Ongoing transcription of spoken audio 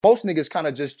Most niggas kind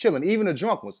of just chilling, even the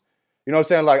drunk ones. You know what I'm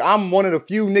saying? Like, I'm one of the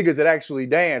few niggas that actually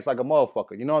dance like a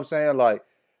motherfucker. You know what I'm saying? Like,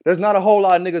 there's not a whole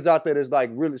lot of niggas out there that's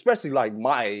like really, especially like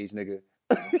my age, nigga.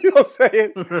 You know what I'm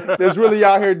saying? That's really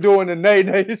out here doing the nay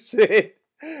shit.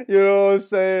 You know what I'm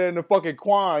saying? The fucking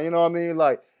Quan, you know what I mean?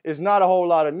 Like, it's not a whole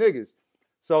lot of niggas.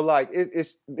 So, like,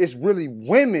 it's really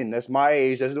women that's my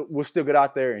age that will still get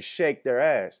out there and shake their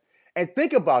ass. And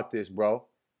think about this, bro.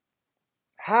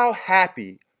 How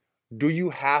happy do you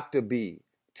have to be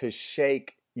to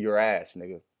shake your ass,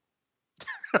 nigga?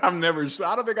 I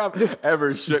don't think I've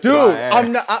ever shook my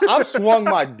ass. I've swung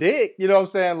my dick, you know what I'm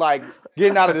saying? Like,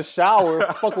 getting out of the shower,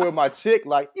 fucking with my chick.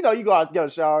 Like, you know, you go out, get a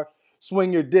shower,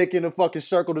 swing your dick in a fucking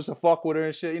circle just to fuck with her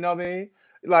and shit, you know what I mean?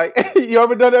 Like, you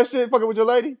ever done that shit fucking with your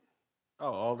lady?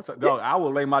 Oh, all the time. Dog, I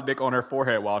will lay my dick on her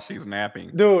forehead while she's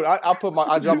napping. Dude, I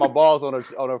drop my balls on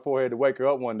her forehead to wake her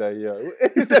up one day, yeah.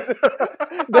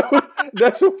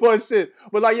 That's some fun shit.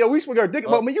 But like, yo, we swing our dick.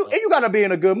 But I mean, you gotta be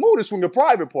in a good mood to swing the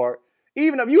private part.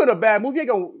 Even if you're in a bad mood,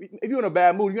 if you're in a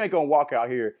bad mood, you ain't gonna walk out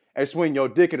here and swing your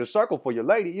dick in a circle for your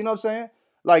lady. You know what I'm saying?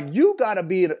 Like, you gotta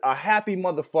be a happy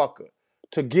motherfucker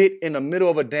to get in the middle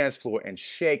of a dance floor and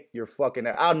shake your fucking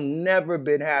ass. I've never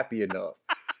been happy enough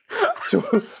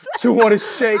to want to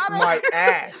shake my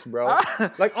ass, bro.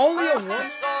 Like, only a woman.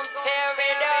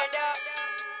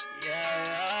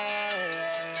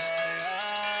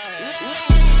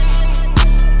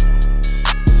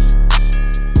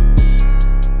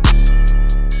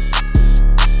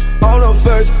 On the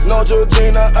face, no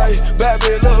Georgina, ayy. Bad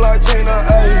bitch look like Tina,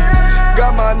 ayy.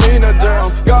 Got my Nina down,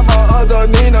 got my other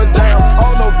Nina down.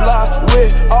 On the block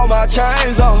with all my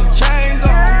chains on.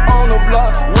 On the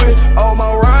block with all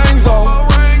my rings on.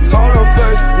 On the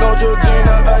face, no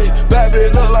Georgina, ayy. Bad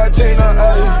bitch look like Tina,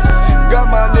 ayy. Got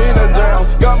my Nina down,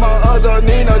 got my other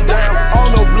Nina down.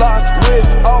 On the block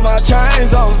with all my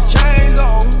chains on.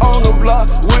 On the block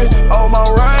with all my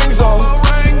rings on.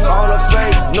 On the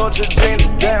face, no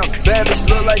Georgina down. Bad bitch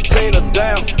look like Tina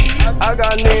down. I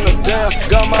got Nina down,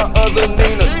 got my other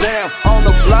Nina down. On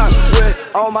the block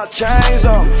with all my chains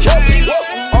on.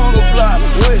 On the block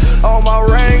with all my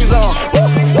rings on.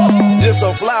 This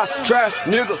a fly trap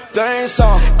nigga thing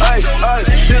song. Ay, ay,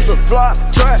 this a fly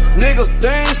trap nigga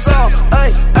thing song.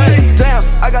 Ay, ay, damn,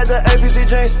 I got the ABC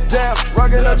jeans, damn,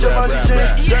 rockin' up your body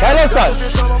jeans. Hello, son.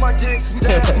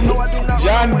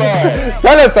 John Boy.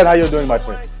 Hello, son. How you doing, my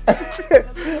friend?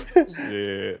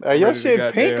 Yeah. Hey, your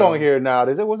shit pink on here now.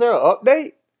 Was there an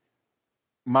update?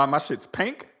 My shit's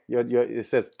pink? It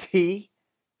says T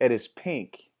and it's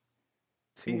pink.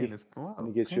 T and it's let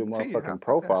me get you a motherfucking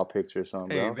profile picture or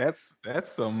something, hey, bro. that's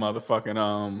some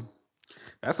motherfucking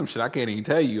that's some shit I can't even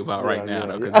tell you about right now,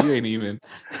 though, because you ain't even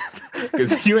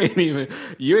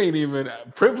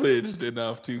privileged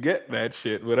enough to get that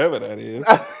shit, whatever that is.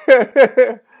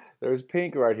 There's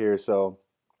pink right here, so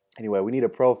anyway, we need a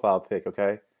profile pic,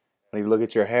 okay? I need to look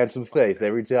at your handsome face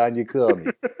every time you call me.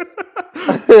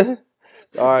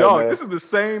 All right, dog, man. this is the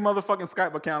same motherfucking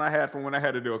Skype account I had from when I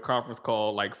had to do a conference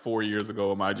call like 4 years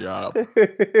ago at my job.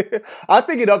 I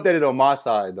think it updated on my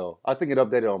side, though. I think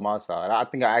I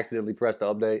think I accidentally pressed the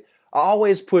update. I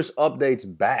always push updates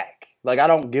back. Like, I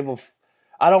don't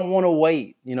want to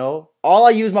wait, you know? All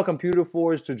I use my computer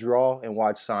for is to draw and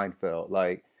watch Seinfeld.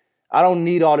 Like, I don't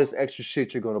need all this extra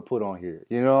shit you're going to put on here.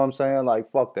 You know what I'm saying?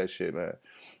 Like, fuck that shit, man.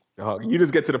 Dog, you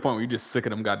just get to the point where you're just sick of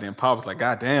them goddamn pops. Like,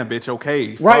 goddamn, bitch,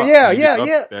 okay. Right, fuck.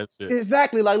 yeah.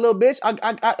 Exactly. Like, little bitch,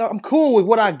 I'm cool with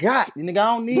what I got. Nigga,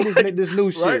 I don't need this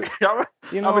new shit. Right?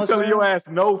 You know I've been telling your ass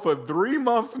no for 3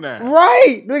 months now.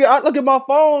 Right. Nigga, I look at my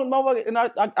phone, motherfucker, and I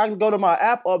can go to my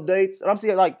app updates, and I'm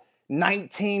seeing like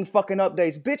 19 fucking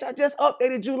updates. Bitch, I just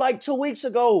updated you like 2 weeks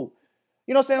ago.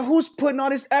 You know what I'm saying? Who's putting all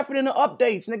this effort into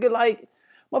updates, nigga? Like,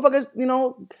 motherfuckers, you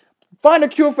know, find a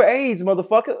cure for AIDS,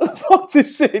 motherfucker. Fuck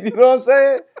this shit, you know what I'm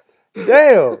saying?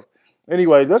 Damn.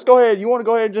 Anyway, let's go ahead. You want to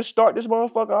go ahead and just start this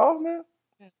motherfucker off, man?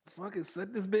 Fucking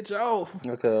set this bitch off.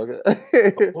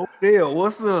 Okay. Oh, Dale,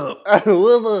 what's up? What's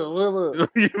up?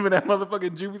 You remember that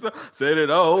motherfucking Juvie song? Set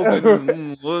it off.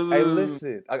 What's Hey, up?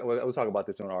 listen. We'll talk about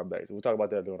this on our base. We'll talk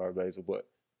about that during our base. But,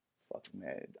 fuck,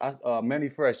 man. Manny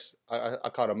Fresh, I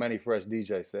caught a Manny Fresh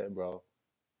DJ set, bro.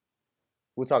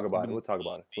 We'll talk about it.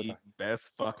 The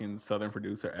best fucking Southern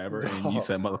producer ever, and you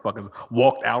said motherfuckers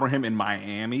walked out on him in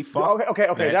Miami. Fuck. Okay.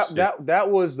 That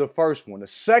was the first one. The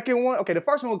second one, the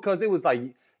first one because it was like,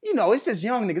 you know, it's just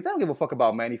young niggas. They don't give a fuck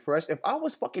about Manny Fresh. If I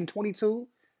was fucking 22,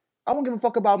 I won't give a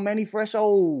fuck about Manny Fresh.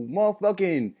 Oh,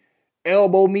 motherfucking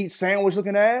elbow meat sandwich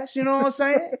looking ass. You know what I'm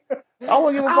saying? I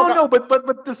wouldn't give a I fuck. don't know,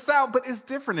 but the South, but it's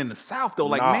different in the South though.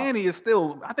 Like Nah. Manny is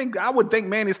still, I would think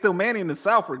Manny is still Manny in the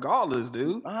South regardless,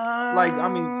 dude. Like I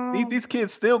mean, these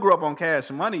kids still grew up on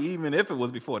Cash Money, even if it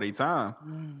was before their time.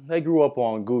 They grew up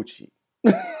on Gucci.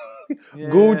 Yeah.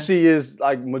 Gucci is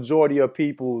like majority of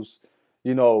people's,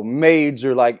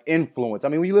 major like influence. I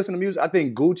mean, when you listen to music, I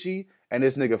think Gucci and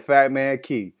this nigga Fat Man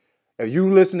Key. If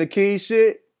you listen to Key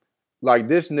shit, like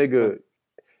this nigga.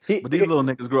 But these little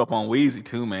niggas grew up on Weezy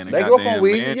too, man. They grew up on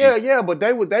Weezy, yeah. But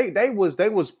they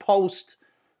was post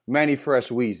Manny Fresh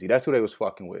Weezy. That's who they was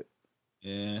fucking with.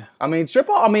 Yeah. I mean,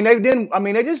 they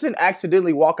just didn't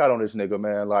accidentally walk out on this nigga,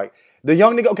 man. Like the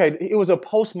young nigga. Okay, it was a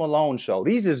Post Malone show.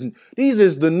 These is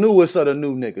the newest of the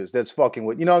new niggas that's fucking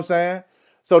with. You know what I'm saying?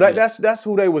 So that's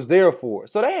who they was there for.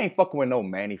 So they ain't fucking with no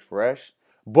Manny Fresh.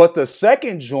 But the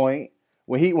second joint,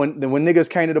 when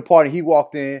niggas came to the party, he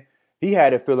walked in. He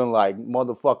had it feeling like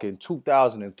motherfucking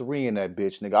 2003 in that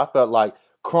bitch, nigga. I felt like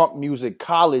crunk music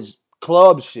college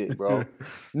club shit, bro.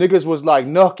 Niggas was like,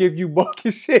 "Nuck if you buck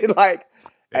your shit." Like,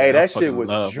 hey, that shit was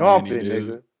jumping,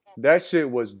 nigga. That shit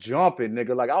was jumping,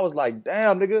 nigga. Like, I was like,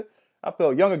 damn, nigga. I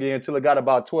felt young again until it got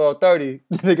about 12:30.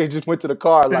 Nigga just went to the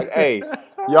car like, hey,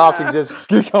 y'all can just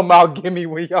come out, give me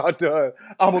when y'all done.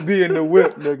 I'ma be in the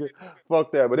whip, nigga.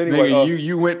 Fuck that. But anyway,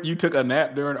 nigga, you took a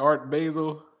nap during Art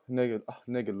Basel. Nigga,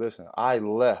 listen. I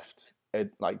left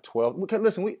at like 12.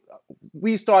 Listen,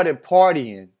 we started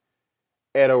partying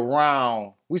at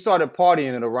around. I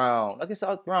guess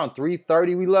around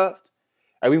 3:30. We left,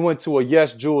 and we went to a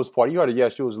Yes Jules party. You heard of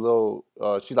Yes Jules? Little,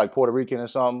 she's like Puerto Rican or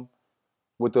something.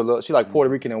 She like Puerto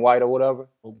Rican and white or whatever.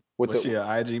 Was she an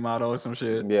IG model or some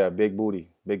shit? Yeah, big booty.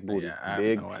 Yeah,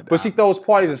 big. But she throws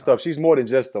parties and stuff. She's more than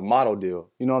just a model deal.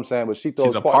 You know what I'm saying? But she throws.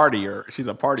 She's a partier. She's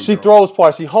a party. She throws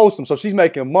parties. She hosts them, so she's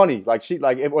making money. Like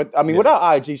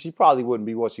without IG, she probably wouldn't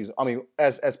be what she's. I mean,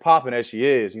 as popping as she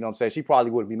is, you know what I'm saying? She probably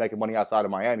wouldn't be making money outside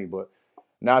of Miami. But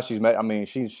now she's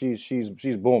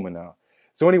booming now.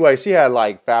 So anyway, she had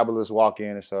like Fabulous walk in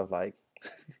and stuff like.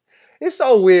 It's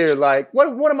so weird. Like,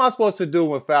 what am I supposed to do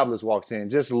when Fabulous walks in?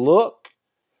 Just look?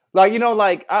 Like,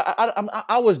 like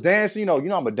I was dancing.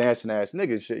 I'm a dancing ass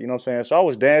nigga and shit. You know what I'm saying? So I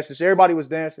was dancing. So everybody was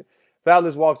dancing.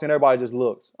 Fabulous walks in. Everybody just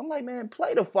looks. I'm like, man,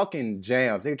 play the fucking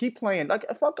jams. Nigga, keep playing. Like,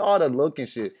 fuck all the look and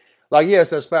shit. Like, yes,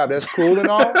 that's Fab. That's cool and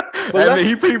all. But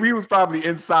he was probably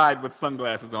inside with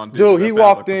sunglasses on. Dude, he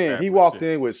walked in. He walked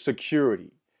in with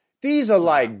security. These are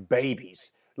like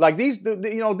babies. Like these are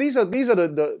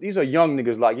young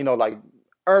niggas, like, like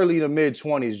early to mid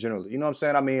 20s generally. You know what I'm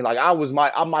saying? I mean, like I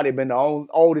might have been the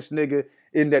oldest nigga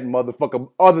in that motherfucker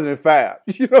other than Fab.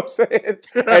 You know what I'm saying?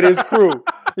 And his crew.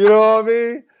 You know what I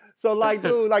mean? So like,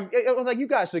 dude, like it was like, you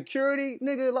got security,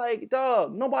 nigga. Like,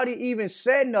 dog, nobody even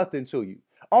said nothing to you.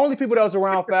 Only people that was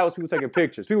around Fab was people taking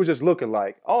pictures. People just looking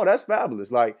like, oh, that's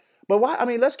Fabulous. Like, but why? I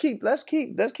mean, let's keep the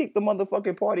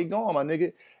motherfucking party going, my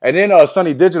nigga. And then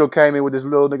Sonny Digital came in with this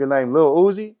little nigga named Lil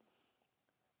Uzi.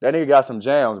 That nigga got some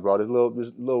jams, bro. This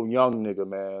little young nigga,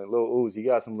 man, Lil Uzi. He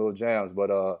got some little jams,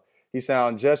 but he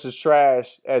sounds just as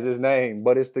trash as his name.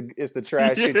 But it's the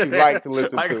trash shit you like to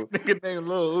listen like to. A nigga named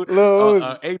Lil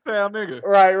Uzi, A-Town nigga.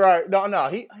 Right. No. I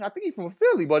think he's from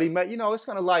Philly, but he made, it's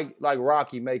kind of like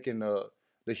Rocky making the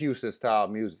Houston style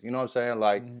music. You know what I'm saying?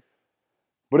 Like. Mm-hmm.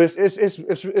 But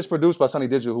it's produced by Sonny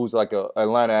Digital, who's like a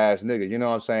Atlanta ass nigga, you know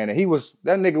what I'm saying? And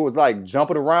that nigga was like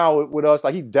jumping around with us,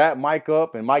 like he dapped Mike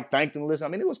up, and Mike thanked him. Listen, I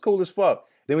mean, it was cool as fuck.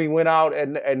 Then we went out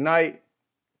at night.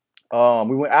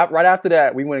 We went out right after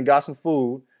that. We went and got some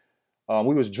food.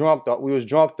 We was drunk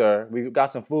there. We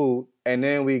got some food, and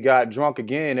then we got drunk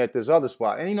again at this other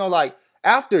spot. And like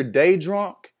after day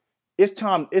drunk, it's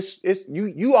time.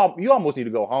 You almost need to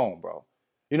go home, bro.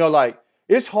 Like.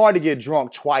 It's hard to get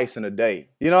drunk twice in a day.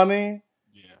 You know what I mean?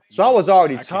 Yeah. So I was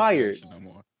already tired.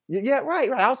 No yeah,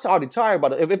 right. I was already tired.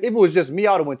 But if it was just me,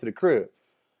 I would have went to the crib.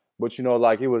 But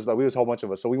like it was like we was a whole bunch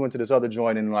of us. So we went to this other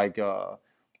joint and like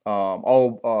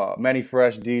Manny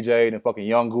Fresh DJ'd and fucking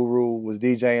Young Guru was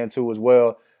DJing too as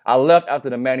well. I left after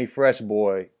the Manny Fresh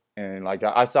boy and like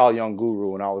I saw Young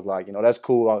Guru and I was like, that's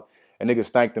cool. And niggas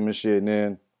thanked him and shit. And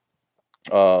then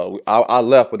I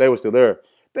left, but they were still there.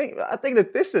 I think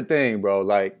that this is the thing, bro.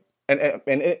 Like,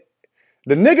 the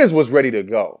niggas was ready to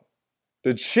go.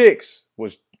 The chicks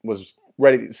was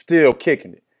ready, to, still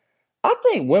kicking it. I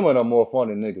think women are more fun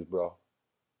than niggas, bro.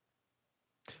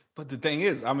 But the thing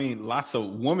is, I mean, lots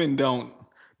of women don't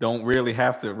really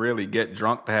have to really get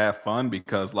drunk to have fun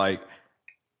because, like,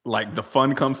 like the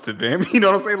fun comes to them. You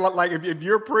know what I'm saying? Like if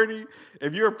you're pretty,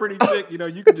 if you're a pretty chick, you know,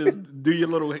 you can just do your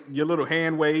little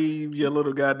hand wave, your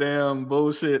little goddamn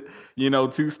bullshit, you know,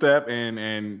 two step,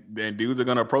 and dudes are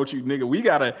gonna approach you, nigga. We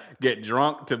gotta get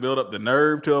drunk to build up the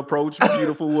nerve to approach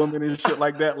beautiful women and shit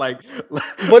like that. But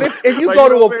if you like, go you know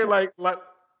to what I'm saying?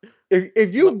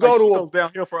 if you go she to goes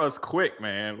downhill for us quick,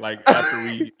 man. Like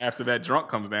after that drunk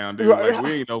comes down, dude. Like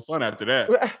we ain't no fun after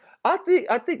that. I think,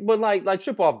 but like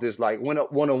trip off this. Like when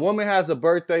a woman has a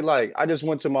birthday, like I just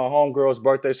went to my homegirl's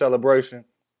birthday celebration.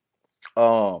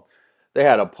 They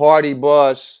had a party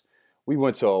bus. We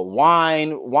went to a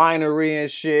winery and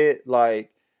shit.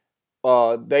 Like,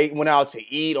 they went out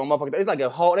to eat on motherfucking. It's like a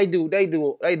whole. They do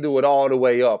it all the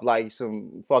way up, like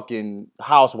some fucking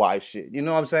housewife shit. You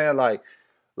know what I'm saying?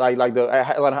 They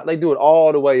do it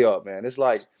all the way up, man. It's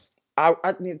like. I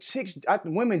mean,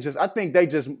 women I think they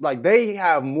just, like, they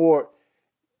have more,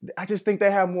 I just think they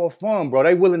have more fun, bro.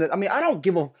 They willing to, I mean, I don't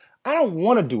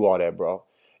want to do all that, bro.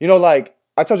 You know, like,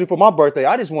 I told you for my birthday,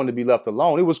 I just wanted to be left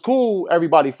alone. It was cool,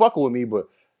 everybody fucking with me, but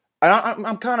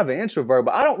I'm kind of an introvert,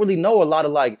 but I don't really know a lot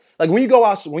of, like when you go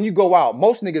out,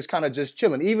 most niggas kind of just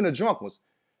chilling, even the drunk ones.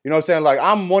 You know what I'm saying? Like,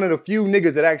 I'm one of the few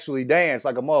niggas that actually dance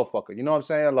like a motherfucker. You know what I'm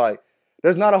saying? Like,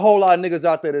 there's not a whole lot of niggas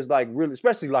out there that's, like, really,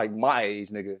 especially, like, my age,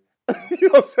 nigga. You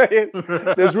know what I'm saying?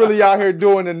 That's really out here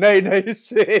doing the nay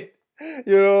shit.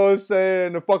 You know what I'm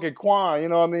saying? The fucking Quan, you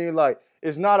know what I mean? Like,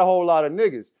 it's not a whole lot of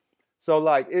niggas. So,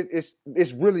 like, it's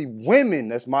really women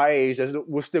that's my age that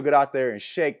will still get out there and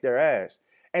shake their ass.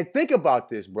 And think about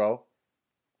this, bro.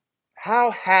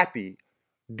 How happy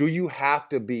do you have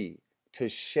to be to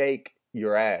shake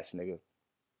your ass, nigga?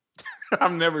 I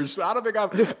don't think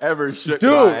I've ever shook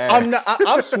my ass.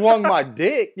 I've swung my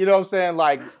dick, you know what I'm saying?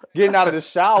 Like, getting out of the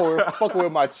shower, fucking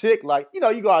with my chick. Like, you know,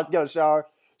 you go out, get a shower,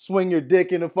 swing your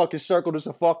dick in a fucking circle just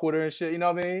to fuck with her and shit, you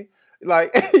know what I mean?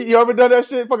 Like, you ever done that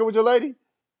shit, fucking with your lady?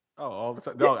 Oh, all the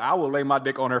time. Dog, I will lay my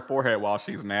dick on her forehead while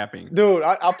she's napping. Dude,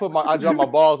 I drop my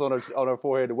balls on her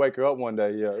forehead to wake her up one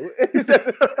day, yeah.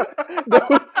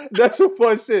 That's some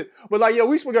fun shit. But, like, yo,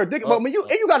 we swing our dick. But, I mean,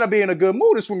 you gotta be in a good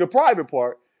mood to swing the private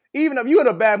part. Even if you're in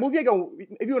a bad mood, if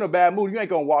you're in a bad mood, you ain't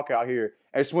gonna walk out here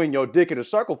and swing your dick in a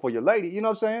circle for your lady. You know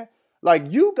what I'm saying? Like,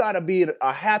 you gotta be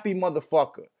a happy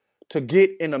motherfucker to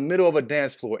get in the middle of a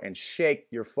dance floor and shake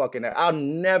your fucking ass. I've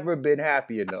never been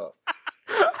happy enough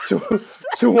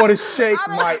to want to shake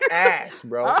my ass,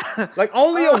 bro. Like,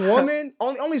 only a woman,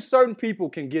 only certain people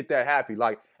can get that happy.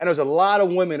 Like, and there's a lot of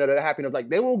women that are happy enough. Like,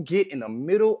 they will get in the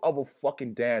middle of a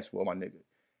fucking dance floor, my nigga,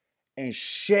 and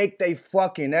shake they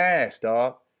fucking ass,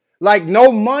 dog. Like,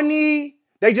 no money.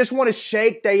 They just want to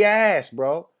shake their ass,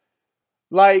 bro.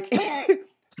 Like,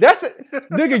 that's a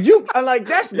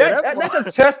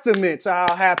testament to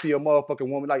how happy a motherfucking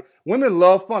woman. Like, women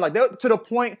love fun. Like, they're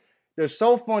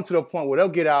so fun to the point where they'll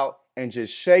get out and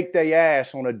just shake their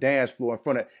ass on a dance floor in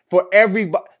front of,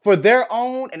 for their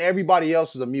own and everybody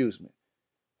else's amusement.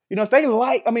 You know, if they there's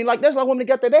like women that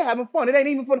get there, they're having fun. It ain't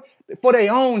even for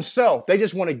their own self. They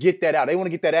just want to get that out. They want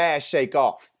to get that ass shake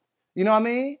off. You know what I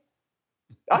mean?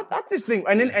 I just think,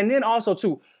 and then also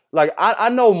too, like, I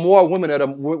know more women that are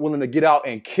willing to get out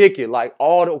and kick it, like,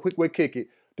 all the quick way kick it,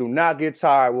 do not get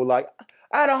tired. Well, like,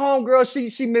 I had a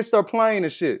homegirl, she missed her plane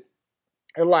and shit.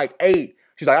 At like 8,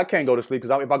 she's like, I can't go to sleep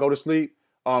because if I go to sleep,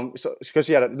 because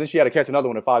she had to catch another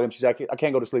one at 5 a.m. She's like, I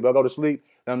can't go to sleep. I'll go to sleep,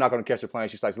 then I'm not gonna catch the plane.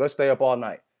 She's like, so let's stay up all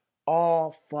night,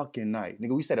 all fucking night,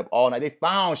 nigga. We stayed up all night. They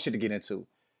found shit to get into.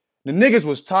 The niggas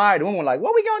was tired. The women were like,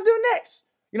 what we gonna do next?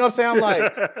 You know what I'm saying? I'm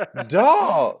like,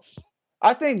 dog.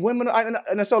 I think women,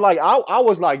 and so, like, I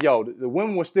was like, yo, the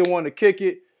women were still wanting to kick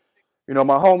it. You know,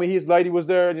 my homie, his lady was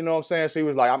there, you know what I'm saying? So he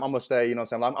was like, I'm gonna stay, you know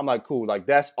what I'm saying? I'm like, cool, like,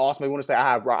 that's awesome. They want to stay.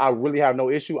 I really have no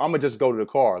issue. I'm gonna just go to the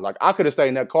car. Like, I could have stayed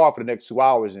in that car for the next 2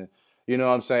 hours and, you know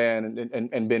what I'm saying,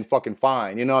 and been fucking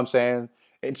fine. You know what I'm saying?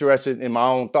 Interested in my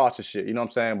own thoughts and shit, you know what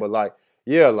I'm saying? But, like,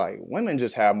 yeah, like, women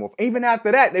just have more. Even after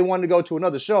that, they wanted to go to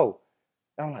another show.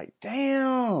 And I'm like,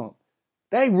 damn.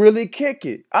 They really kick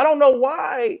it. I don't know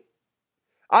why.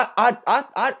 I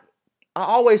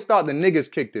always thought the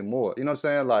niggas kicked it more. You know what I'm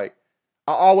saying? Like,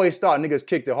 I always thought niggas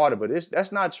kicked it harder, but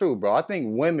that's not true, bro. I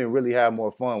think women really have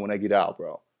more fun when they get out,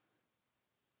 bro.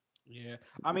 Yeah.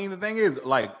 I mean, the thing is,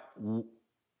 like,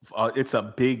 it's a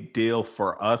big deal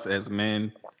for us as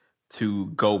men to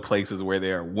go places where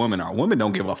there are women. Women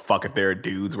don't give a fuck if there are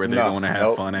dudes where they're going to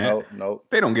have fun at. No.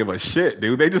 They don't give a shit,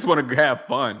 dude. They just want to have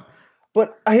fun.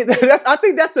 But I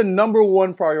think that's the number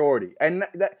one priority, and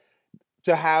that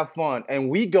to have fun. And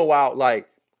we go out like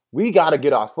we gotta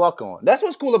get our fuck on. That's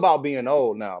what's cool about being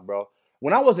old now, bro.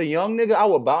 When I was a young nigga, I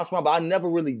would bounce around, but I never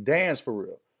really danced for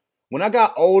real. when I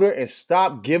got older and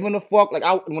stopped giving a fuck,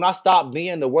 like when I stopped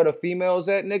being the where the females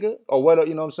at nigga, or where the,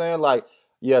 you know what I'm saying? Like,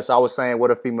 yes, I was saying where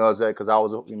the females at because I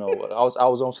was, you know, I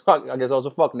was on, I guess I was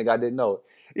a fuck nigga, I didn't know it.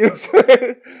 You know what I'm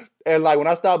saying? And like when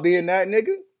I stopped being that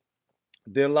nigga,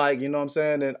 then like, you know what I'm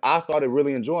saying? Then I started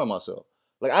really enjoying myself.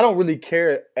 Like I don't really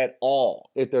care at all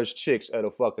if there's chicks at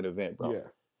a fucking event, bro. Yeah.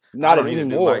 I Not don't either,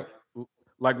 dude. anymore.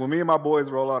 Like when me and my boys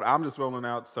roll out, I'm just rolling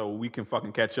out so we can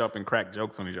fucking catch up and crack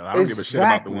jokes on each other. I don't give a shit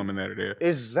about the women that are there.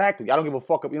 Exactly. I don't give a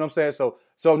fuck. You know what I'm saying?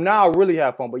 So now I really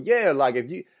have fun. But yeah, like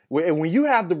when you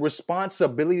have the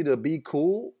responsibility to be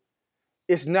cool,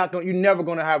 it's not going. You're never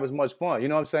gonna have as much fun. You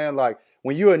know what I'm saying? Like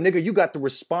when you're a nigga, you got the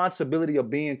responsibility of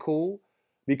being cool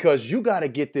because you got to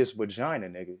get this vagina,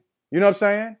 nigga. You know what I'm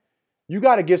saying? You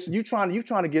got to get. You trying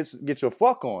to get your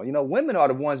fuck on. You know, women are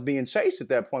the ones being chased at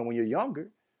that point when you're younger.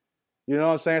 You know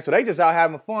what I'm saying? So they just out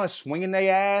having fun, swinging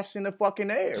their ass in the fucking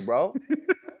air, bro.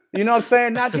 You know what I'm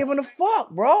saying? Not giving a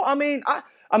fuck, bro. I mean,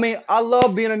 I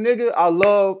love being a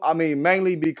nigga.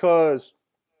 Mainly because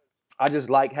I just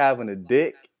like having a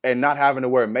dick and not having to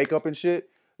wear makeup and shit.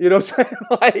 You know what I'm saying?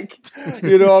 Like,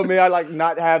 you know what I mean? I like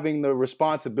not having the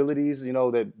responsibilities, you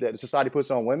know, that society puts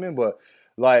on women. But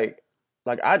like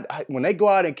I when they go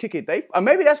out and kick it,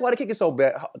 maybe that's why they kick it so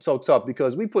tough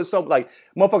because we put so like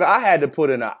motherfucker. I had to put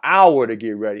in an hour to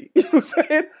get ready. You know what I'm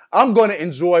saying? I'm gonna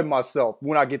enjoy myself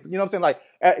when I get. You know what I'm saying? Like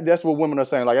that's what women are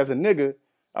saying. Like as a nigga,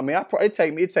 I mean, it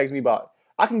takes me about.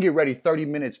 I can get ready 30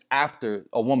 minutes after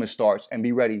a woman starts and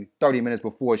be ready 30 minutes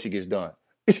before she gets done.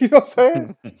 You know what I'm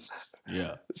saying?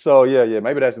 Yeah. So yeah,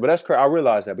 maybe that's crazy. I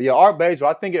realize that. But yeah, Art Basel,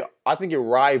 I think it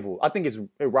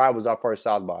rivals our first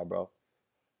South by, bro.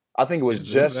 I think it was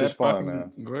just as fun,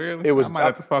 man. Really? It was. I might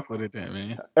have to fuck with it then,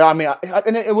 man. I mean,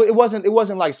 and it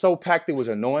wasn't like so packed it was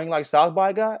annoying like South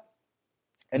by got.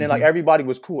 And then like everybody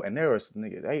was cool, and there was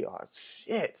nigga, they are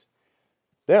shit.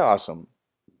 There are some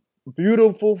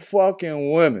beautiful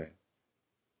fucking women.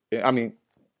 I mean,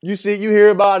 you hear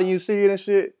about it, you see it and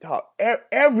shit.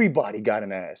 Everybody got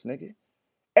an ass, nigga.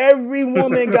 Every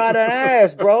woman got an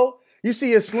ass, bro. You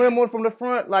see a slim one from the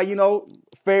front, like, you know,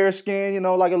 fair skin, you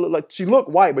know, like she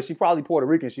looked white, but she probably Puerto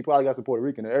Rican. She probably got some Puerto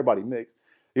Rican and everybody mixed.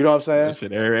 You know what I'm saying?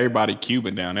 Shit, everybody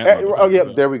Cuban down there. Oh yeah,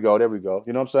 there we go. You know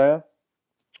what I'm saying?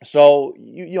 So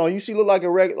you know, you see look like a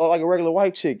regular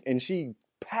white chick, and she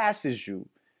passes you,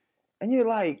 and you're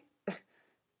like,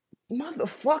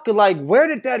 motherfucker, like where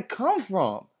did that come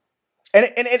from? And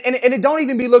it don't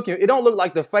even be looking. It don't look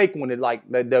like the fake one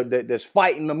that's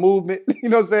fighting the movement. You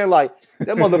know what I'm saying? Like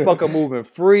that motherfucker moving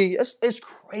free. It's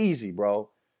crazy, bro.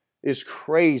 It's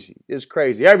crazy.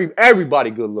 Everybody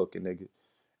good looking, nigga.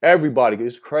 Everybody.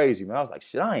 It's crazy, man. I was like,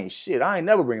 shit. I ain't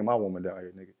never bringing my woman down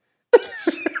here, nigga.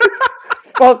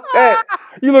 Fuck that.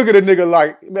 You look at a nigga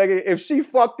like, nigga, if she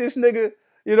fuck this nigga,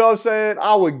 you know what I'm saying?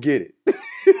 I would get it.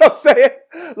 You know what I'm saying?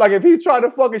 Like if he tried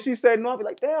to fuck and she said no, I'd be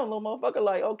like, damn, little motherfucker.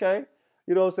 Like, okay.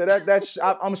 You know what I'm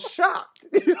saying? I'm shocked.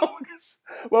 You know,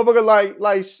 motherfucker, like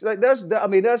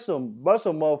there's some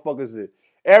motherfuckers that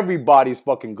everybody's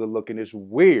fucking good looking. It's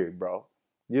weird, bro.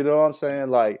 You know what I'm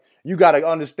saying? Like you gotta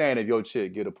understand if your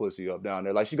chick get a pussy up down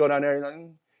there. Like she go down there, like,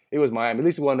 it was Miami. At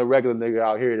least it wasn't a regular nigga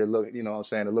out here that look, you know what I'm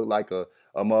saying, that look like a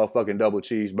motherfucking double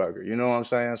cheeseburger. You know what I'm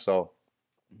saying? So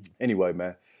anyway,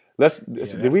 man. That's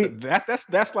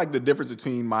like the difference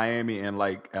between Miami and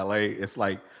like LA. It's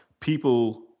like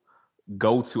people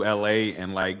go to LA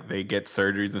and like they get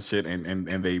surgeries and shit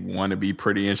and they want to be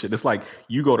pretty and shit. It's like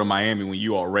you go to Miami when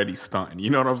you already stunting. You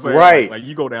know what I'm saying? Right. Like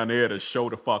you go down there to show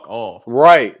the fuck off.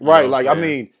 Right. Like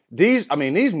these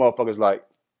motherfuckers like,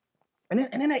 and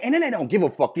then they don't give a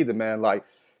fuck either, man. Like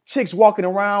chicks walking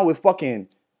around with fucking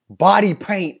body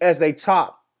paint as they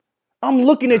top. I'm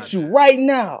looking at you right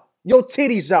now. Your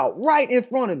titties out right in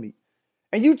front of me,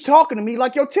 and you talking to me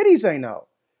like your titties ain't out.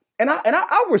 And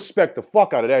I respect the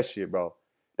fuck out of that shit, bro.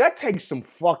 That takes some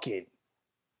fucking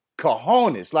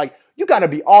cojones. Like, you got to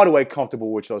be all the way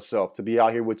comfortable with yourself to be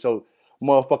out here with your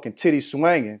motherfucking titties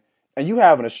swinging and you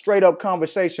having a straight up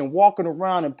conversation, walking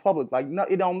around in public. Like, no,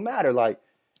 it don't matter. Like,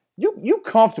 you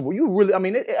comfortable. You really, I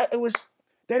mean, it was,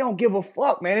 they don't give a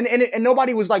fuck, man. And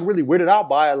nobody was like really weirded out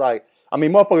by it. Like, I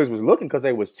mean, motherfuckers was looking because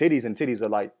they was titties, and titties are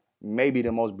like maybe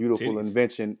the most beautiful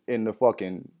invention in the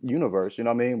fucking universe. You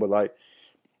know what I mean? But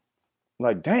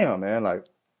like, damn, man. Like,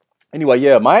 anyway,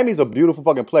 yeah, Miami's a beautiful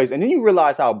fucking place. And then you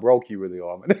realize how broke you really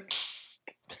are, man.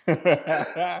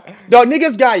 Dog,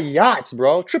 niggas got yachts,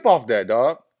 bro. Trip off that,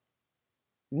 dog.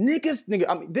 Nigga,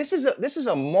 I mean, this is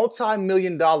a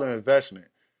multi-million-dollar investment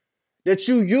that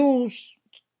you use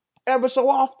ever so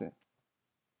often.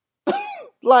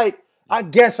 Like, I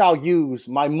guess I'll use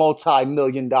my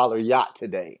multi-million-dollar yacht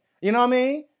today. You know what I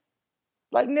mean?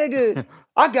 Like, nigga,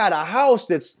 I got a house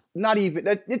that's not even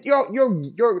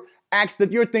your acts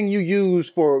that your thing you use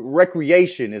for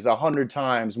recreation is 100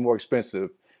 times more expensive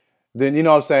than, you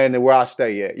know what I'm saying, than where I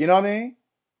stay at. You know what I mean?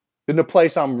 Than the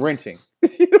place I'm renting.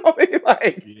 You know what I mean?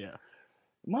 Like, Yeah.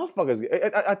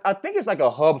 motherfuckers. I think it's like a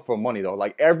hub for money though.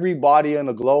 Like everybody in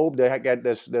the globe that got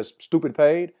this stupid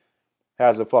paid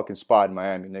has a fucking spot in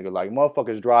Miami, nigga. Like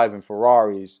motherfuckers driving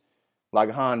Ferraris, like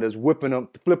Hondas,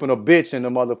 flipping a bitch in the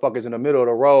motherfuckers in the middle of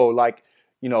the road, like,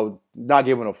 you know, not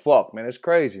giving a fuck, man. It's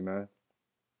crazy, man.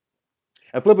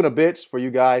 And flipping a bitch, for you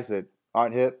guys that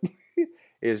aren't hip,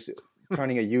 is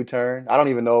turning a U-turn. I don't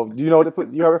even know. Do you know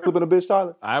what you ever flipping a bitch,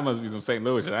 Tyler? I must be some St.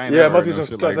 Louis shit. I ain't Yeah, it never must be heard no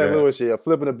some shit like St. that. Louis shit. Yeah,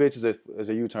 flipping a bitch is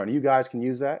a U-turn. You guys can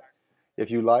use that if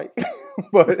you like.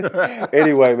 But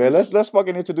anyway, man, let's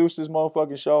fucking introduce this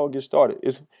motherfucking show and get started.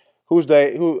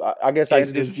 I guess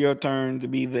It's your turn to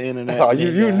be the internet. Oh,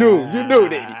 you knew,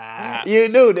 nigga. You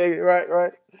knew, nigga.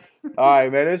 Right. All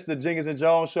right, man. This is the Jenkins and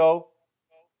Jones show.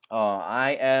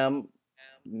 I am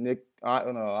Nick.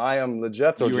 I am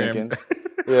LeJethro Jenkins.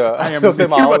 Yeah, I am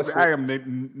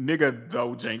nigga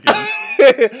though Jenkins.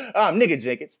 I'm nigga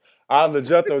Jenkins. I'm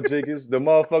LeJethro Jenkins, the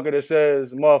motherfucker that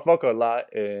says motherfucker a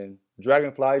lot, and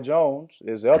Dragonfly Jones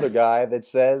is the other guy that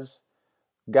says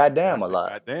goddamn a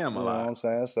lot. Goddamn a lot. You know what I'm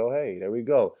saying? So hey, there we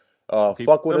go. People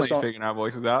fuck with still us ain't on. figuring our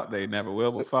voices out. They never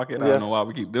will, but fuck it. Yeah. I don't know why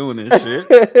we keep doing this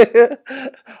shit.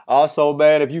 Also,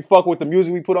 man, if you fuck with the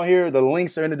music we put on here, the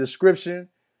links are in the description.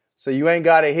 So you ain't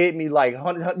gotta hit me like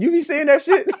 100. You be seeing that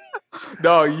shit?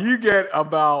 No, you get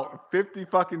about 50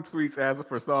 fucking tweets asking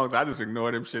for songs. I just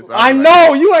ignore them shits. I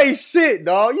know you ain't shit,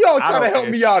 dog. You don't try to help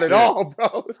me out shit. at all,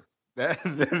 bro.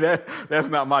 That's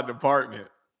not my department.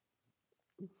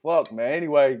 Fuck, man.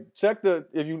 Anyway,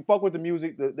 if you fuck with the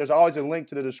music, there's always a link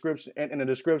to the description in the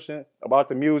description about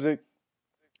the music.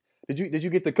 Did you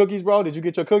get the cookies, bro? Did you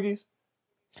get your cookies?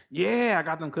 Yeah, I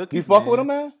got them cookies. You fuck with them,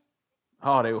 man?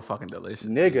 Oh, they were fucking delicious,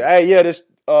 nigga. Dude. Hey, yeah, this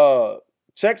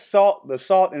check the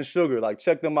salt and sugar. Like,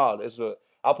 check them out.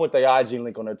 I'll put their IG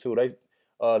link on there too. They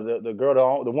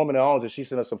the woman that owns it, she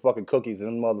sent us some fucking cookies and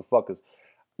them motherfuckers.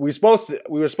 We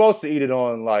were supposed to eat it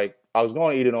on, like, I was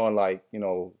going to eat it on, like, you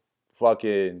know,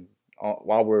 fucking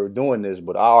while we were doing this,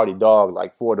 but I already dogged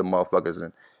like 4 of them motherfuckers,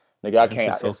 and nigga, I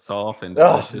can't. So soft and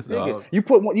delicious, dog. Nigga, you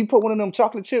put one of them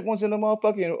chocolate chip ones in the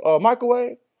motherfucking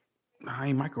microwave. I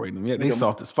ain't microwaving them yet. They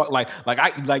soft as fuck. Like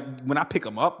when I pick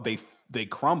them up, they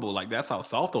crumble. Like that's how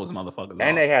soft those motherfuckers are.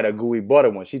 And they had a gooey butter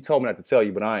one. She told me not to tell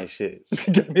you, but I ain't shit.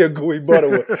 She gave me a gooey butter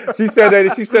one. She said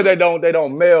they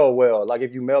don't meld well. Like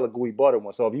if you melt a gooey butter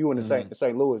one. So if you in the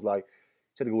St. Louis, like,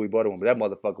 she had a gooey butter one, but that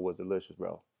motherfucker was delicious,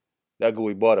 bro. That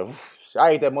gooey butter.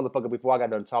 I ate that motherfucker before I got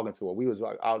done talking to her. We was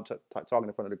out talking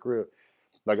in front of the crib.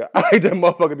 Like, I ate that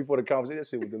motherfucker before the conversation. That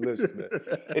shit was delicious, man.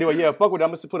 Anyway, yeah, fuck with it. I'm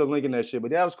going to put a link in that shit.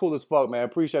 But that was cool as fuck, man.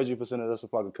 Appreciate you for sending us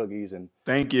some fucking cookies. And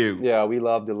thank you. Yeah, we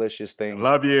love delicious things.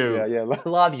 Love you. Yeah.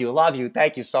 Love you.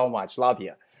 Thank you so much. Love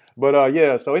you. But,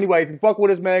 yeah, so anyway, if you fuck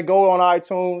with us, man, go on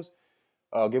iTunes.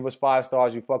 Give us 5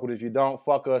 stars. You fuck with us. If you don't,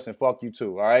 fuck us and fuck you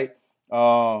too, all right?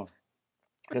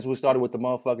 Guess we started with the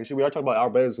motherfucking shit. We are talking about our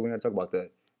babies, so we ain't gonna talk about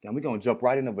that. Damn, we gonna jump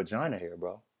right into vagina here,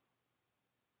 bro.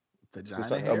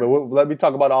 Vagina hair? But let me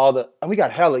talk about all the. And we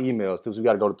got hella emails too, so we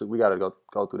gotta go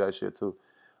through that shit too.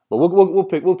 But we'll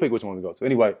pick which one we go to.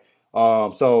 Anyway,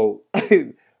 so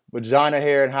vagina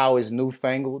hair and how it's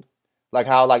newfangled, like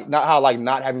how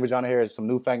not having vagina hair is some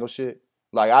newfangled shit.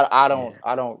 Like I don't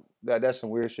that's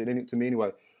some weird shit to me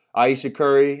anyway. Aisha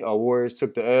Curry, Warriors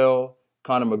took the L.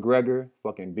 Conor McGregor,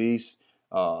 fucking beast.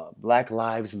 Black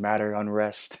Lives Matter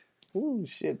unrest. Ooh,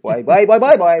 shit, boy.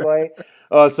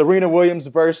 Serena Williams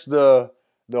versus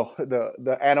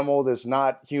the animal that's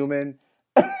not human.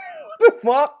 What the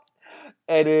fuck?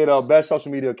 And then best social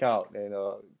media account and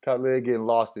Khaled getting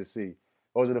lost at sea.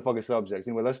 Those are the fucking subjects.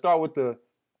 Anyway, let's start with the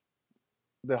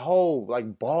whole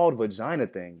like bald vagina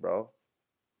thing, bro.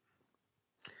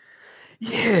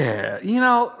 Yeah, you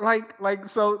know, like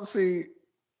so. See,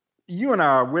 you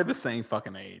and we're the same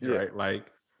fucking age, right?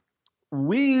 Like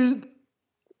we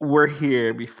were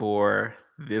here before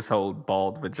this whole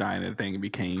bald vagina thing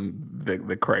became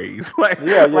the craze.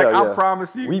 I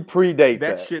promise you, we predate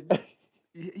that shit.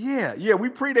 Yeah, we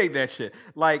predate that shit.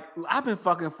 Like I've been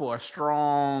fucking for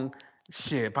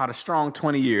about a strong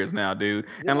 20 years now, dude.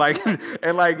 Yeah. I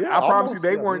promise you,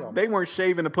 they weren't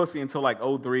shaving the pussy until like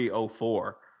 03,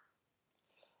 04.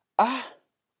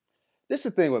 This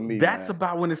is the thing with me, That's man.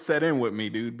 about when it set in with me,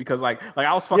 dude. Because like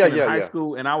I was fucking in high yeah.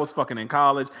 school and I was fucking in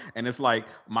college, and it's like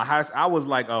I was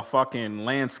like a fucking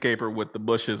landscaper with the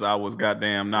bushes I was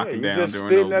goddamn Yeah, knocking you down just during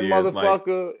spitting those that years. Like,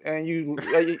 motherfucker,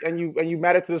 and you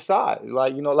mad it to the side,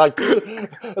 like like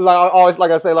like always,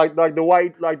 like I say, like the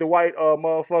white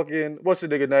motherfucking what's the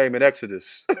nigga name in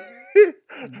Exodus?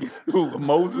 who,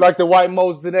 Moses? Like the white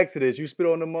Moses in Exodus, you spit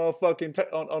on the motherfucking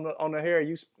on the hair, and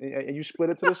you split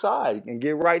it to the side and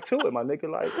get right to it, my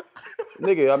nigga. Like,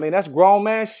 nigga, I mean that's grown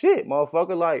man shit,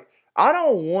 motherfucker. Like, I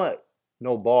don't want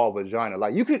no ball vagina.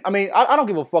 Like, you could, I mean, I don't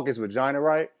give a fuck it's vagina,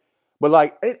 right? But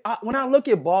like, when I look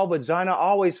at ball vagina, I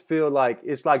always feel like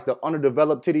it's like the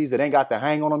underdeveloped titties that ain't got the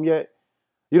hang on them yet.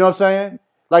 You know what I'm saying?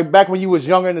 Like back when you was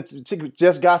younger and the chick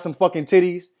just got some fucking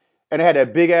titties and they had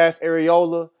that big ass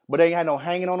areola, but they ain't had no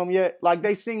hanging on them yet. Like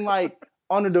they seem like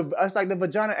it's like the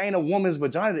vagina ain't a woman's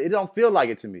vagina. It don't feel like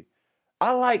it to me.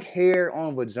 I like hair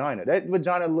on vagina. That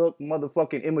vagina look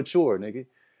motherfucking immature, nigga,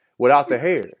 without the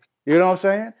hair. You know what I'm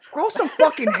saying? Grow some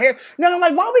fucking hair. No,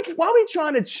 like why we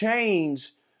trying to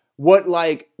change what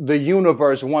like the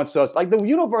universe wants us? Like the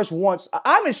universe wants.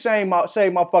 I haven't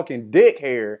shaved my fucking dick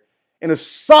hair in a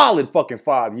solid fucking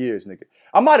 5 years, nigga.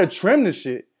 I might have trimmed the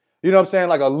shit. You know what I'm saying?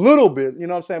 Like a little bit. You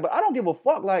know what I'm saying? But I don't give a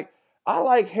fuck. Like I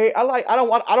like hair. I don't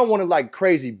want to like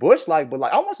crazy bush like, but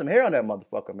like I want some hair on that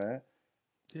motherfucker, man.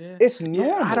 Yeah. It's normal.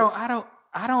 Yeah,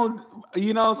 I don't,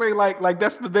 you know what I'm saying? Like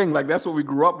that's the thing. Like that's what we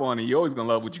grew up on, and you always gonna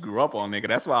love what you grew up on, nigga.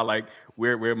 That's why like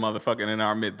we're motherfucking in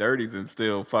our mid-30s and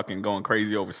still fucking going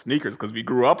crazy over sneakers because we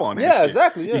grew up on that shit.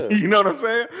 Exactly, yeah. You know what I'm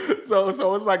saying? So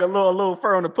it's like a little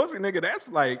fur on the pussy, nigga. That's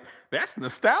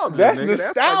nostalgia, That's nigga.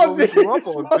 nostalgia. That's like what we grew up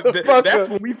on. That's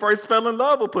when we first fell in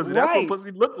love with pussy. Right. That's what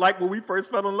pussy looked like when we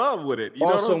first fell in love with it. You know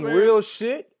what I'm saying? On some real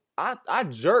shit, I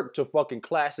jerk to fucking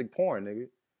classic porn, nigga.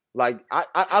 Like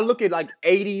I look at like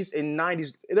 80s and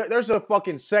 90s. There's a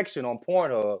fucking section on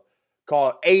Pornhub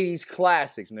called 80s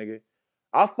classics, nigga.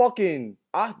 I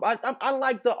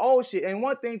like the old shit. And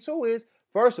one thing too is,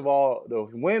 first of all, the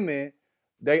women,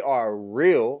 they are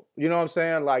real. You know what I'm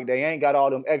saying? Like they ain't got all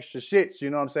them extra shits. You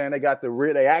know what I'm saying? They got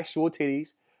they actual titties,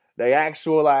 they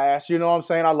actual ass. You know what I'm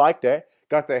saying? I like that.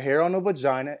 Got the hair on the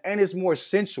vagina, and it's more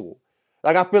sensual.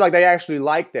 Like I feel like they actually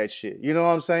like that shit. You know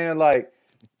what I'm saying? Like.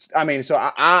 I mean, so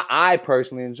I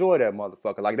personally enjoy that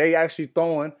motherfucker. Like they actually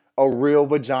throwing a real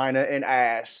vagina and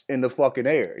ass in the fucking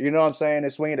air. You know what I'm saying?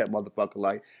 And swinging that motherfucker.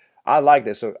 Like I like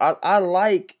that. So I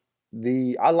like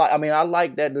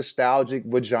that nostalgic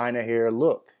vagina hair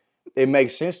look. It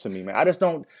makes sense to me, man. I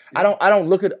don't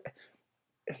look at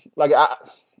like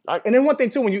and then one thing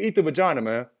too, when you eat the vagina,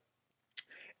 man.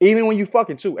 Even when you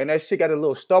fucking too, and that shit got a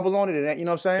little stubble on it, and that, you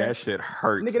know what I'm saying? That shit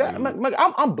hurts. Nigga,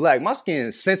 I'm black. My skin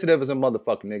is sensitive as a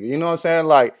motherfucker, nigga. You know what I'm saying?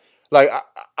 Like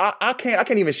I can't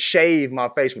even shave my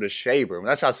face with a shaver.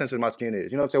 That's how sensitive my skin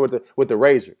is. You know what I'm saying? With the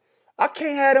razor. I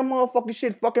can't have that motherfucking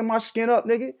shit fucking my skin up,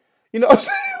 nigga. You know what I'm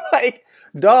saying? Like,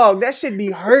 dog, that shit be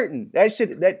hurting. That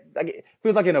shit like it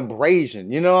feels like an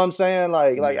abrasion. You know what I'm saying?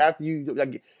 Like after you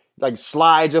like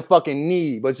slide your fucking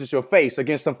knee, but it's just your face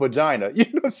against some vagina. You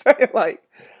know what I'm saying? Like,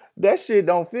 that shit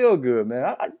don't feel good,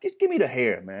 man. Give me the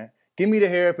hair, man. Give me the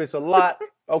hair. If it's a lot,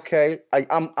 okay.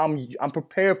 I'm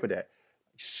prepared for that.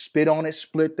 Spit on it,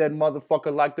 split that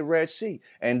motherfucker like the Red Sea,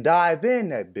 and dive in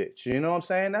that bitch. You know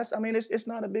what I'm saying? It's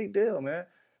not a big deal, man.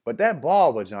 But that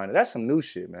ball vagina, that's some new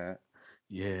shit, man.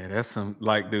 Yeah, that's some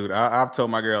like, dude. I've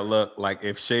told my girl, look, like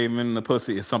if shaving the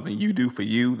pussy is something you do for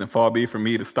you, then far be it from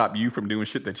me to stop you from doing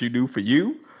shit that you do for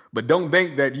you. But don't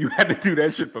think that you had to do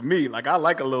that shit for me. Like I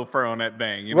like a little fur on that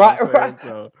thing. You know what I'm saying? Right.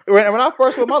 So when I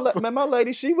first met my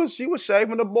lady, she was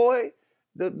shaving the boy.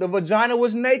 The vagina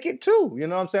was naked too. You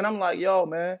know what I'm saying? I'm like, yo,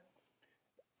 man.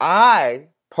 I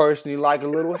personally like a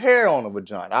little hair on the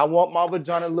vagina. I want my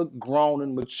vagina to look grown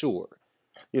and mature.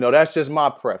 You know, that's just my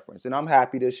preference. And I'm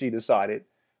happy that she decided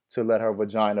to let her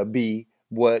vagina be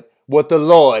what the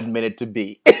Lord meant it to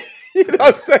be. You know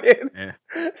what I'm saying? Yeah,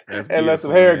 and let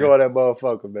some hair go on that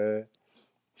motherfucker, man.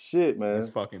 Shit, man. That's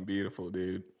fucking beautiful,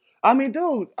 dude. I mean,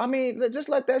 dude, just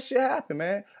let that shit happen,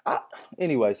 man.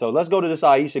 Anyway, so let's go to this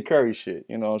Aisha Curry shit.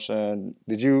 You know what I'm saying?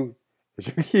 Did you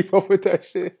keep up with that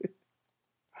shit?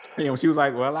 Yeah, when she was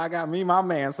like, "Well, I got me my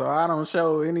man, so I don't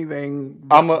show anything."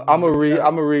 I'm gonna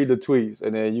read the tweets,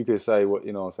 and then you can say what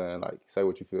you know. What I'm saying, like, say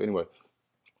what you feel. Anyway,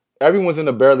 everyone's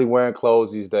into barely wearing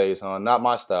clothes these days, huh? Not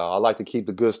my style. I like to keep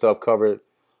the good stuff covered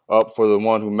up for the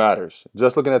one who matters.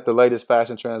 Just looking at the latest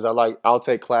fashion trends, I'll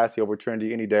take classy over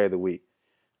trendy any day of the week.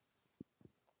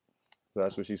 So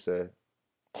that's what she said.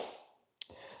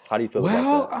 How do you feel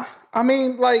about that? I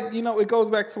mean, like, you know, it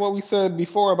goes back to what we said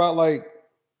before about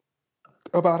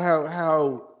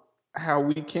how how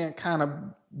we can't kind of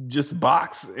just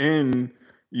box in,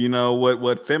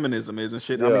 what feminism is and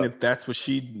shit. I mean, Yeah. if that's what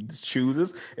she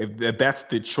chooses, if that's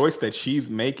the choice that she's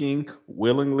making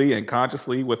willingly and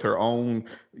consciously with her own,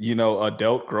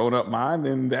 adult grown up mind,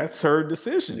 then that's her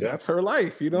decision. Yeah. That's her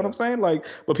life. You know what Yeah. I'm saying? Like,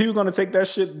 but people gonna take that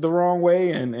shit the wrong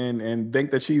way and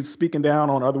think that she's speaking down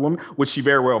on other women, which she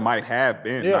very well might have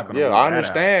been. Yeah. Not gonna Yeah. rule that out. I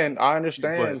But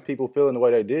understand people feeling the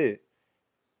way they did.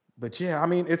 yeah, I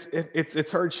mean,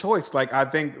 it's her choice. Like, I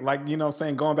think, like,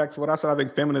 saying, going back to what I said, I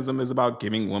think feminism is about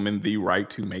giving women the right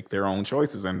to make their own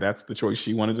choices, and that's the choice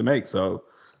she wanted to make. So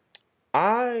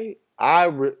I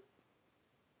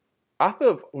I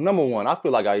feel, number one, I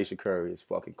feel like Aisha Curry is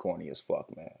fucking corny as fuck,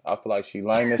 man. I feel like she's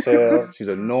lame as hell. She's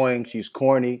annoying. She's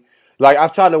corny. Like,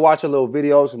 I've tried to watch her little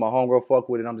videos, and my homegirl fuck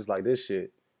with it. And I'm just like, this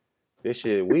shit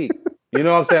weak. You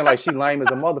know what I'm saying? Like, she lame as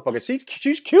a motherfucker.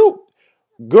 She's cute,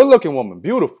 good looking woman,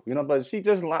 beautiful. You know, but she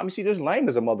just lame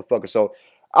as a motherfucker. So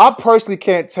I personally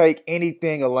can't take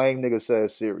anything a lame nigga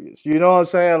says serious. You know what I'm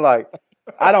saying? Like,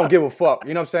 I don't give a fuck.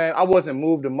 You know what I'm saying? I wasn't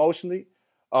moved emotionally.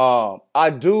 I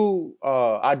do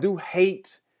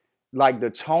hate like the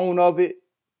tone of it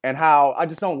and how I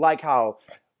just don't like how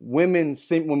when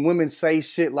women say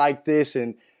shit like this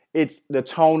and it's the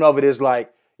tone of it is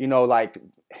like, like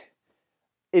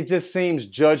it just seems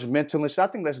judgmental and shit. I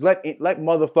think let's let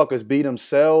motherfuckers be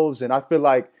themselves. And I feel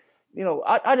like,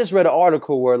 I just read an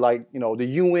article where like, the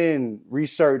UN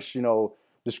research,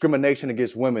 discrimination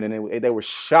against women, and they were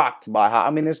shocked by how,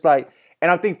 I mean, it's like, and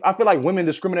I feel like women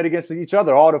discriminate against each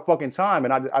other all the fucking time.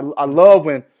 And I love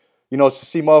when, to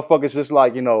see motherfuckers just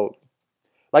like,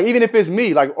 like even if it's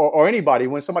me, like, or anybody,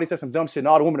 when somebody says some dumb shit and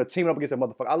all the women are teaming up against that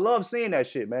motherfucker, I love seeing that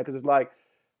shit, man. Because it's like,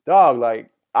 dog, like,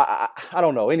 I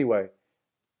don't know. Anyway,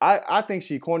 I think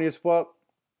she corny as fuck.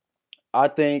 I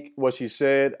think what she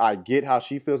said, I get how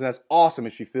she feels, and that's awesome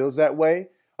if she feels that way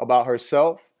about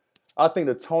herself. I think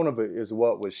the tone of it is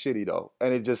what was shitty though,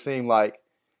 and it just seemed like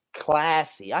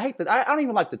classy. I hate that. I don't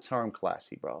even like the term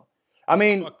classy, bro. I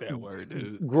mean, fuck that word,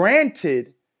 dude.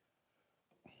 Granted,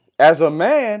 as a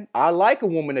man, I like a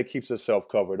woman that keeps herself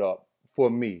covered up for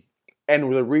me.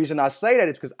 And the reason I say that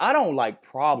is because I don't like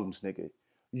problems, nigga.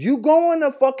 You going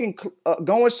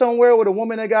somewhere with a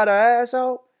woman that got her ass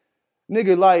out,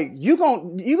 nigga, like you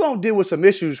gon' deal with some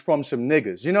issues from some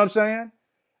niggas. You know what I'm saying?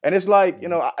 And it's like,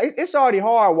 it's already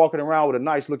hard walking around with a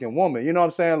nice looking woman. You know what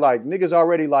I'm saying? Like niggas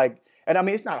already like, and I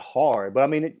mean it's not hard, but I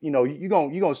mean you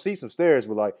gonna see some stares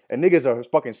with like, and niggas are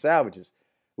fucking savages.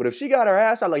 But if she got her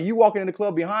ass out, like you walking in the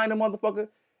club behind the motherfucker,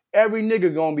 every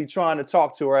nigga gonna be trying to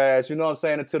talk to her ass. You know what I'm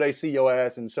saying? Until they see your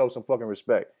ass and show some fucking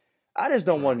respect. I just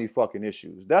don't want any fucking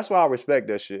issues. That's why I respect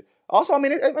that shit. Also, I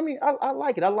mean, I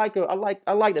like it. I like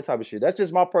that type of shit. That's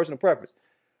just my personal preference.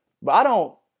 But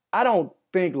I don't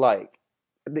think like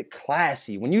the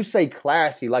classy. When you say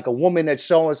classy, like a woman that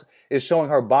is showing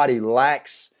her body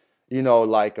lacks,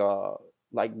 like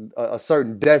a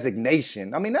certain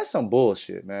designation. I mean, that's some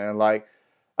bullshit, man. Like,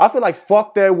 I feel like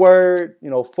fuck that word,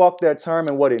 fuck that term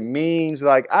and what it means.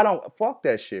 Like, fuck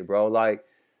that shit, bro. Like,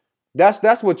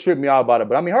 that's what tripped me out about it.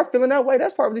 But I mean, her feeling that way,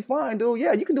 that's perfectly fine, dude.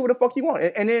 Yeah, you can do what the fuck you want.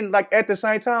 And then, like, at the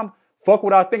same time, fuck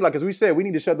what I think. Like, as we said, we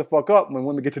need to shut the fuck up when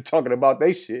women get to talking about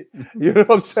they shit. You know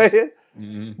what I'm saying?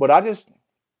 Mm-hmm. But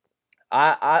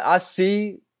I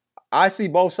see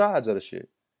both sides of the shit.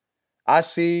 I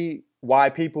see why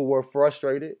people were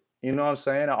frustrated. You know what I'm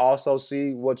saying? I also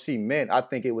see what she meant. I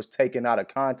think it was taken out of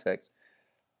context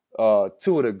to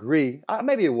a degree.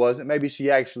 Maybe it wasn't. Maybe she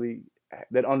actually,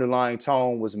 that underlying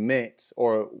tone was meant,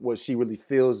 or what she really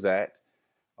feels that.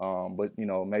 But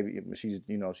maybe she's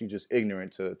just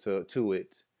ignorant to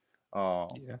it.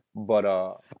 Yeah.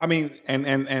 But I mean,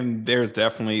 and there's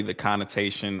definitely the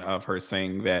connotation of her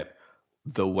saying that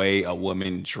the way a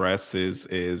woman dresses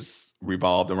is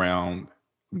revolved around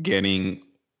getting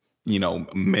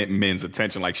men's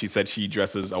attention. Like she said, she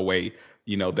dresses a way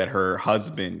that her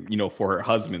husband, for her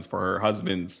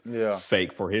husband's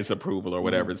sake, for his approval or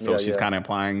whatever. So she's kind of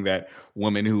implying that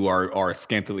women who are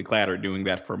scantily clad are doing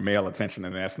that for male attention,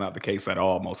 and that's not the case at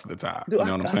all most of the time. Dude, you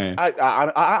know what I'm saying?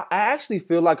 I actually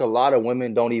feel like a lot of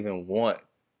women don't even want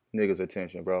niggas'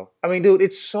 attention, bro. I mean, dude,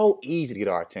 it's so easy to get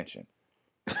our attention.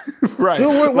 Right.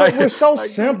 Dude, we're so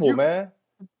simple, man.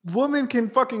 Women can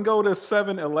fucking go to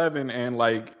 7-Eleven and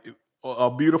like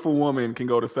a beautiful woman can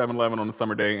go to 7-Eleven on a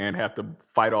summer day and have to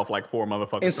fight off like 4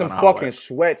 motherfuckers in some fucking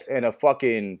sweats and a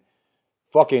fucking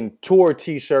tour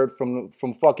t-shirt from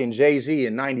fucking Jay-Z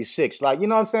in 96. Like, you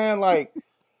know what I'm saying? Like,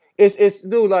 it's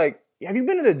dude, like, have you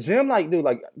been to the gym? Like, dude,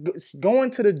 like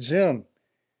going to the gym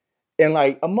and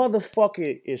like a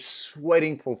motherfucker is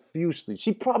sweating profusely.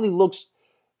 She probably looks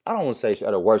I don't want to say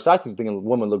at her worst. I just think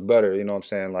women look better. You know what I'm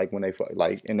saying? Like when they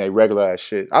like in their regular ass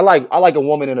shit. I like a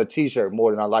woman in a t-shirt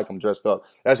more than I like them dressed up.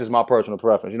 That's just my personal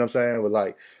preference. You know what I'm saying? But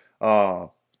like,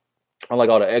 I like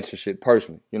all the extra shit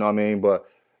personally. You know what I mean? But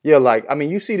yeah, like I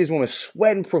mean, you see this woman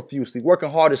sweating profusely,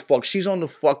 working hard as fuck. She's on the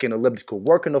fucking elliptical,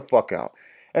 working the fuck out,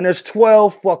 and there's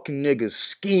 12 fucking niggas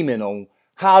scheming on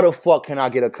how the fuck can I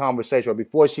get a conversation or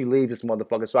before she leaves this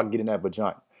motherfucker so I can get in that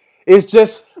vagina. It's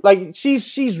just like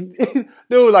she's dude,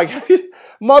 like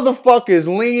motherfucker is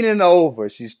leaning over.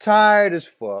 She's tired as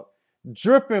fuck,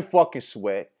 dripping fucking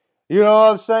sweat. You know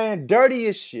what I'm saying? Dirty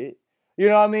as shit. You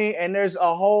know what I mean? And there's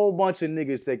a whole bunch of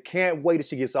niggas that can't wait till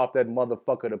she gets off that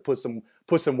motherfucker to put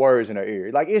some words in her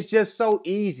ear. Like it's just so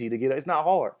easy to get. It's not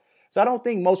hard. So I don't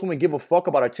think most women give a fuck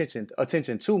about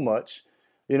attention too much.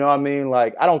 You know what I mean?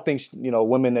 Like, I don't think,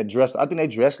 women that dress, I think they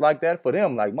dress like that for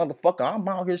them. Like, motherfucker, I'm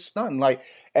out here stunting. Like,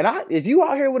 and if you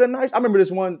out here with a nice, I remember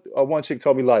this one chick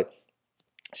told me, like,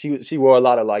 she wore a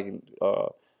lot of, like,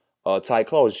 tight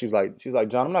clothes. She's like,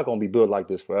 John, I'm not going to be built like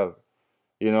this forever.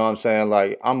 You know what I'm saying?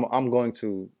 Like, I'm going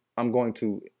to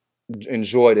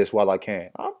enjoy this while I can.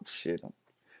 Shit.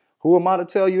 Who am I to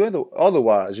tell you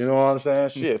otherwise? You know what I'm saying?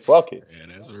 Shit, fuck it. Yeah,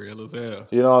 that's real as hell.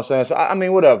 You know what I'm saying? So, I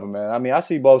mean, whatever, man. I mean, I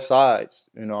see both sides.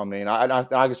 You know what I mean? I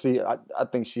can see, I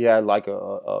think she had like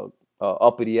a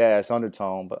uppity ass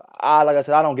undertone. But like I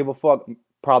said, I don't give a fuck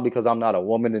probably because I'm not a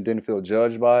woman and didn't feel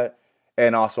judged by it.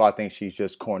 And also, I think she's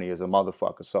just corny as a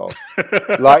motherfucker. So,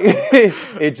 like,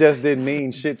 it just didn't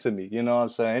mean shit to me. You know what I'm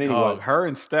saying? Anyway, her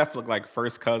and Steph look like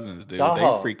first cousins, dude. Dog.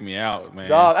 They freak me out, man.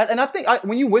 Dog. And I think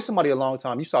when you with somebody a long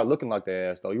time, you start looking like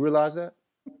their ass, though. You realize that?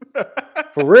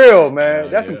 For real, man.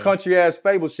 That's some country ass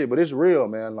fable shit, but it's real,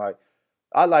 man. Like,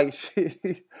 I like shit.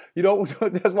 You don't.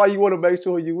 That's why you want to make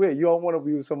sure you with. You don't want to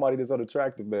be with somebody that's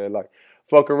unattractive, man. Like,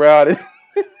 fuck around and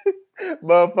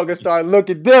motherfuckers start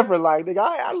looking different. Like, nigga,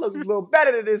 I look a little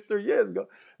better than this 3 years ago.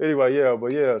 Anyway, yeah,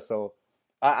 but yeah. So,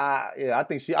 I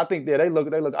think they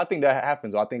look. I think that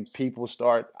happens. I think people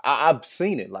start. I've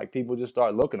seen it. Like, people just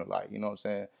start looking alike. You know what I'm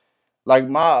saying? Like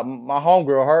my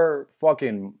homegirl, her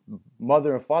fucking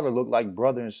mother and father look like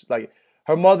brother and like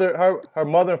her mother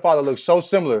and father look so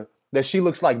similar that she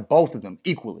looks like both of them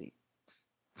equally.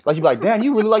 Like you be like, damn,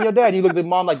 you really like your dad. And you look at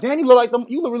mom like, damn, you look like them.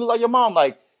 You look really like your mom.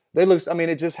 Like they look. I mean,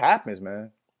 it just happens,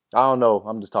 man. I don't know.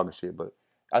 I'm just talking shit, but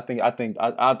I think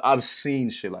I've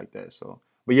seen shit like that. So,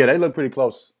 but yeah, they look pretty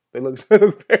close. They look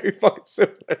very fucking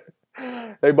similar.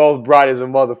 They both bright as a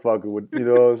motherfucker. You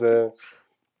know what I'm saying?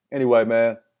 Anyway,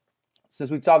 man. Since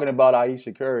we're talking about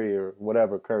Ayesha Curry or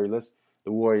whatever Curry,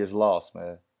 the Warriors lost,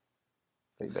 man.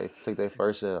 They took their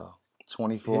first L.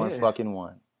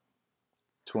 24-1.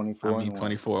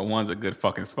 24-1's a good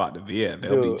fucking spot to be at.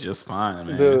 They'll be just fine,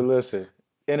 man. Dude, listen.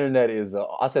 Internet is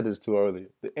I said this too earlier.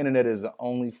 The internet is the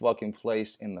only fucking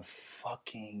place in the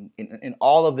fucking in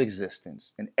all of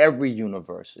existence, in every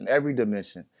universe, in every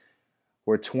dimension,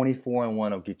 where 24-1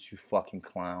 will get you fucking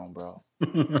clown, bro.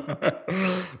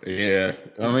 Yeah,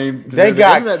 I mean, they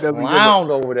got clowned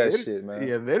over that shit, man.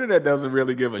 Yeah, the internet doesn't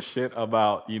really give a shit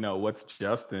about what's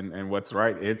just and what's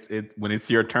right. It when it's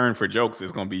your turn for jokes,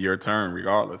 it's gonna be your turn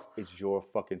regardless. It's your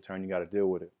fucking turn. You got to deal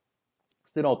with it.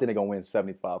 Still don't think they're gonna win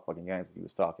 75 fucking games. He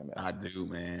was talking, man. I do,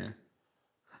 man.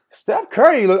 Steph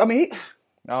Curry, look. I mean,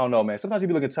 I don't know, man. Sometimes he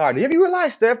be looking tired. Have you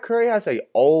realized Steph Curry has a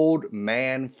old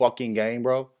man fucking game,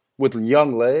 bro, with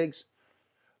young legs?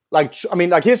 Like, I mean,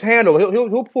 like his handle,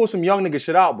 he'll pull some young nigga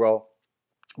shit out, bro.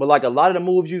 But like a lot of the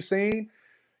moves you've seen,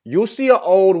 you'll see an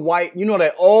old white,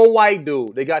 that old white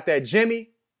dude. They got that Jimmy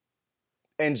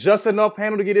and just enough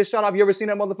handle to get his shot off. You ever seen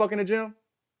that motherfucker in the gym?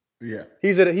 Yeah.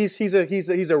 He's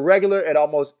a regular at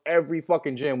almost every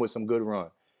fucking gym with some good run.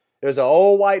 There's an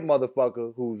old white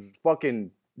motherfucker who's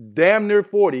fucking damn near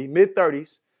 40,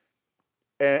 mid-30s,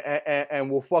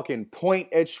 and will fucking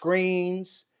point at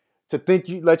screens to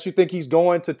let you think he's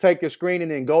going to take a screen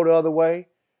and then go the other way.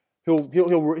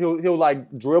 He'll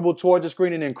like dribble towards the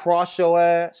screen and then cross your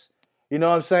ass. You know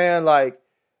what I'm saying? Like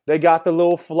they got the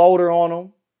little floater on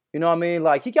him. You know what I mean?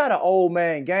 Like he got an old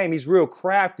man game. He's real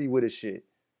crafty with his shit.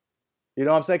 You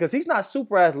know what I'm saying? Because he's not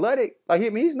super athletic. Like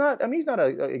he's not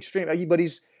a extreme. But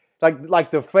he's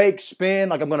like the fake spin.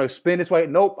 Like I'm gonna spin this way.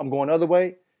 Nope, I'm going the other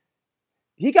way.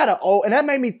 He got and that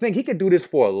made me think he could do this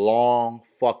for a long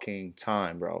fucking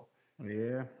time, bro.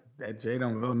 Yeah, that Jay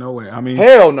don't go nowhere. I mean,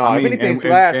 hell no. If anything's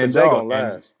last, then Jay gonna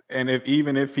last. And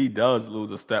even if he does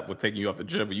lose a step with taking you off the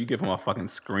dribble, you give him a fucking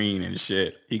screen and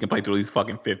shit. He can play till he's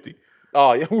fucking 50.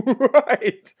 Oh yeah,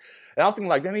 right. And I was thinking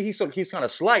like, I mean, he's kind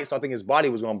of slight, so I think his body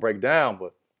was gonna break down.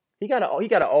 But he got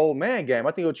an old man game.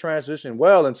 I think he'll transition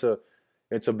well into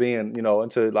into being,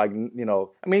 into like,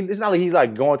 I mean, it's not like he's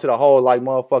like going to the whole like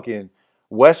motherfucking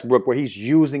Westbrook where he's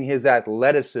using his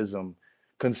athleticism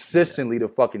consistently to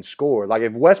fucking score. Like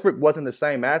if Westbrook wasn't the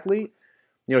same athlete,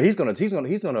 he's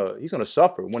gonna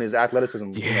suffer when his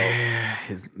athleticism.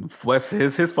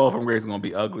 His fall from grace is gonna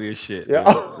be ugly as shit. Yeah,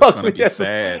 it's gonna be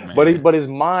sad, man. But his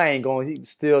mind he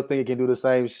still think he can do the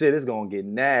same shit. It's gonna get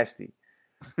nasty.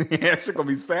 Yeah, shit gonna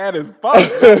be sad as fuck.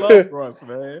 I love Russ,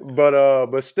 man.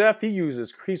 But Steph,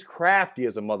 he's crafty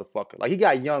as a motherfucker. Like he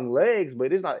got young legs,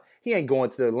 but it's not. He ain't going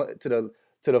to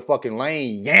the fucking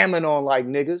lane yamming on like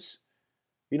niggas.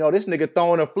 This nigga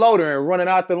throwing a floater and running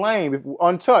out the lane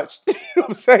untouched. You know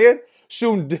what I'm saying?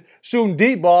 Shooting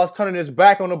deep balls, turning his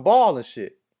back on the ball and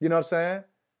shit. You know what I'm saying?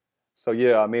 So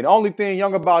yeah, I mean, the only thing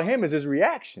young about him is his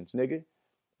reactions, nigga.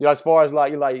 As far as that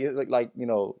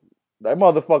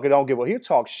motherfucker don't give a. He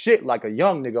talk shit like a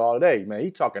young nigga all day, man.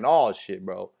 He talking all shit,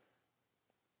 bro.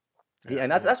 And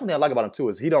that's one thing I like about him too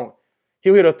is he'll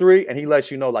hit a three and he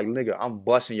lets you know like nigga, I'm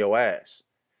busting your ass.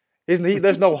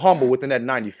 There's no humble within that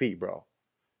 90 feet, bro.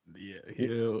 Yeah,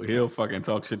 he'll fucking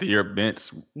talk shit to your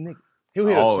bench. Nigga, he'll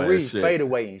hit a three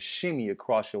fadeaway and shimmy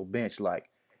across your bench like,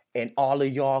 and all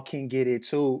of y'all can get it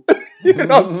too. You know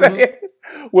what I'm saying?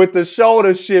 With the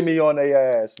shoulder shimmy on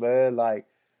their ass, man. Like,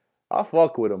 I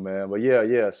fuck with him, man. But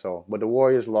yeah. So, but the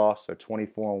Warriors lost. They're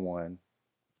 24-1.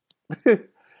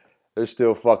 They're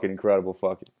still fucking incredible,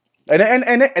 fucking.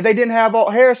 And they didn't have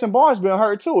Harrison Barnes being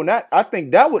hurt too. And I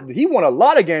think he won a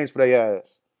lot of games for their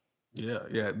ass.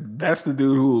 Yeah. That's the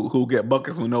dude who get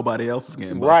buckets when nobody else is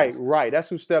getting buckets. Right. That's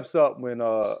who steps up when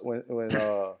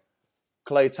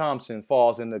Klay Thompson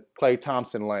falls into Klay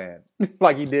Thompson land,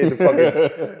 like he did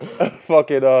the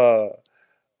fucking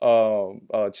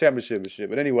championship and shit.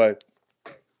 But anyway,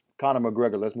 Conor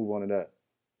McGregor. Let's move on to that.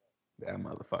 That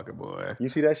motherfucker, boy. You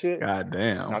see that shit? God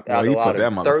damn. He put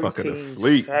that motherfucker to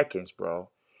sleep. Seconds, bro.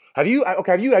 Have you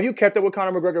kept up with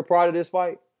Conor McGregor prior to this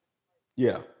fight?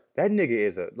 Yeah. That nigga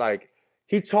is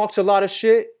he talks a lot of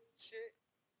shit,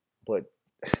 but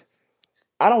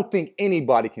I don't think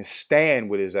anybody can stand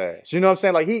with his ass. You know what I'm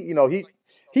saying? Like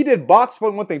he did box for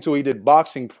one thing too. He did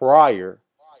boxing prior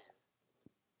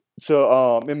to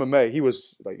MMA. He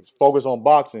was like focused on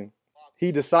boxing.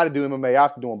 He decided to do MMA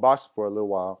after doing boxing for a little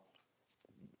while.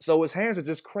 So his hands are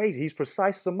just crazy. He's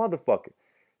precise as a motherfucker.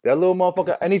 That little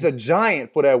motherfucker, and he's a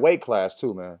giant for that weight class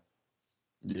too, man.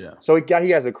 Yeah. So he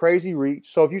has a crazy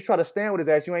reach. So if you try to stand with his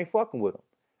ass, you ain't fucking with him.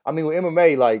 I mean, with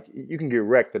MMA, like you can get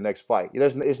wrecked the next fight.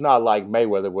 It's not like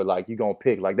Mayweather where like you gonna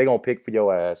pick, like they gonna pick for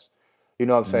your ass. You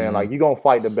know what I'm saying? Mm-hmm. Like you gonna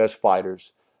fight the best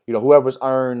fighters. Whoever's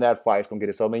earned that fight's gonna get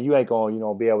it. So I mean, you ain't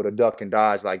gonna be able to duck and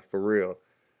dodge like for real.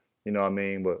 You know what I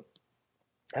mean? But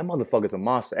that motherfucker's a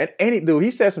monster. And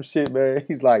he said some shit, man.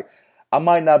 He's like, I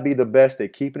might not be the best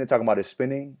at keeping it. Talking about his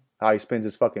spending. How he spends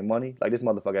his fucking money. Like, this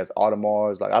motherfucker has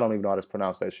Audemars. Like, I don't even know how to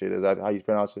pronounce that shit. Is that how you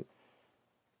pronounce it?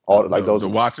 Like those the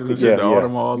watches and shit, the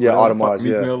Audemars. Yeah, Audemars,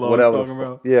 yeah.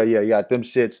 Whatever. Yeah. You got them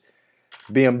shits,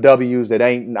 BMWs that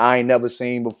I ain't never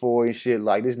seen before and shit.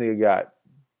 Like, this nigga got,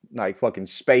 like, fucking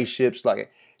spaceships,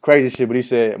 like, crazy shit. But he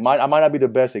said, I might not be the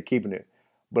best at keeping it,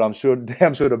 but I'm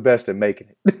damn sure the best at making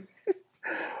it.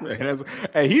 Man,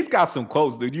 hey, he's got some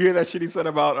quotes, dude. You hear that shit he said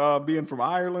about being from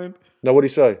Ireland? No, what'd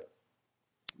he say?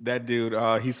 That dude,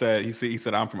 he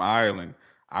said, I'm from Ireland.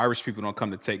 Irish people don't come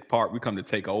to take part. We come to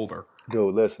take over.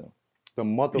 Dude, listen. The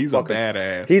motherfucker. He's a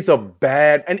badass. He's a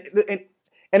bad and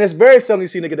it's very seldom you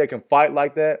see a nigga that can fight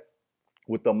like that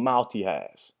with the mouth he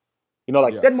has. That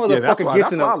motherfucker that's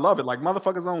gets why I love it. Like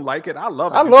motherfuckers don't like it. I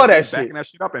love it. I love that shit. Backing that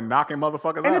shit up and knocking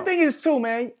motherfuckers out. And the thing is too,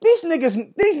 man, these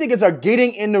niggas are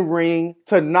getting in the ring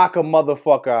to knock a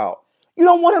motherfucker out. You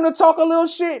don't want him to talk a little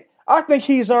shit? I think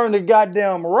he's earned the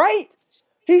goddamn right.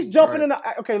 He's jumping in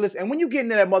the... Okay, listen, and when you get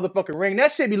into that motherfucking ring,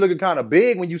 that shit be looking kind of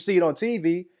big when you see it on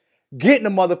TV. Get in the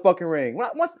motherfucking ring.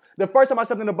 The first time I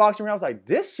stepped in the boxing ring, I was like,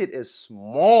 this shit is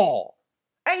small.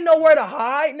 Ain't nowhere to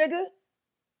hide, nigga.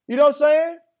 You know what I'm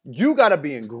saying? You got to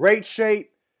be in great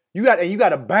shape. You got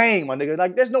to bang, my nigga.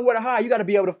 Like, there's nowhere to hide. You got to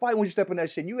be able to fight when you step in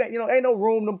that shit. Ain't no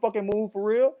room to fucking move for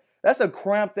real. That's a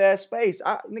cramped ass space.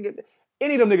 Nigga,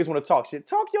 any of them niggas want to talk shit.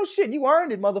 Talk your shit. You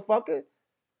earned it, motherfucker.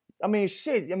 I mean,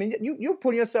 shit. I mean, you're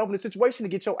putting yourself in a situation to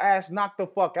get your ass knocked the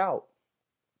fuck out.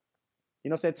 You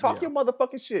know what I'm saying? Talk your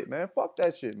motherfucking shit, man. Fuck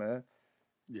that shit, man.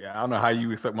 Yeah, I don't know how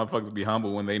you expect motherfuckers to be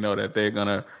humble when they know that they're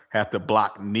gonna have to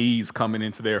block knees coming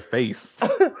into their face.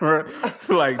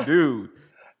 Like, dude.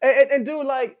 And dude,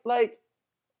 like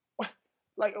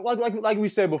we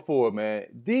said before, man,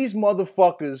 these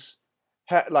motherfuckers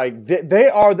like they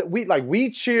are we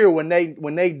cheer when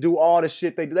they do all the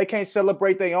shit they do. They can't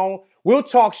celebrate their own. We'll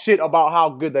talk shit about how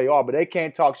good they are, but they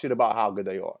can't talk shit about how good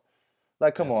they are.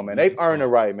 Like, come on, man. They've earned it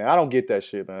right, man. I don't get that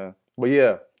shit, man. But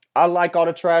yeah, I like all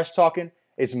the trash talking.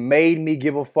 It's made me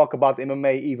give a fuck about the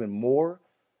MMA even more.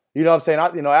 You know what I'm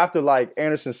saying? After like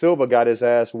Anderson Silva got his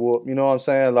ass whooped, you know what I'm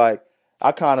saying? Like,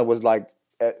 I kind of was like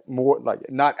more like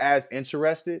not as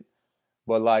interested,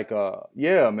 but like,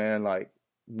 yeah, man, like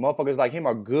motherfuckers like him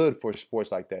are good for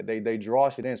sports like that. They draw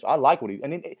shit in. So I like what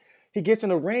he gets in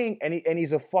the ring and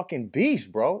he's a fucking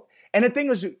beast, bro. And the thing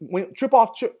is, when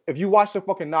if you watch the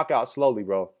fucking knockout slowly,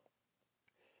 bro,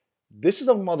 this is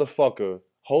a motherfucker.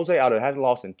 Jose Aldo hasn't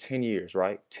lost in 10 years,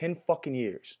 right? 10 fucking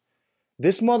years.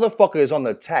 This motherfucker is on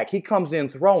the attack. He comes in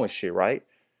throwing shit, right?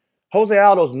 Jose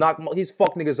Aldo's he's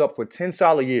fucked niggas up for 10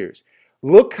 solid years.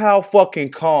 Look how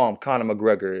fucking calm Conor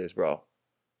McGregor is, bro.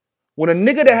 When a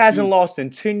nigga that hasn't lost in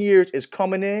 10 years is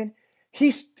coming in,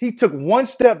 he took one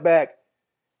step back,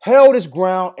 held his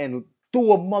ground, and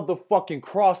threw a motherfucking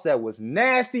cross that was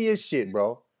nasty as shit,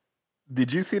 bro.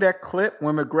 Did you see that clip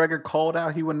when McGregor called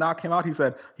out he would knock him out? He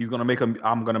said I'm gonna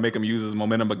make him use his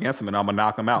momentum against him and I'm gonna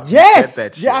knock him out. Yes,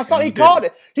 yeah, I saw he called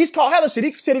it. He's called hella shit.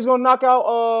 He said he's gonna knock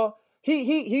out.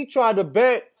 He tried to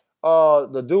bet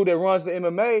the dude that runs the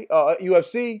MMA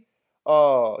UFC.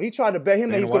 He tried to bet him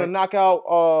that he's gonna knock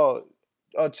out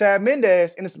Chad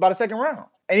Mendez in about the second round,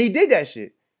 and he did that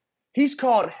shit. He's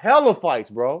called hella fights,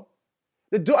 bro.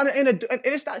 The dude, and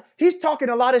it's not. He's talking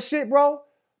a lot of shit, bro.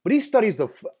 But he studies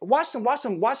watch some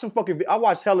fucking. I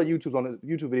watched hella YouTube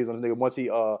videos on this nigga once he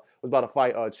was about to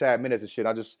fight Chad Mendez and shit.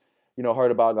 I just heard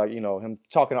about like him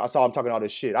talking. I saw him talking all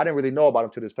this shit. I didn't really know about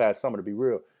him till this past summer, to be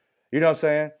real. You know what I'm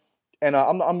saying? And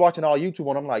I'm watching all YouTube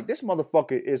and I'm like, this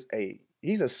motherfucker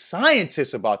he's a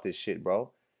scientist about this shit,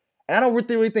 bro. And I don't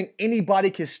really think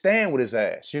anybody can stand with his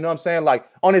ass. You know what I'm saying? Like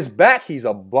on his back, he's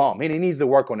a bum. He needs to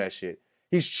work on that shit.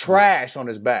 He's trash on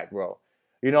his back, bro.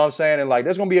 You know what I'm saying? And like,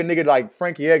 there's gonna be a nigga like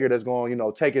Frankie Edgar that's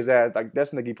gonna, take his ass. Like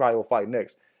that's the nigga he probably will fight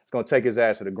next. It's gonna take his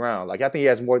ass to the ground. Like I think he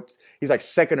has more. He's like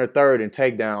second or third in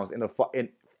takedowns in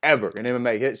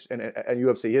MMA and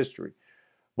UFC history.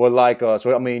 But like,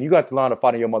 so I mean, you got to learn to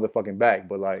fight on your motherfucking back.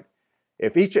 But like,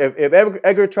 if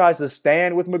Edgar tries to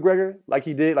stand with McGregor like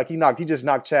he did, like he just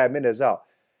knocked Chad Mendez out.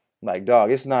 Like dog,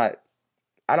 it's not.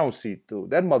 I don't see, dude,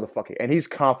 that motherfucker, and he's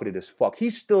confident as fuck. He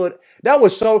stood, that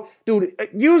was so, dude,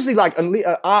 usually like a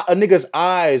nigga's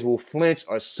eyes will flinch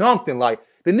or something. Like,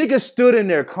 the nigga stood in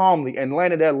there calmly and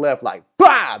landed that left like,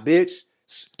 bah, bitch,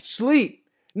 sleep.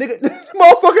 Nigga,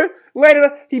 motherfucker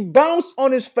landed, he bounced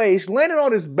on his face, landed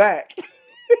on his back,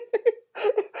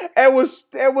 and was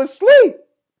sleep.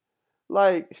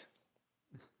 Like,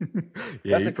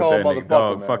 yeah, that's a cold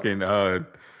motherfucker, man. Fucking,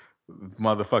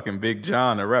 motherfucking Big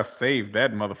John, the ref saved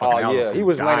that motherfucker. Oh yeah, he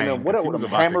was landing them. What was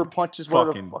hammer punches?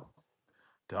 Fucking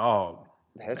dog.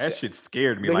 That shit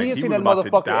scared me. But like he was that about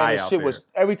motherfucker, to die and out shit there. Was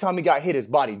every time he got hit, his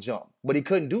body jumped, but he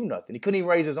couldn't do nothing. He couldn't even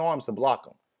raise his arms to block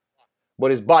him.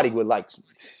 But his body would like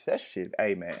that shit.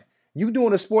 Hey man, you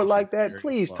doing a sport like that?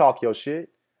 Please talk your shit.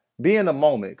 Be in the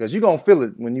moment, cause you gonna feel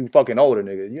it when you fucking older,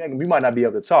 nigga. You might not be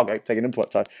able to talk taking them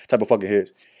type of fucking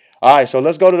hits. All right, so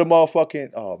let's go to the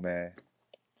motherfucking. Oh man.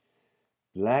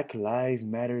 Black Lives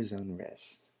Matters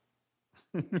unrest.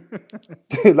 I'm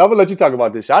gonna let you talk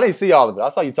about this shit. I didn't see all of it. I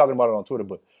saw you talking about it on Twitter,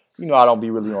 but I don't be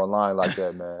really online like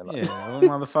that, man. Like,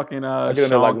 motherfucking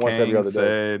Sean King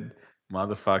said,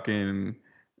 motherfucking.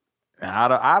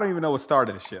 I don't even know what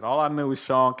started the shit. All I knew is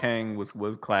Sean King was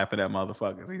clapping at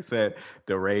motherfuckers. He said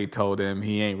DeRay told him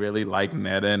he ain't really like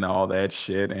Netta and all that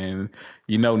shit, and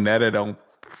Netta don't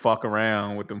fuck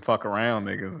around with them fuck around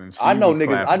niggas. And I know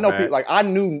niggas. I know people. Like I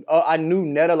knew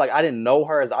Netta. Like I didn't know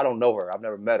her as I don't know her. I've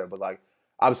never met her, but like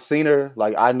I've seen her.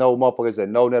 Like I know motherfuckers that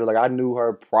know Netta. Like I knew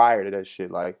her prior to that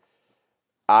shit. Like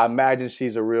I imagine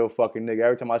she's a real fucking nigga.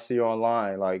 Every time I see her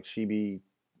online, like she be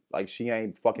like she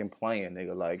ain't fucking playing,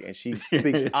 nigga. Like and she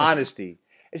speaks honesty.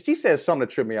 And she said something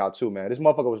to trip me out too, man. This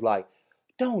motherfucker was like,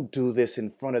 "Don't do this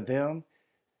in front of them.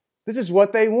 This is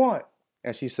what they want."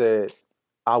 And she said,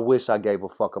 I wish I gave a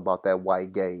fuck about that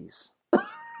white gaze.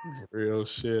 Real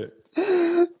shit.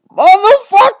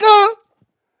 Motherfucker!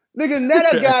 Nigga,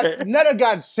 Netta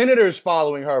got senators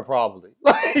following her probably.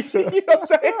 Like, you know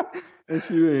what I'm saying? And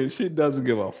she doesn't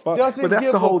give a fuck. But that's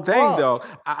the whole thing, though.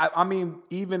 I mean,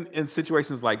 even in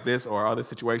situations like this or other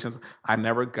situations, I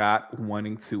never got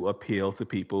wanting to appeal to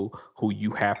people who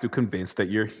you have to convince that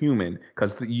you're human.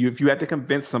 Because if you had to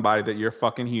convince somebody that you're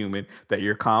fucking human, that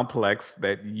you're complex,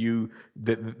 that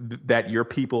your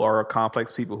people are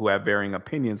complex people who have varying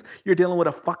opinions, you're dealing with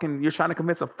you're trying to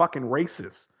convince a fucking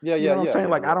racist. Yeah, you know what I'm saying?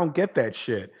 Like, I don't get that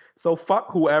shit. So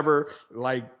fuck whoever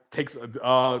like takes it's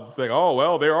like, oh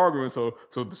well, they're arguing, so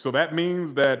that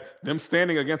means that them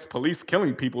standing against police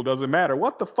killing people doesn't matter.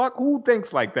 What the fuck? Who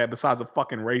thinks like that besides a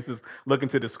fucking racist looking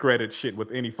to discredit shit with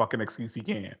any fucking excuse he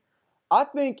can? I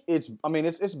think I mean,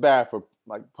 it's bad for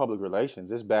like public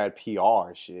relations. It's bad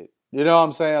PR shit. You know what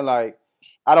I'm saying? Like,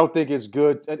 I don't think it's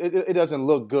good. It doesn't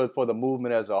look good for the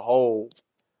movement as a whole.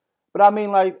 But I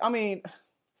mean, like,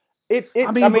 It,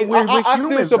 I mean, but we're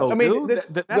humans, still, though, I mean, dude.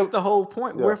 That's the whole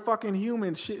point. Yeah. We're fucking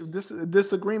human. Shit,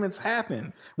 disagreements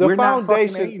happen. We're not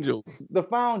fucking angels. The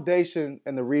foundation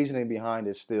and the reasoning behind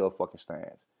it still fucking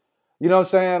stands. You know what I'm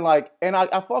saying? Like, and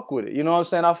I fuck with it. You know what I'm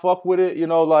saying? I fuck with it. You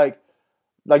know, like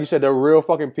you said, they're real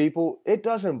fucking people. It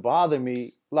doesn't bother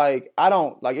me. Like,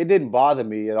 it didn't bother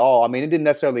me at all. I mean, it didn't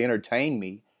necessarily entertain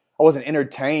me. I wasn't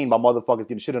entertained by motherfuckers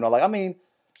getting shit on. Like, I mean,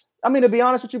 to be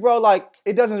honest with you, bro, like,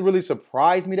 it doesn't really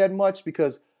surprise me that much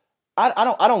because I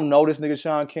don't know this nigga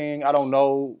Sean King. I don't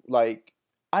know, like,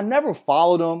 I never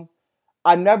followed him.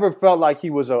 I never felt like he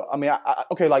was I'm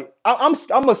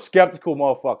a skeptical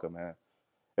motherfucker, man.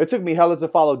 It took me hella to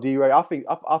follow D-Ray. I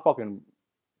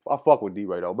fuck with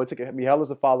D-Ray though, but it took me hella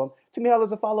to follow him. It took me hella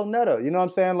to follow Netta. You know what I'm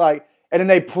saying? Like, and then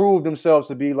they proved themselves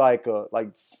to be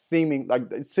seeming like,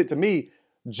 to me,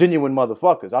 genuine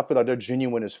motherfuckers. I feel like they're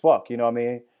genuine as fuck. You know what I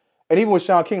mean? And even with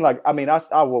Sean King, like, I mean,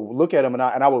 I will look at him and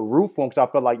I would root for him because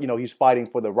I felt like, you know, he's fighting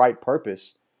for the right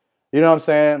purpose. You know what I'm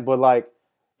saying? But like,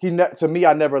 to me,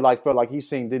 I never like felt like he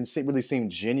didn't really seem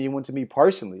genuine to me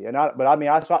personally. I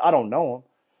don't know him,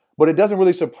 but it doesn't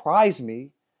really surprise me.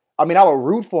 I mean, I would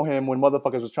root for him when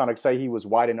motherfuckers was trying to say he was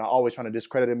white and always trying to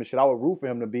discredit him and shit. I would root for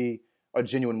him to be a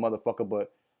genuine motherfucker,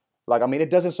 but like, I mean, it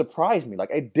doesn't surprise me. Like,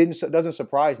 it doesn't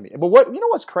surprise me. But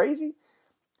what's crazy?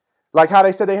 Like how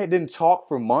they said they didn't talk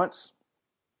for months,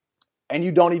 and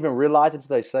you don't even realize it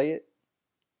until they say it.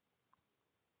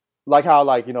 Like how,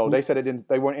 like, you know, they said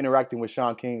they weren't interacting with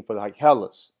Sean King for like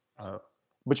hellas.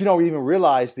 But you don't even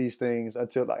realize these things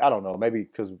until, like, I don't know, maybe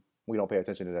because we don't pay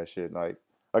attention to that shit. Like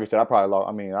I said, I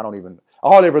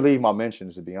hardly ever leave my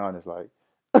mentions, to be honest. Like,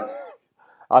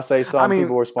 I say something,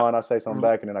 people respond, I say something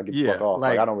back, and then I get the fuck off.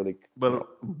 Like, I don't really. But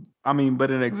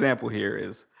but an example here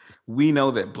is, we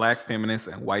know that black feminists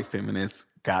and white feminists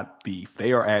got beef.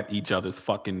 They are at each other's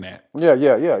fucking necks.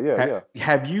 Yeah.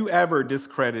 Have you ever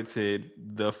discredited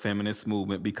the feminist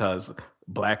movement because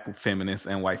black feminists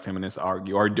and white feminists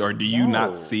argue, or do you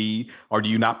not see, or do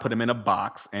you not put them in a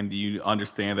box, and do you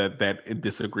understand that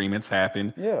disagreements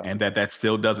happen, and that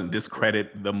still doesn't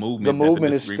discredit the movement? The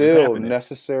movement is still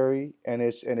necessary, and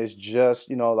it's just,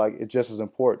 you know, like, it's just as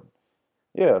important.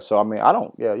 Yeah. So I mean, I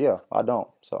don't. Yeah. I don't.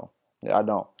 So. Yeah, I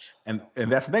don't. And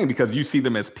that's the thing, because you see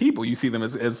them as people. You see them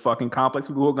as fucking complex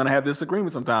people who are going to have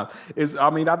disagreements sometimes.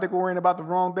 I think we're worrying about the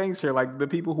wrong things here. Like, the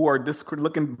people who are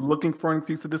looking for an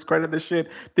excuse to discredit this shit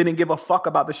didn't give a fuck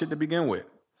about the shit to begin with.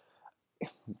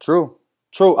 True.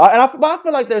 I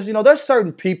feel like there's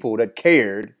certain people that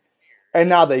cared, and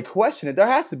now they question it. There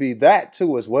has to be that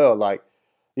too as well. Like,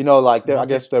 you know, like, I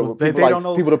guess there were people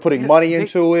that are putting money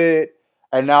into it.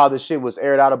 And now the shit was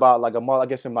aired out about, like, I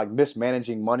guess him, like,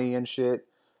 mismanaging money and shit.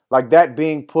 Like, that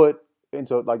being put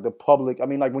into, like, the public. I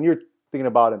mean, like, when you're thinking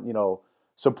about it, you know,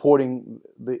 supporting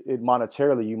it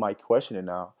monetarily, you might question it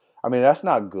now. I mean, that's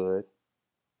not good.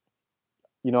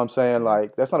 You know what I'm saying?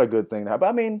 Like, that's not a good thing to have. But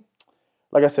I mean,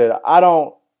 like I said, I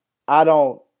don't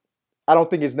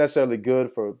think it's necessarily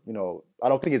good for, you know, I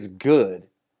don't think it's good.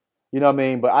 You know what I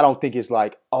mean? But I don't think it's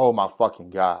like, oh my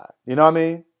fucking God. You know what I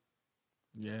mean?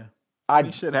 Yeah.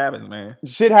 Shit happens, man.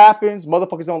 Shit happens.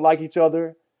 Motherfuckers don't like each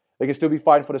other. They can still be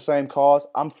fighting for the same cause.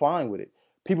 I'm fine with it.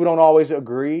 People don't always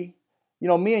agree. You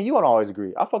know, me and you don't always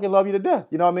agree. I fucking love you to death.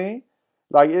 You know what I mean?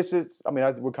 Like, it's just, I mean,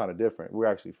 we're kind of different. We're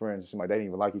actually friends. It's like they didn't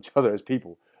even like each other as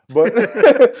people. But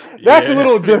that's a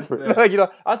little different. Like, you know,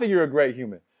 I think you're a great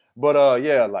human. But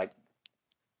yeah, like,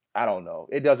 I don't know.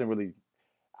 It doesn't really,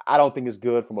 I don't think it's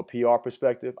good from a PR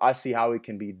perspective. I see how it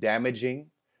can be damaging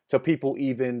to people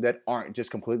even that aren't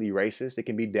just completely racist. It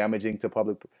can be damaging to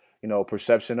public, you know,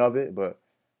 perception of it. But,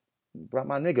 bro,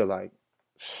 my nigga, like,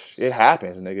 it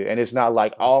happens, nigga. And it's not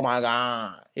like, oh my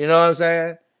God. You know what I'm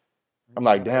saying? I'm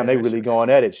like, damn, they really going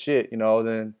at it. Shit, you know.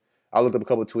 Then I looked up a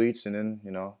couple of tweets and then,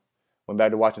 you know, went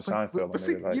back to watching Seinfeld. But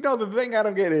see, like, you know, the thing I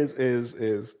don't get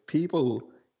is people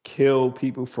kill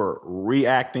people for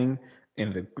reacting,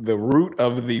 and the root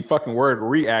of the fucking word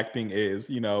reacting is,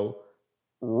 you know,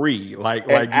 like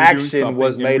action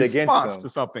was made against them to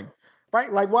something,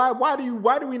 right? Like, why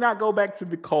do we not go back to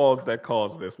the cause that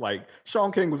caused this? Like,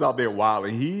 Sean King was out there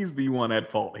wilding. He's the one at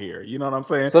fault here. You know what I'm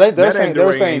saying? So they're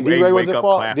saying D-Ray was at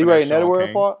fault. D-Ray and Netta were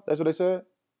at fault. That's what they said.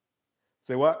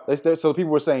 Say what? So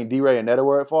people were saying D-Ray and Netta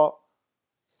were at fault.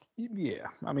 Yeah,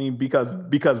 I mean because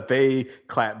they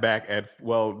clapped back at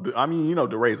I mean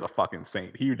DeRay's a fucking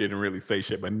saint. He didn't really say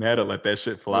shit, but Netta let that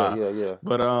shit fly. Yeah.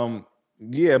 But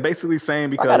yeah, basically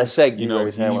saying I gotta because shake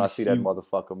D-Ray's hand when I see that he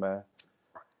motherfucker, man.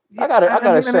 yeah, I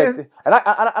gotta mean, shake, and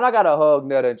I gotta hug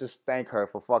Netta and just thank her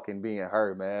for fucking being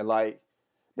her, man. Like,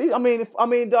 I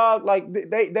mean, dog, like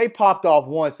they popped off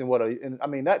once and I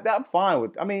mean that I'm fine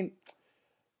with. I mean,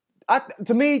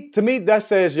 to me that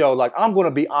says like I'm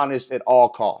gonna be honest at all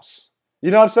costs.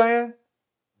 You know what I'm saying?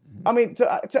 I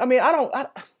mean, I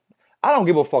don't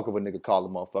give a fuck if a nigga call a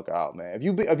motherfucker out, man.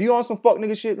 If you on some fuck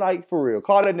nigga shit, like for real,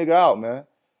 call that nigga out, man.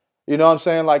 You know what I'm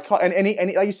saying? Like, and he,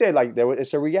 like you said, like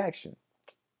it's a reaction.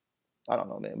 I don't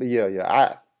know, man, but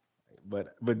yeah.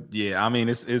 But yeah, I mean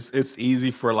it's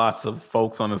easy for lots of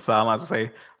folks on the sidelines to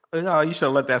say, "Oh, you should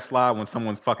have let that slide when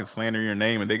someone's fucking slandering your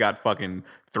name and they got fucking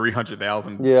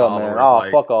 300,000 Yeah, followers." man. Oh,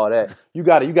 like, fuck all that. You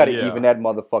gotta Yeah. even that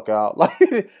motherfucker out.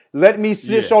 Like, let me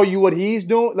show you what he's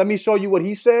doing. Let me show you what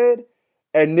he said,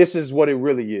 and this is what it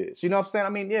really is. You know what I'm saying? I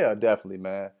mean, yeah, definitely,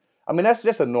 man. I mean, that's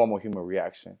just a normal human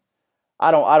reaction.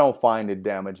 I don't find it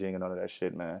damaging and none of that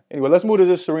shit, man. Anyway, let's move to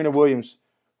this Serena Williams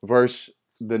verse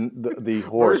the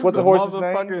horse. What's the horse's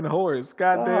name? Motherfucking horse.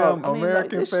 Goddamn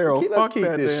American Pharaoh. Fuck keep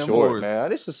that this damn short, horse.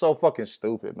 man. This is so fucking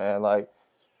stupid, man. Like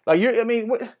you. I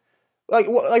mean,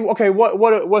 okay,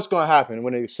 what's gonna happen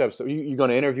when it accepts? You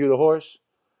gonna interview the horse?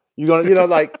 You gonna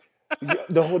like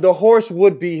the horse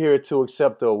would be here to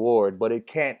accept the award, but it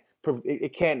can't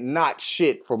not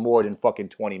shit for more than fucking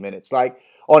 20 minutes, like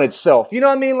on itself. You know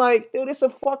what I mean? Like, dude, it's a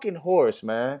fucking horse,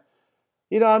 man.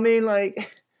 You know what I mean?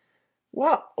 Like.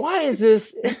 Why is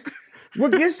this?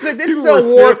 This is a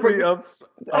award seriously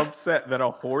upset that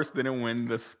a horse didn't win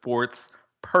the sports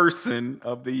person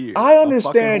of the year. I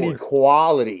understand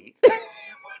equality.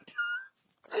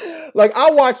 Like,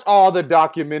 I watched all the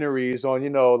documentaries on,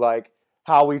 like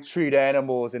how we treat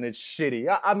animals and it's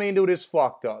shitty. I mean, dude, it's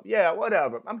fucked up. Yeah,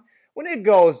 whatever. I mean, when it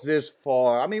goes this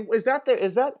far, I mean, is that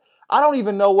I don't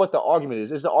even know what the argument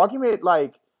is. Is the argument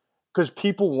like because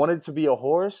people wanted it to be a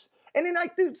horse? And then,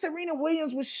 like, dude, Serena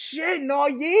Williams was shitting all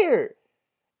year.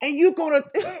 And you're gonna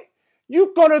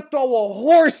throw a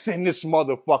horse in this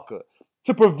motherfucker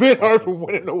to prevent her from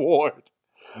winning an award.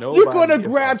 You're gonna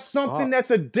grab something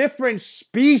that's a different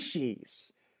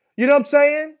species. You know what I'm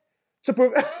saying? What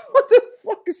the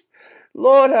fuck is...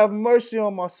 Lord have mercy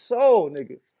on my soul,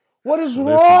 nigga. What is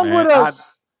wrong with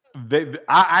us?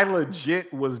 I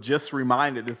legit was just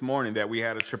reminded this morning that we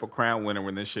had a Triple Crown winner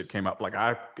when this shit came up. Like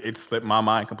it slipped my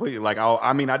mind completely. Like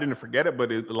I mean I didn't forget it,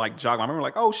 but it like jogged my memory.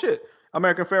 Like, oh shit,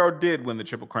 American Pharaoh did win the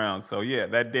Triple Crown. So yeah,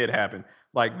 that did happen.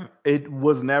 Like it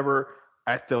was never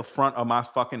at the front of my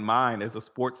fucking mind as a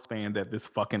sports fan that this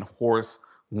fucking horse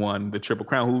won the Triple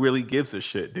Crown. Who really gives a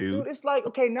shit, dude? Dude, it's like,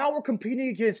 okay, now we're competing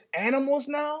against animals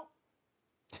now.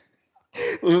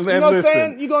 You know what I'm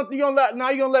saying? You're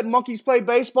gonna let monkeys play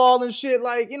baseball and shit.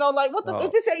 Like, like what the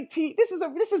this ain't this is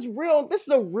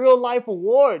a real life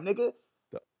award, nigga.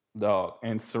 Dog.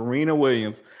 And Serena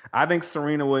Williams, I think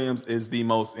Serena Williams is the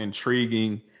most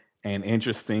intriguing and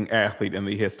interesting athlete in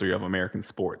the history of American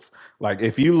sports. Like,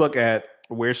 if you look at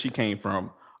where she came from,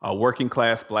 a working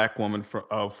class black woman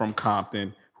from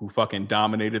Compton who fucking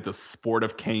dominated the sport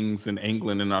of kings in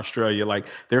England and Australia. Like,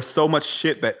 there's so much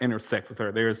shit that intersects with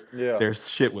her. There's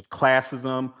shit with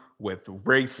classism, with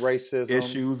racism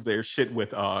issues. There's shit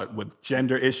with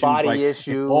gender issues, body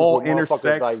issues. It all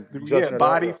intersects.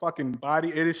 Body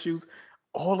issues.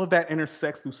 All of that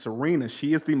intersects through Serena.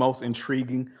 She is the most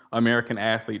intriguing American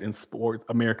athlete in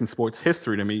American sports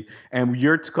history to me. And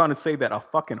you're gonna say that a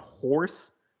fucking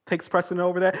horse takes precedent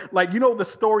over that? Like, the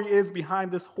story is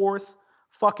behind this horse.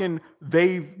 Fucking,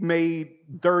 they've made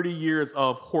 30 years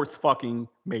of horse fucking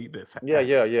made this happen.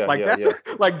 Yeah. Like,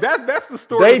 that's the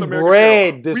story. They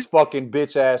bred this fucking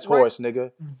bitch ass horse,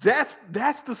 nigga. That's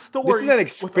the story. This is an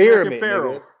experiment,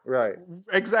 nigga. Right.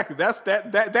 Exactly.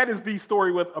 That is the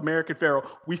story with American Pharaoh.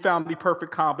 We found the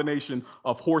perfect combination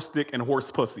of horse dick and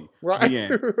horse pussy. Right. The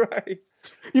end. Right.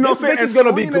 You know what I'm saying? This is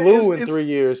gonna be glue in 3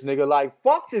 years, nigga. Like,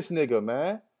 fuck this nigga,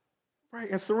 man. Right,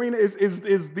 and Serena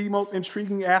is the most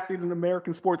intriguing athlete in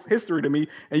American sports history to me,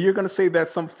 and you're gonna say that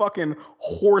some fucking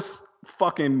horse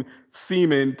fucking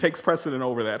semen takes precedent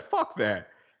over that? Fuck that.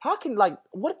 How can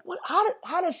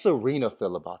how does Serena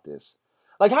feel about this?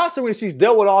 Like, how Serena, she's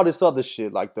dealt with all this other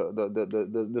shit, like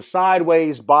the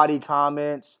sideways body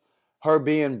comments, her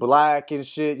being black and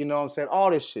shit. You know what I'm saying?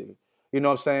 All this shit. You know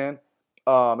what I'm saying?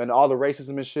 And all the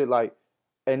racism and shit, like.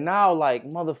 And now, like,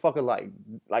 motherfucker, like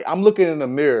I'm looking in the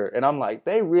mirror and I'm like,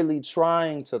 they really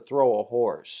trying to throw a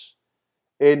horse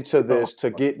into this to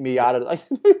get me out of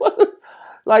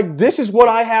like this is what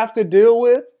I have to deal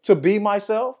with to be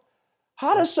myself.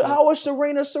 How is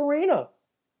Serena?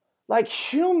 Like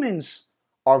humans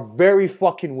are very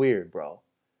fucking weird, bro.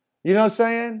 You know what I'm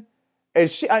saying? And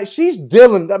she's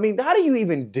dealing. I mean, how do you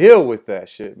even deal with that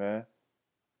shit, man?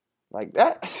 Like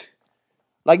that.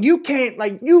 Like you can't.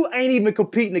 Like you ain't even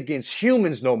competing against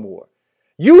humans no more.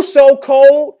 You so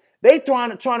cold. They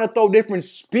trying to throw different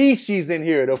species in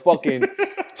here to fucking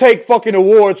take fucking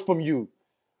awards from you.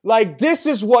 Like this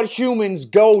is what humans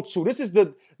go to. This is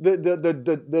the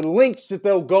links that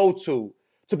they'll go to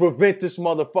prevent this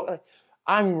motherfucker.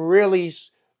 I'm really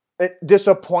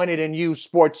disappointed in you,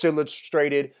 Sports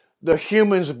Illustrated. The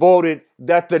humans voted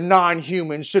that the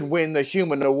non-humans should win the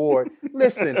human award.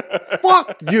 Listen,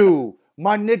 fuck you,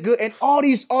 my nigga, and all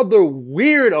these other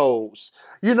weirdos.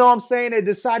 You know what I'm saying? They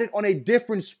decided on a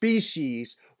different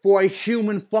species for a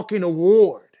human fucking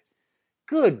award.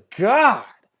 Good God.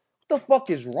 What the fuck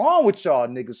is wrong with y'all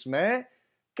niggas, man?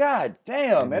 God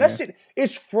damn, man. That shit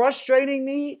is frustrating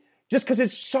me just because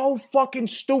it's so fucking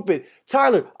stupid.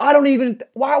 Tyler, why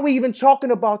are we even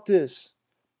talking about this?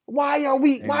 Why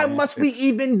must we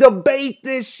even debate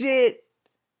this shit?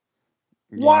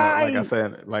 Why?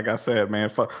 Like I said, man,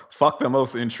 fuck the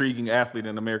most intriguing athlete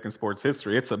in American sports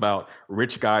history. It's about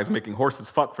rich guys making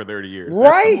horses fuck for 30 years.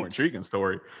 Right? That's the more intriguing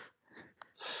story.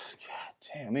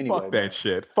 Damn, anyway. Fuck that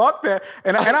shit. Fuck that.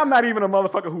 And I'm not even a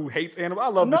motherfucker who hates animals. I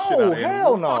love the shit out of animals.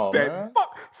 Hell no, fuck that. Man.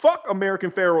 Fuck American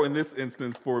Pharaoh in this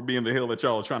instance for being the hill that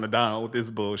y'all are trying to die on with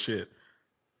this bullshit.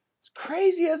 It's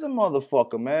crazy as a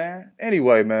motherfucker, man.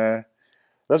 Anyway, man.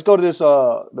 Let's go to this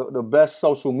the best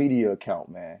social media account,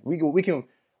 man. We can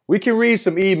read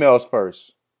some emails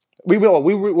first.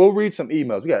 We'll read some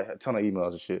emails. We got a ton of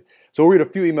emails and shit. So we'll read a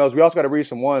few emails. We also got to read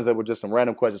some ones that were just some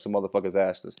random questions some motherfuckers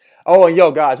asked us. Oh, and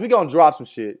yo, guys, we gonna drop some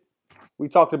shit. We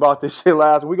talked about this shit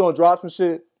last week. We gonna drop some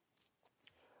shit.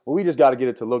 Well, we just got to get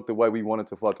it to look the way we want it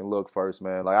to fucking look first,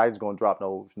 man. Like I ain't just gonna drop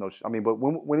no. I mean, but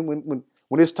when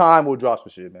it's time, we'll drop some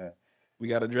shit, man. We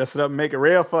gotta dress it up and make it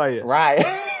real for you, right?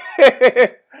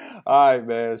 All right,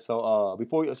 man. So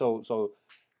so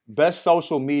best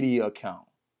social media account.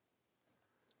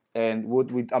 And we've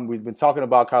been talking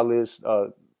about Khaled's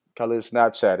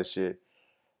Snapchat and shit.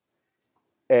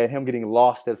 And him getting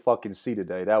lost at fucking sea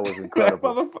today. That was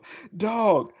incredible.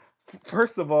 Dog,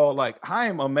 first of all, like, I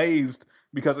am amazed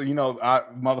because, you know,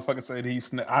 motherfucker said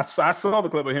I saw the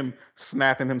clip of him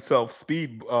snapping himself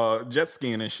jet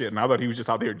skiing and shit. And I thought he was just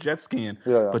out there jet skiing.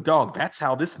 Yeah. But, dog, that's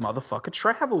how this motherfucker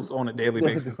travels on a daily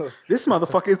basis. This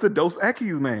motherfucker is the Dos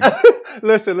Equis, man.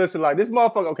 Listen, like, this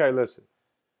motherfucker, okay, listen.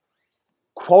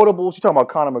 Quotables, you talking about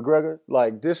Conor McGregor?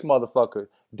 Like, this motherfucker,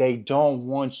 they don't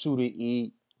want you to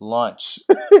eat lunch.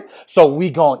 So we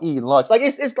gonna eat lunch. Like,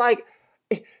 it's like,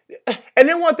 and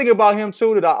then one thing about him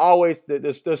too that I always,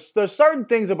 there's certain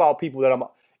things about people that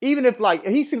even if like,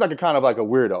 he seems like a kind of like a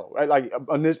weirdo, right? Like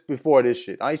before this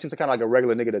shit. He seems kind of like a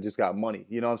regular nigga that just got money,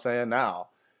 you know what I'm saying, now.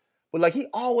 But like, he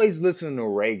always listening to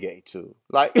reggae too.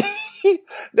 Like,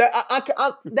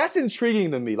 that's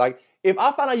intriguing to me. Like, if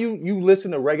I find out you listen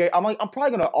to reggae, I'm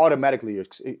probably gonna automatically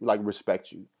like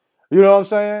respect you. You know what I'm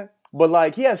saying? But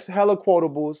like, he has hella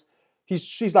quotables.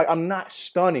 She's like, I'm not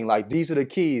stunning. Like, these are the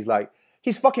keys. Like,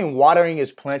 he's fucking watering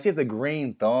his plants. He has a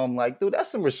green thumb. Like, dude,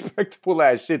 that's some respectable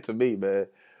ass shit to me, man.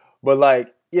 But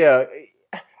like, yeah,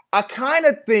 I kind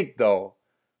of think though.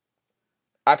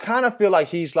 I kind of feel like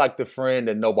he's like the friend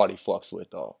that nobody fucks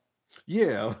with though.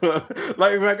 Yeah,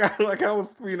 like I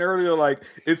was tweeting earlier, like,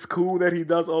 it's cool that he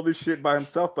does all this shit by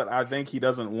himself, but I think he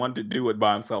doesn't want to do it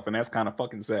by himself, and that's kind of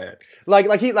fucking sad.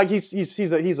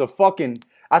 He's a fucking.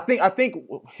 I think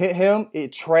him,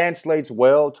 it translates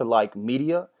well to like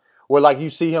media, where like you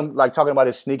see him like talking about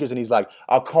his sneakers, and he's like,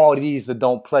 "I'll call these the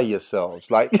don't play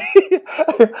yourselves." Like,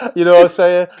 you know what I'm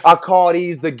saying? I call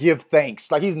these the give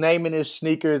thanks. Like, he's naming his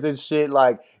sneakers and shit,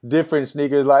 like different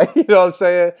sneakers. Like, you know what I'm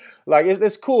saying? Like,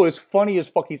 it's cool. It's funny as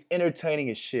fuck. He's entertaining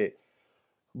as shit.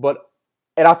 But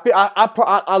and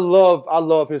I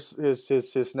love his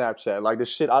Snapchat. Like, the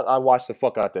shit, I watch the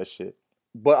fuck out that shit.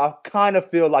 But I kind of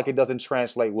feel like it doesn't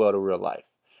translate well to real life.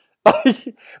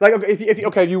 Like, okay,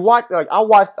 if you watch, like,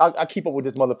 I keep up with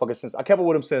this motherfucker since I kept up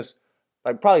with him since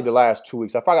like probably the last 2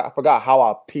 weeks. I forgot how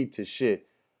I peeped his shit.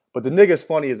 But the nigga's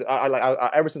funny as I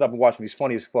ever since I've been watching him, he's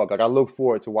funny as fuck. Like, I look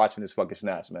forward to watching his fucking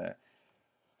snaps, man.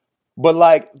 But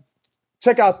like,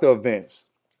 check out the events.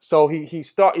 So he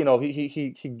gets out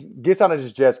of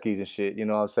his jet skis and shit, you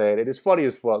know what I'm saying? It is funny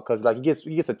as fuck because like he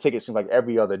gets a ticket seems like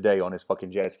every other day on his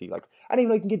fucking jet ski. Like, I didn't even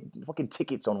know you can get fucking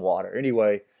tickets on water.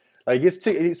 Anyway, like,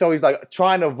 so he's like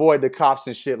trying to avoid the cops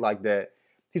and shit like that.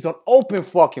 He's on open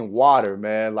fucking water,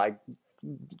 man. Like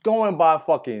going by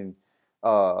fucking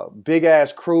big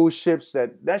ass cruise ships.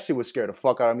 That shit would scare the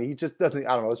fuck out of me. He just doesn't.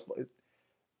 I don't know.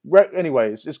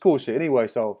 Anyways, it's cool shit. Anyway,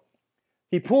 so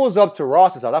he pulls up to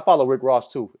Ross's house. I follow Rick Ross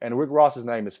too, and Rick Ross's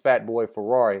name is Fat Boy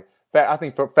Ferrari. I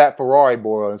think Fat Ferrari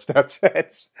Boy on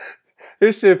Snapchat.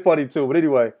 His shit funny too. But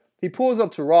anyway, he pulls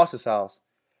up to Ross's house,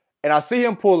 and I see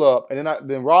him pull up, and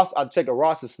then I check a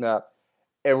Ross's snap,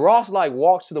 and Ross like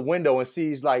walks to the window and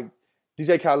sees like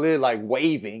DJ Khaled like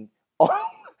waving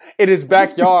in his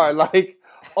backyard, like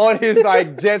on his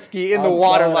like jet ski in the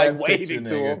water, like waving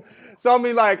to him. So I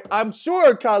mean, like, I'm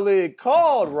sure Khaled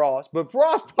called Ross, but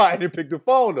Ross probably didn't pick the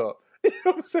phone up. You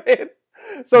know what I'm saying?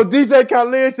 So DJ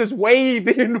Khaled's just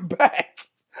waving in the back.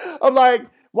 I'm like,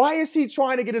 why is he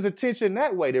trying to get his attention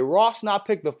that way? Did Ross not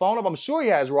pick the phone up? I'm sure he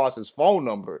has Ross's phone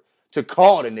number to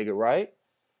call the nigga, right?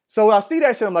 So I see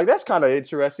that shit. I'm like, that's kind of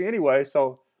interesting. Anyway,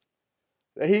 so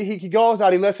he goes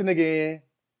out, he lets the nigga in.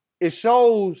 It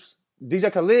shows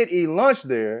DJ Khaled eat lunch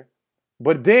there.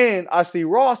 But then I see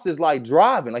Ross is like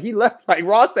driving. Like he left, like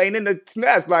Ross ain't in the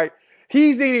snaps. Like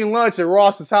he's eating lunch at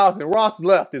Ross's house and Ross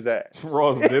left his ass.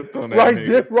 Ross dipped on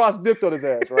that. Ross dipped on his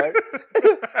ass, right?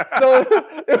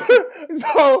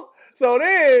 so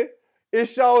then it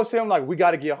shows him like, we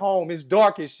got to get home. It's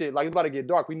dark and shit. Like it's about to get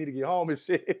dark. We need to get home and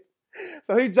shit.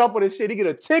 So he jump on this shit. He get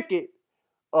a ticket,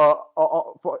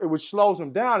 which slows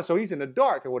him down. So he's in the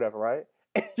dark or whatever, right?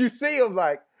 And you see him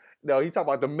like, no, he talking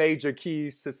about the major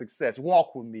keys to success.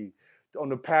 Walk with me on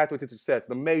the pathway to success.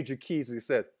 The major keys to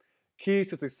success. Keys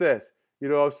to success. You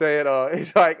know what I'm saying?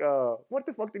 He's like, what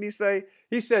the fuck did he say?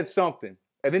 He said something.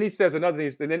 And then he says another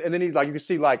thing. And then he's like, you can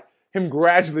see like him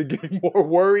gradually getting more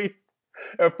worried.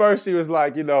 At first he was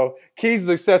like, you know, keys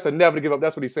to success are never to give up.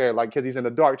 That's what he's saying. Like, because he's in the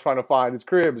dark trying to find his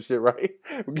crib and shit, right?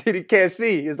 He can't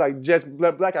see. It's like just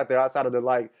black out there outside of the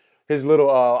like his little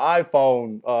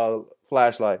iPhone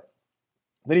flashlight.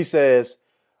 Then he says,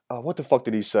 what the fuck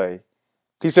did he say?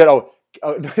 He said,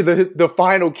 the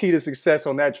final key to success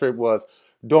on that trip was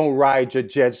don't ride your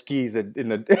jet skis at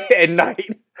night.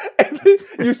 And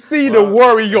you see the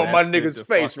worry on my nigga's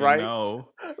face, right? No.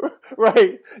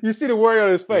 Right. You see the worry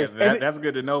on his face. Yeah, that's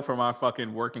good to know for my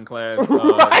fucking working class,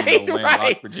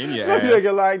 right. Virginia ass.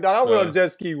 Nigga, like, dog, I went on a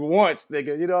jet ski once,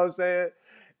 nigga. You know what I'm saying?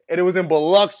 And it was in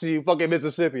Biloxi, fucking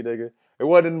Mississippi, nigga. It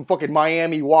wasn't in fucking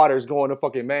Miami waters going to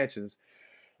fucking mansions.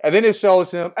 And then it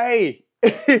shows him, hey,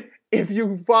 if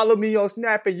you follow me on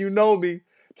Snap and you know me,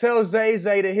 tell Zay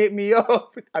to hit me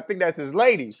up. I think that's his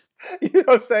lady. You know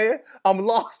what I'm saying? I'm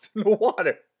lost in the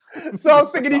water. So I'm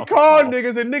thinking he called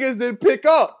niggas and niggas didn't pick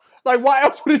up. Like, why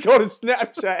else would he go to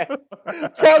Snapchat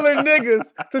telling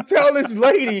niggas to tell this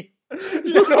lady?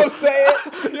 You know what I'm saying?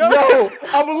 Yo,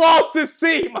 I'm lost at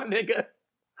sea, my nigga.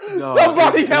 No,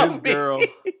 somebody help me.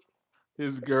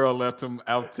 His girl left him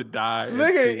out to die.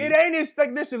 Nigga, it ain't his,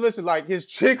 like, listen, like, his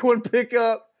chick wouldn't pick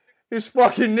up. His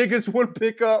fucking niggas wouldn't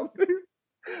pick up.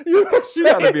 You know what I'm saying?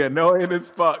 You gotta be annoying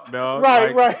as fuck, dog.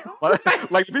 Right.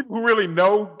 Like people who really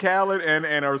know Khaled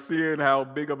and are seeing how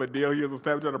big of a deal he is on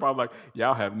Snapchat are probably like,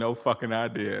 y'all have no fucking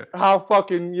idea. How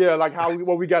fucking, like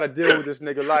what we gotta deal with this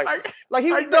nigga. Like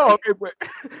he was no,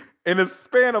 in a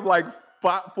span of like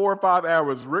 4 or 5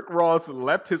 hours, Rick Ross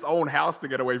left his own house to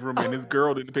get away from him, and his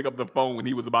girl didn't pick up the phone when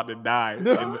he was about to die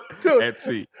at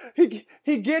sea.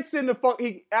 He gets in the fuck.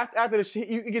 After the shit,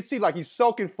 you can see like he's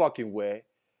soaking fucking wet.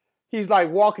 He's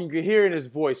like walking. You can hear in his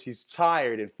voice he's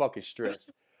tired and fucking stressed.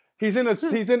 He's in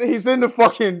the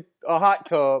fucking hot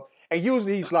tub, and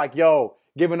usually he's like, yo,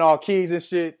 giving all keys and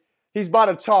shit. He's about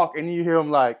to talk, and you hear him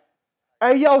like,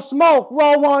 hey, yo, Smoke,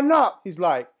 roll one up. He's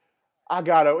like,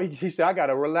 he said, I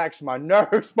gotta relax my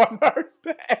nerves. My nerves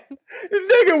bad.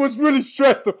 The nigga was really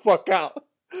stressed the fuck out.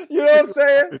 You know what I'm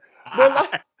saying?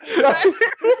 But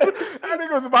that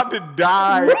nigga was about to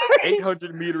die right?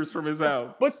 800 meters from his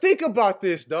house. But think about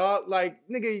this, dog. Like,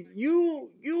 nigga,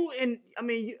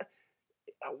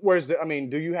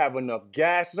 do you have enough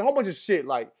gas? There's a whole bunch of shit.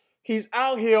 Like, he's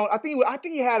out here. I think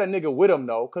he had a nigga with him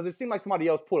though, because it seemed like somebody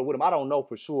else put it with him. I don't know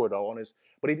for sure though on his,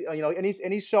 but he, and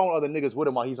he's showing other niggas with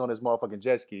him while he's on his motherfucking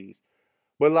jet skis.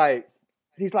 But like,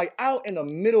 he's like out in the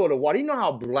middle of the water. You know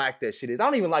how black that shit is. I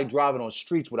don't even like driving on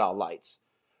streets without lights,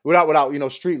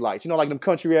 without street lights. You know, like them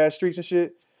country ass streets and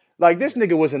shit. Like this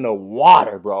nigga was in the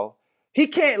water, bro. He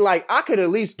can't I could at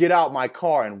least get out my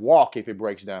car and walk if it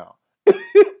breaks down.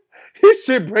 His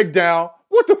shit break down.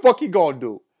 What the fuck he gonna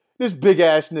do? This big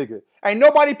ass nigga. Ain't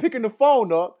nobody picking the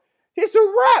phone up. It's a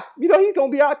wrap. He's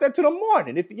gonna be out there till the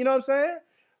morning. If you know what I'm saying?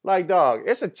 Like, dog,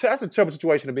 that's a terrible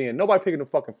situation to be in. Nobody picking the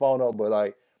fucking phone up, but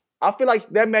like, I feel like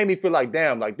that made me feel like,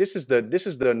 damn, like this is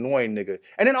the annoying nigga.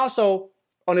 And then also,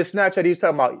 on his Snapchat, he was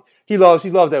talking about he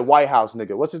loves that White House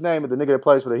nigga. What's his name? The nigga that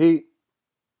plays for the Heat.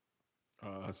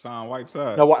 Hassan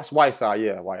Whiteside. No, Whiteside.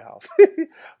 Yeah, White House.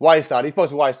 Whiteside. He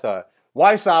fucks with Whiteside.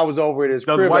 Whiteside was over at his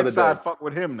crib the other day. Does Whiteside fuck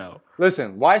with him though?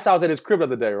 Listen, Whiteside was at his crib the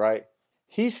other day, right?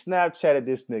 He Snapchatted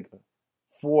this nigga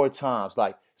 4 times.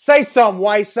 Like, say something,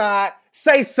 Whiteside.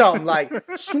 Say something. Like,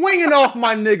 swinging off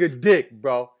my nigga dick,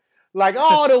 bro. Like,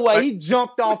 all the way. He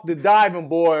jumped off the diving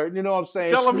board. You know what I'm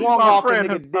saying? Tell him he's my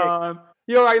friend, Hassan.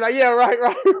 You're right. Like, yeah,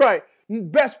 right.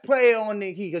 Best player on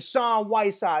the Heat, Hassan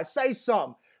Whiteside. Say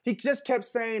something. He just kept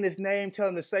saying his name,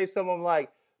 telling him to say something. I'm like,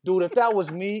 dude, if that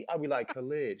was me, I'd be like,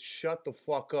 Khaled, shut the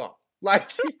fuck up.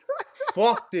 Like,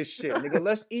 fuck this shit, nigga.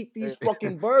 Let's eat these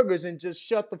fucking burgers and just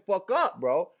shut the fuck up,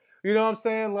 bro. You know what I'm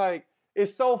saying? Like,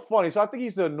 it's so funny. So I think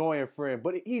he's an annoying friend,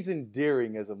 but he's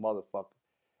endearing as a motherfucker.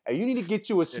 And you need to get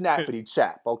you a snappity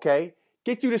chap, okay?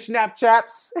 Get you the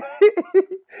Snapchaps.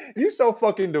 You so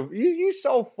fucking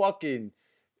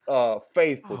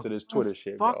faithful to this Twitter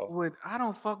shit, bro. I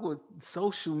don't fuck with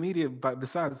social media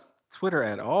besides Twitter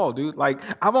at all, dude. Like,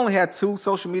 I've only had 2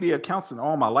 social media accounts in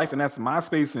all my life, and that's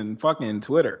MySpace and fucking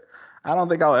Twitter. I don't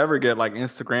think I'll ever get like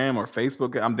Instagram or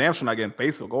Facebook. I'm damn sure not getting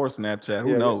Facebook or Snapchat.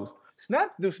 Who knows?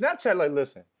 Snapchat, like,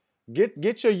 listen,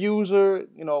 get your user,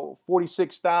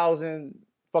 46,000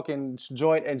 fucking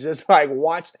joint and just like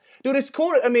watch. Dude, it's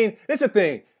cool. I mean, it's the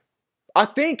thing. I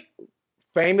think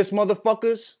famous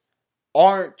motherfuckers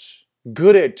aren't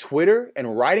good at Twitter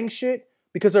and writing shit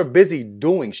because they're busy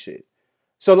doing shit.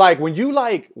 So like when you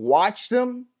like watch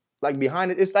them like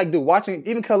behind it, it's like, dude, watching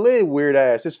even Khaled weird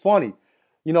ass. It's funny,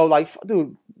 like,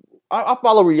 dude. I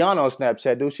follow Rihanna on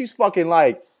Snapchat, dude. She's fucking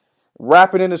like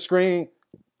rapping in the screen,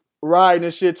 riding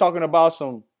and shit, talking about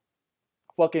some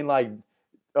fucking like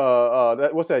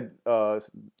what's that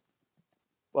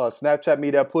Snapchat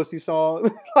me that pussy song.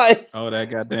 Like, oh, that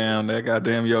goddamn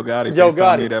Yo Gotti. Yo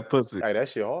Gotti, me that pussy. Hey, that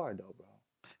shit hard though, bro.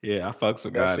 Yeah, I fucks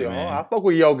with Gotti, man. Hard. I fuck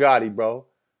with Yo Gotti, bro.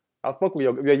 I fuck with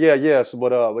Yo. Yeah. So,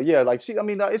 but yeah, like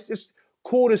it's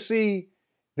cool to see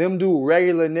them do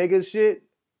regular nigga shit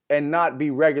and not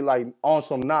be regular, like on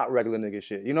some not regular nigga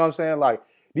shit. You know what I'm saying? Like,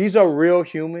 these are real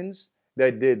humans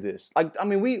that did this. Like, I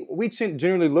mean, we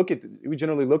generally look at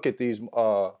these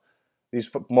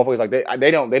motherfuckers like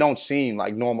they don't seem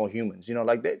like normal humans.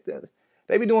 Like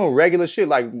they be doing regular shit.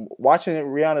 Like watching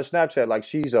Rihanna Snapchat, like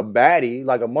she's a baddie,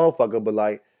 like a motherfucker, but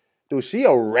like, dude, she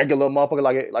a regular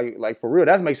motherfucker, like for real.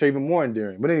 That makes her even more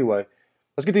endearing. But anyway,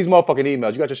 let's get these motherfucking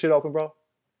emails. You got your shit open, bro?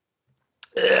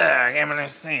 Yeah, give me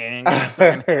this thing.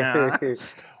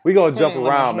 We gonna jump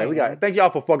around, man. Thank y'all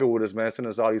for fucking with us, man. Sending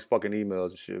us all these fucking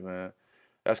emails and shit, man.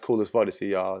 That's cool as fuck to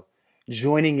see y'all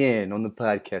joining in on the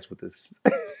podcast with us.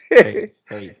 hey,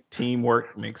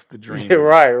 teamwork makes the dream. Yeah,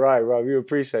 right. We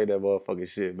appreciate that motherfucking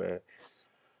shit, man.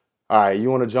 All right, you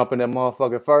want to jump in that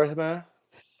motherfucker first, man?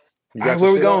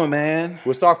 Where we going, man?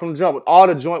 We'll start from the jump. All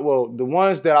the the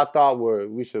ones that I thought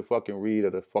we should fucking read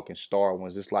are the fucking star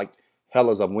ones. It's like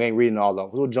hellas of them. We ain't reading all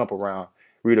of them. We'll jump around,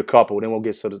 read a couple, then we'll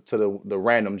get to the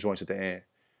random joints at the end.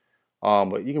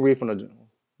 But you can read from the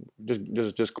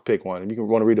just pick one. If you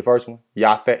want to read the first one,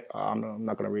 Yafet. I'm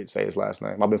not gonna say his last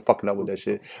name. I've been fucking up with that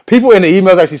shit. People in the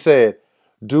emails actually said,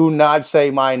 "Do not say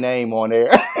my name on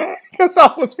air." Because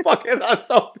I was fucking up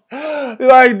so.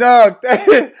 Like, dog,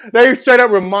 they straight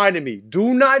up reminded me,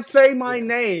 "Do not say my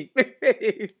name."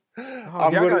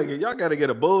 Y'all gotta get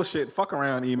a bullshit fuck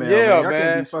around email. Yeah, man. Y'all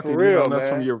can't be fucking emailing us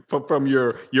from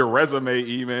your resume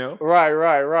email. Right.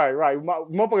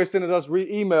 Motherfuckers sending us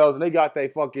emails and they got they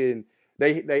fucking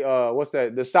they what's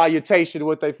that? The salutation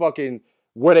with they fucking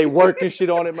where they work and shit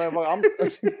on it, man.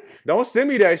 Don't send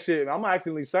me that shit. I'm gonna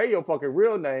accidentally say your fucking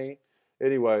real name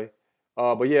anyway.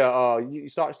 But yeah, you can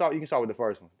start with the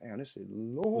first one. Damn, this shit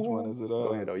long. Which one is it?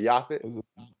 Go ahead, though. Yafet. Is it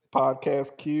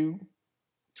Podcast Q?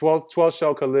 12th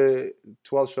show Khaled.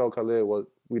 12th show Khaled was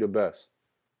we the best.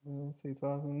 Let's see,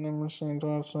 talking number we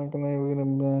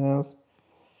the best.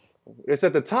 It's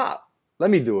at the top. Let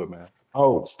me do it, man.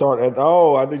 Oh,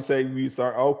 I think say we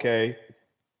start. Okay.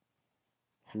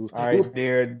 All right,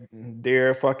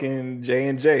 dear fucking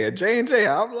J&J. J&J,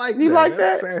 I'm like you that. like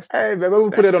That's that? sassy. Hey, man, we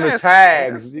put it on the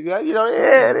tags. It's got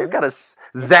a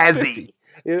zazzy.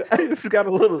 It's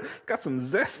got some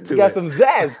zest to it. Got some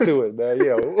zazz to it, man.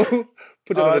 Yo,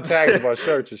 put it on the tags of our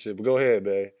shirts and shit. But go ahead,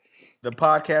 man. The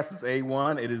podcast is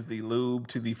A1. It is the lube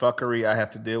to the fuckery I have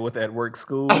to deal with at work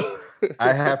school.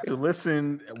 I have to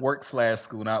listen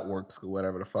work/school, not work school,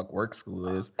 whatever the fuck work school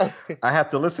is. I have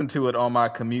to listen to it on my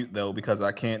commute though, because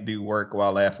I can't do work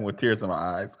while laughing with tears in my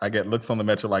eyes. I get looks on the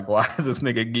metro like, why is this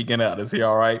nigga geeking out? Is he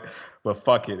all right? but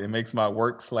fuck it. It makes my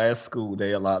work/school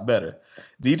day a lot better.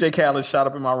 DJ Khaled shot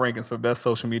up in my rankings for best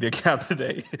social media account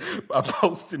today by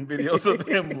posting videos of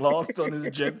him lost on his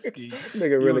jet ski. Nigga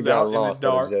He really was got out in the lost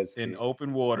on a dark jet ski. in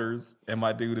open waters, and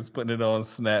my dude is putting it on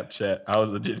Snapchat. I was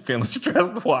legit feeling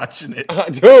stressed watching it.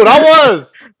 Dude, I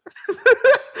was.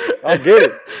 I get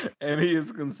it. And he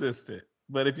is consistent.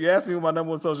 But if you ask me what my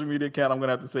number one social media account, I'm going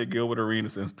to have to say Gilbert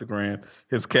Arenas Instagram.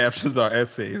 His captions are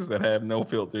essays that have no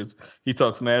filters. He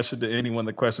talks smash shit to anyone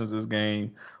that questions his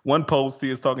game. One post, he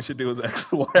is talking shit to his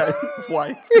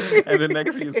ex-wife. And the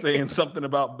next he is saying something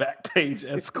about Backpage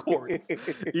escorts.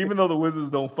 Even though the Wizards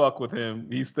don't fuck with him,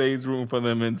 he stays rooting for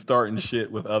them and starting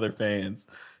shit with other fans.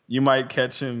 You might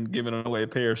catch him giving away a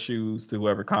pair of shoes to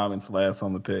whoever comments last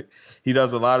on the pick. He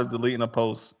does a lot of deleting a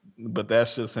post, but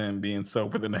that's just him being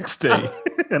sober the next day.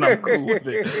 And I'm cool with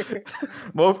it.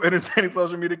 Most entertaining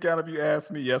social media account, if you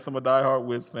ask me, yes, I'm a diehard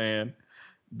Wiz fan,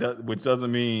 which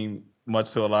doesn't mean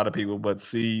much to a lot of people, but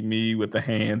see me with the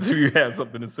hands if you have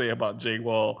something to say about J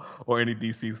Wall or any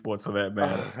DC sports for that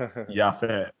matter.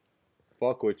 Yafet.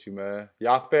 Fuck with you, man.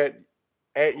 Yafet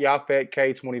at Yafet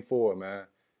K24, man.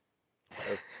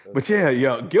 But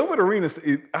yeah, Gilbert Arenas,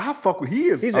 I fuck with.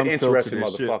 He's an interesting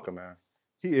motherfucker, man.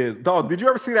 He is. Dog, did you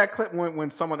ever see that clip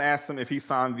when someone asked him if he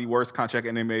signed the worst contract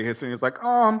in NBA history? He's like,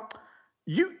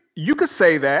 you could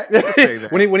say that. You could say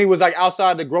that. when he was like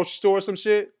outside the grocery store or some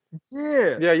shit.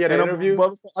 Yeah. The interview.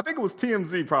 I think it was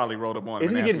TMZ probably wrote up on it.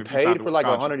 Isn't he getting paid for like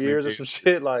 100 years or some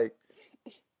shit? Like,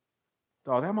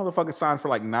 oh, that motherfucker signed for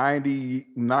like 90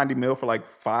 mil for like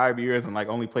 5 years and like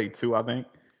only played 2, I think.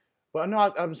 Well,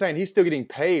 no, I'm saying he's still getting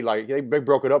paid. Like they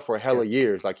broke it up for a hell of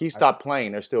years. Like he stopped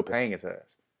playing, they're still paying his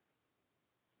ass.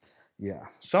 Yeah,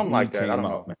 something like that. I don't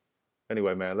know. Man.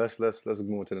 Anyway, man, let's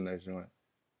move on to the next joint.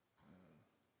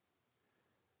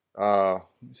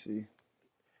 Let's see.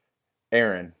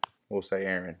 Aaron, we'll say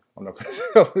Aaron. I'm not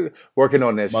gonna working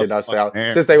on that shit. I say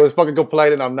since they was fucking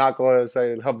complaining, I'm not going to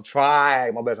say. I'm try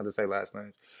my best not to say last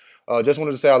names. Just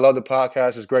wanted to say I love the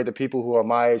podcast. It's great that people who are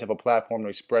my age have a platform to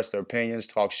express their opinions,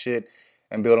 talk shit,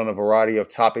 and build on a variety of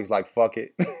topics like fuck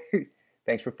it.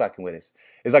 Thanks for fucking with us.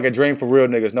 It's like a dream for real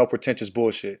niggas, no pretentious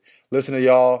bullshit. Listening to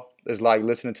y'all is like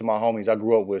listening to my homies I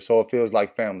grew up with, so it feels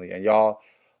like family. And y'all,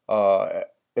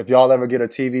 if y'all ever get a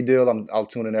TV deal, I'll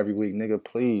tune in every week. Nigga,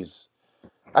 please.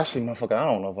 Actually, motherfucker, I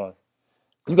don't know if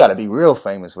you gotta be real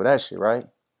famous for that shit, right?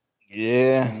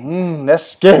 Yeah. That's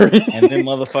scary. And then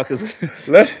motherfuckers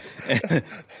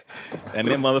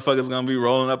gonna be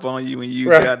rolling up on you and you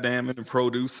goddamn in the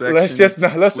produce section. Let's just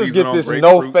get this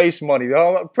no face money.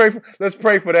 Let's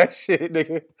pray for that shit,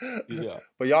 nigga. Yeah.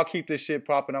 But y'all keep this shit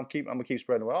popping. I'm gonna keep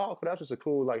spreading it. Oh, that's just a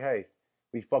cool, like, hey,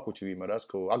 we fuck with you, email. That's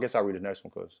cool. I guess I'll read the next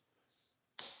one because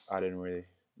I didn't really.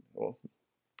 Well,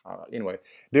 anyway,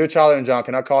 dear Charlie and John,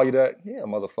 can I call you that? Yeah,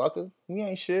 motherfucker. You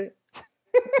ain't shit.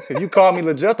 If you call me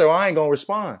Legetto, I ain't gonna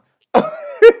respond.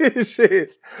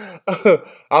 Shit.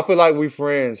 I feel like we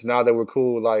friends now that we're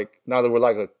cool. Like now that we're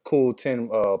like a cool 10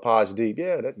 pods deep.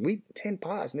 Yeah, we 10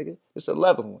 pods, nigga. It's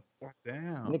 11th one.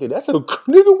 Damn, nigga, that's a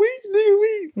nigga.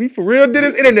 We for real did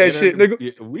this internet shit, nigga.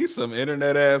 Yeah, we some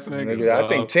internet ass niggas. I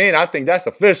think 10. I think that's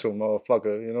official,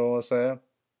 motherfucker. You know what I'm saying?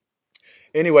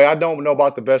 Anyway, I don't know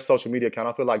about the best social media account.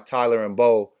 I feel like Tyler and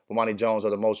Bo, Bomani Jones, are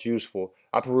the most useful.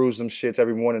 I peruse them shits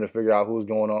every morning to figure out what's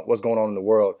going on in the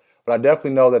world. But I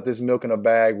definitely know that this milk in a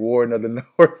bag, Warden of the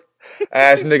North,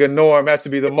 ass nigga Norm has to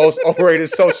be the most overrated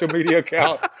social media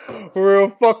account. For real,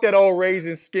 fuck that old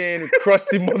raisin skin,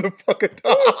 crusty motherfucker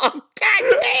dog. God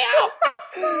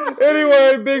damn.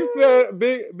 Anyway,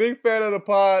 big fan of the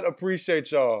pod. Appreciate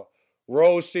y'all.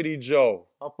 Rose City Joe.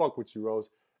 I'll fuck with you, Rose.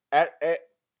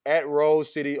 At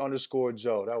Rose City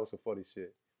 _Joe. That was some funny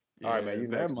shit. Yeah, all right, man. You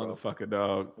that next, motherfucker,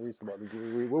 dog. We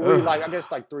like, I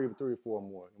guess, like three or four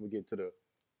more. And we get to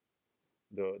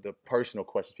the personal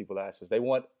questions people ask us. They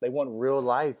want real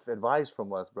life advice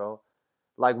from us, bro.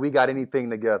 Like we got anything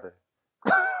together.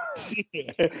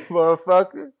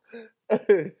 Motherfucker.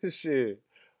 Shit.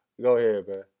 Go ahead,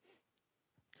 man.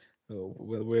 Oh,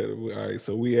 well, all right,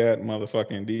 so we at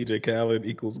motherfucking DJ Khaled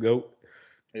equals GOAT.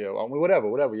 Yeah, I mean,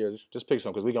 whatever. Yeah, just pick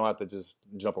some because we gonna have to just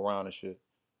jump around and shit.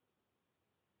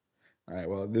 All right,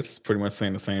 well, this is pretty much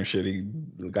saying the same shit. He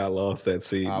got lost at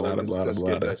sea, blah, blah.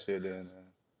 That shit then.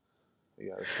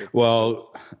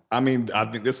 Well, I mean, I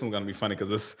think this one's gonna be funny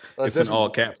because it's in all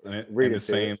caps in it. Read it,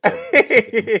 saying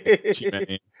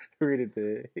read it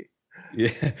there.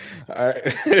 Yeah. All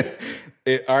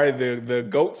right. All right. The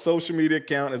GOAT social media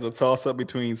account is a toss-up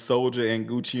between Soulja and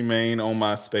Gucci Mane on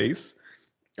MySpace.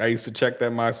 I used to check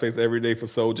that MySpace every day for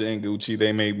Soulja and Gucci.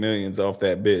 They made millions off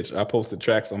that bitch. I posted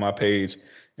tracks on my page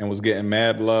and was getting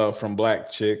mad love from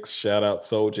black chicks. Shout out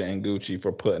Soldier and Gucci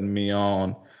for putting me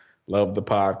on. Love the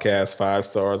podcast. 5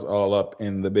 stars all up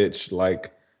in the bitch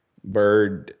like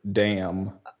bird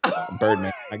damn.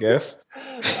 Birdman, I guess.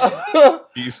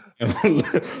 Peace,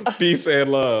 peace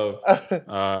and love.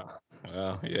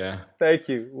 Well, yeah. Thank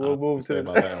you. We'll move to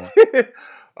about that one.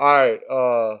 All right.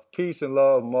 Peace and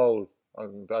love mode. I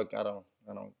don't.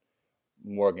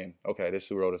 Morgan. Okay, this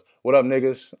who wrote us. What up,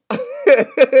 niggas?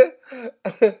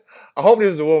 I hope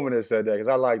this is a woman that said that because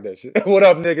I like that shit. What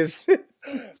up, niggas?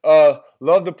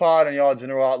 Love the pod and y'all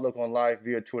general outlook on life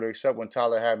via Twitter, except when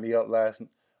Tyler had me up last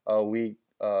week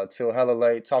till hella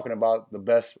late talking about the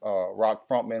best rock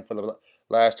frontman for the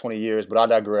last 20 years, but I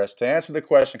digress. To answer the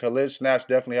question, Khaled Snaps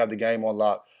definitely have the game on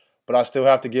lock, but I still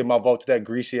have to give my vote to that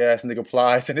greasy ass nigga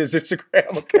Plies and his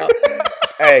Instagram account.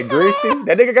 Hey, greasy?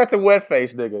 That nigga got the wet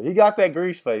face, nigga. He got that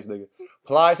grease face, nigga.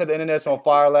 Plies had the internet's on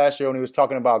fire last year when he was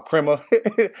talking about crema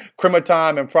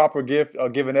time and proper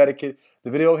giving etiquette.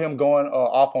 The video of him going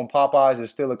off on Popeyes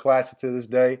is still a classic to this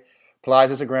day.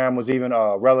 Plies' Instagram was even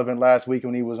relevant last week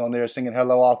when he was on there singing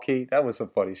Hello Off Key. That was some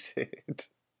funny shit.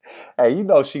 Hey, you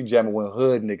know she jamming when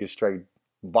hood niggas straight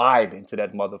vibing to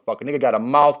that motherfucker. Nigga got a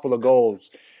mouthful of goals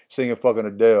singing fucking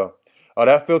Adele.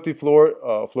 That filthy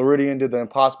Floridian did the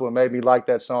impossible and made me like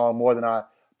that song more than I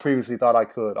previously thought I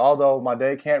could. Although my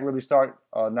day can't really start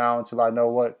now until I know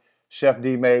what Chef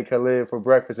D made Khaled for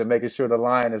breakfast and making sure the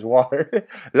lion is watered.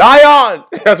 Lion!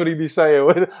 That's what he be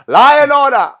saying. Lion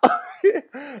order!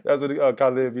 That's what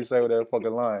Khaled be saying with that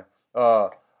fucking lion.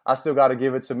 I still got to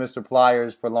give it to Mr.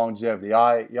 Pliers for longevity.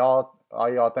 All right, y'all,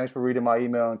 thanks for reading my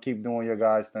email and keep doing your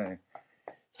guys' thing.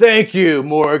 Thank you,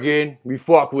 Morgan. We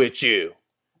fuck with you.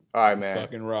 All right, man.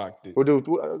 Fucking rock, dude. We'll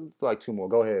do like 2 more.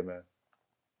 Go ahead, man.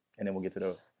 And then we'll get to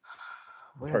the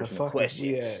personal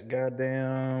questions.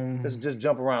 Goddamn. Just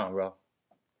jump around, bro. All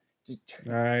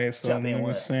right, so jump in I'm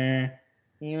with saying.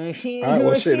 You know what All right,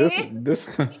 well, shit.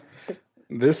 This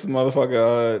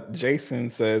motherfucker Jason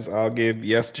says I'll give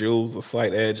Yes Jules a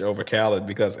slight edge over Khaled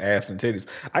because ass and titties.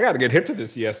 I got to get hip to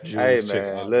this Yes Jules hey, chick.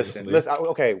 Man, obviously. listen.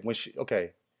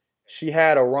 Okay, she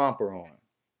had a romper on.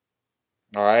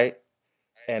 All right.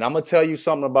 And I'm going to tell you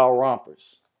something about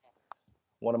rompers.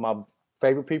 One of my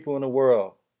favorite people in the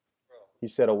world, he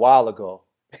said a while ago,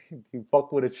 he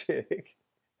fucked with a chick,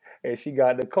 and she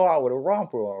got in the car with a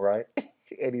romper on, right?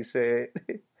 And he said,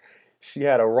 she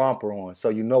had a romper on, so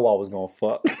you know I was going to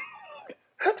fuck.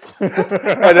 And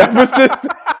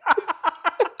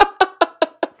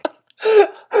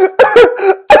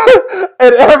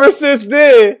ever since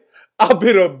then, I've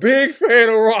been a big fan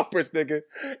of rompers, nigga.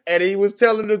 And he was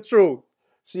telling the truth.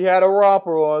 She had a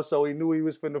romper on, so he knew he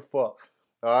was finna fuck.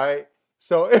 All right?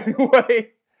 So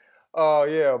anyway,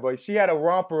 yeah, but she had a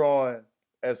romper on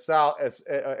at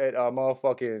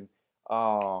motherfucking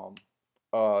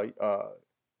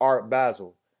Art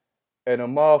Basel. And the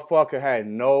motherfucker had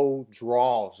no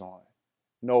drawers on.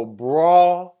 No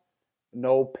bra,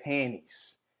 no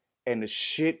panties. And the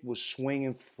shit was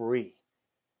swinging free.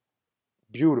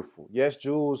 Beautiful. Yes,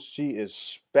 Jules, she is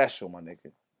special, my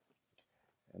nigga.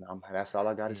 And that's all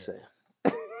I got to say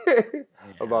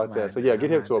about that. So, yeah, get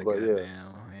him to it, but yeah.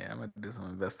 Yeah, I'm going to do some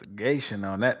investigation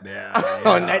on that down.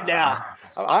 On that down.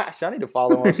 I need to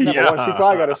follow her on Snap. Yeah. She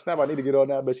probably got a Snap. I need to get on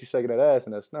that, but she's shaking that ass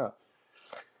in that Snap.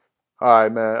 All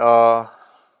right, man.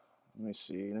 Let me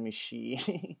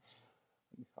see.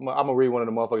 I'm going to read one of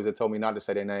the motherfuckers that told me not to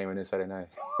say their name and then say their name.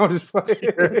 I'm just playing.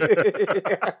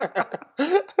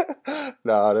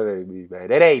 Nah, that ain't me, man.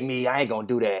 That ain't me. I ain't going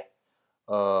to do that.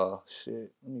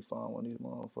 Shit. Let me find one of these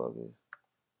motherfuckers.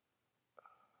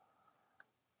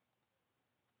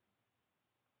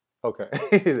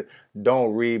 Okay.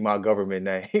 Don't read my government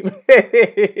name.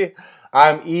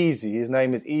 I'm Easy. His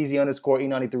name is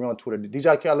Easy_E93 on Twitter.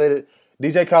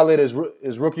 DJ Khaled is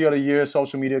Rookie of the Year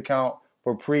social media account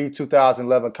for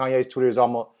pre-2011. Kanye's Twitter is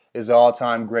an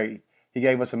all-time great. He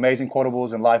gave us amazing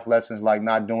quotables and life lessons like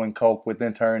not doing coke with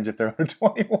interns if they're under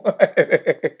 21.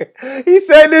 He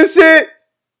said this shit.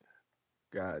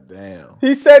 God damn.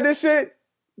 He said this shit.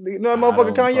 You know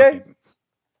motherfucker Kanye?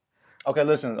 Okay,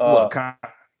 listen.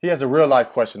 He has a real life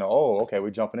question. Oh, okay. We're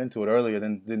jumping into it earlier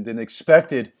than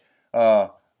expected. My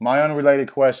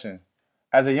unrelated question.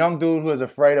 As a young dude who is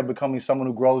afraid of becoming someone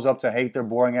who grows up to hate their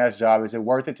boring ass job, is it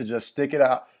worth it to just stick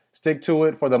to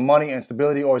it for the money and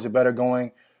stability, or is it better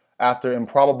going after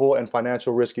improbable and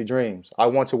financial risky dreams? I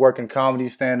want to work in comedy,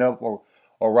 stand-up, or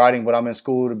writing, but I'm in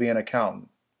school to be an accountant.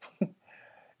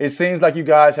 It seems like you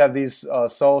guys have these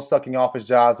soul-sucking office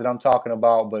jobs that I'm talking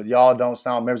about, but y'all don't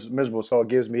sound miserable, so it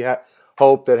gives me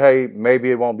hope that, hey,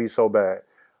 maybe it won't be so bad.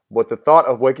 But the thought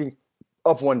of waking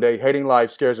up one day hating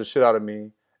life scares the shit out of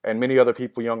me. and many other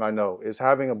people young I know, is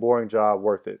having a boring job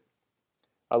worth it?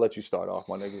 I'll let you start off,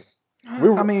 my nigga.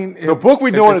 I mean, the book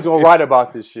we doing is gonna write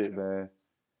about this shit, man.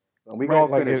 And we gonna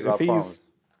finish. I promise.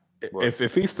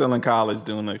 If he's still in college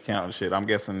doing the accounting shit, I'm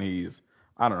guessing he's,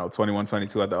 I don't know, 21,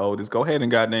 22 at the oldest. Go ahead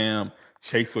and goddamn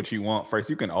chase what you want first.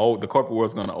 The corporate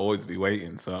world's gonna always be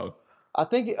waiting. So I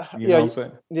think, you know what I'm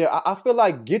saying? Yeah, I feel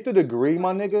like get the degree,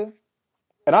 my nigga.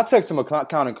 And I took some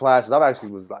accounting classes.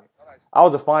 I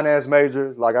was a finance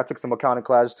major. Like I took some accounting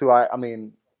classes too. I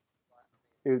mean,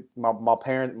 my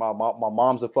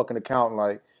mom's a fucking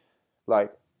accountant.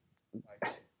 Like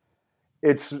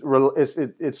it's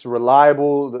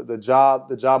reliable. The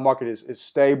job market is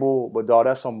stable. But dog,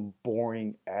 that's some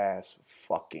boring ass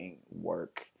fucking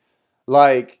work.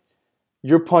 Like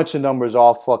you're punching numbers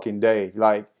all fucking day.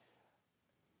 Like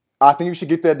I think you should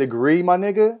get that degree, my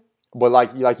nigga. But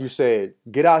like you said,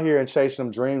 get out here and chase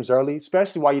some dreams early,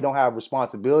 especially while you don't have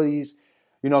responsibilities.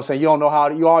 You know what I'm saying? You don't know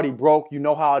you already broke. You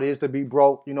know how it is to be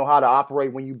broke. You know how to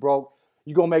operate when you broke.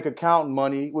 You gonna make accounting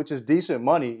money, which is decent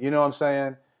money. You know what I'm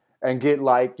saying? And get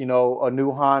like, you know, a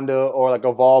new Honda or like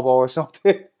a Volvo or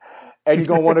something. And you're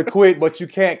gonna want to quit, but you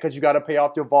can't because you got to pay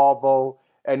off your Volvo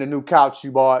and the new couch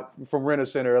you bought from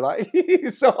Rent-A-Center. Like,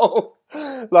 so,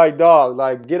 like, dog,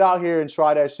 like, get out here and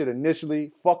try that shit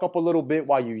initially. Fuck up a little bit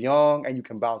while you're young and you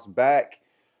can bounce back.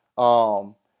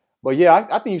 But yeah,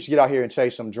 I think you should get out here and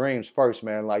chase some dreams first,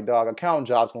 man. Like, dog, accounting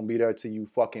job's gonna be there till you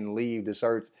fucking leave this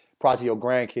earth, probably your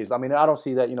grandkids. I mean, I don't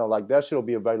see that, you know, like that shit'll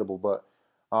be available, but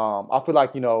I feel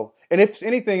like, you know, and if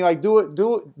anything, like be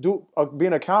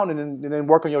an accountant and then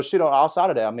work on your shit outside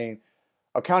of that. I mean,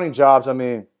 accounting jobs, I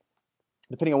mean,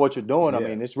 depending on what you're doing, I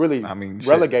mean, it's really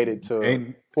relegated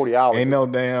to 40 hours. Ain't no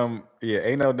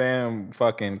damn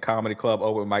fucking comedy club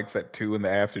open mics at 2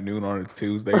 p.m. on a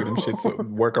Tuesday. Them shits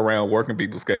work around working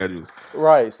people's schedules.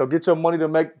 Right. So get your money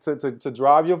to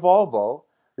drive your Volvo,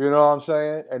 you know what I'm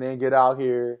saying? And then get out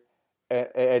here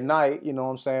at night, you know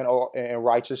what I'm saying? And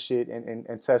write your shit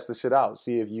and test the shit out.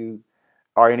 See if you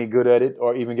are any good at it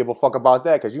or even give a fuck about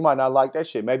that, because you might not like that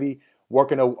shit. Maybe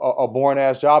working a boring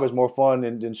ass job is more fun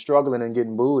than struggling and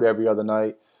getting booed every other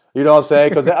night. You know what I'm saying?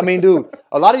 Because I mean, dude,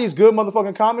 a lot of these good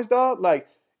motherfucking comics, dog, like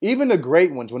even the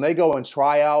great ones, when they go and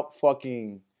try out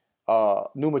fucking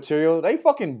new material, they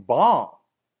fucking bomb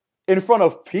in front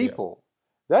of people.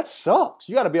 Yeah. That sucks.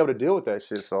 You got to be able to deal with that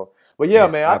shit. So, but yeah,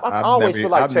 man, I always feel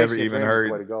like chasing your dreams is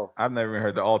the way to go. I've never even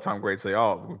heard the all-time greats say,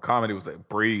 "Oh, comedy was a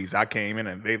breeze. I came in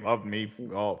and they loved me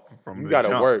from you the gotta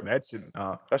jump." Work. That shit.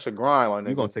 That's a grind, my nigga.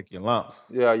 You're gonna take your lumps.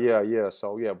 Yeah.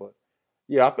 So yeah, but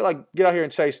yeah, I feel like get out here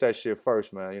and chase that shit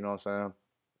first, man. You know what I'm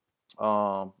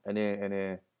saying? And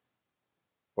then,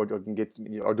 or you can get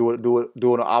or do it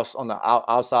on the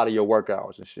outside of your work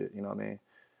hours and shit. You know what I mean?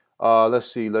 Let's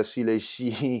see.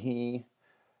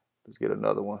 Let's get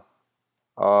another one.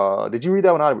 Did you read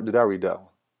that one? Did I read that one?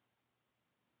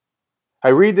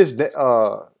 Hey, read this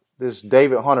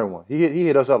David Hunter one. He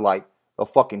hit us up like the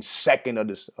fucking 2nd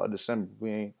of December.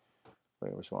 We ain't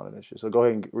responding to that shit. So go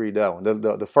ahead and read that one.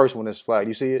 The first one is flagged.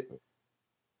 You see it?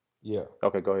 Yeah.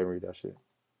 Okay, go ahead and read that shit.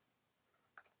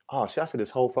 Oh shit! I said this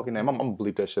whole fucking name. I'm gonna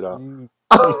bleep that shit out.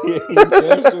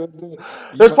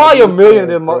 There's probably a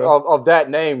million of that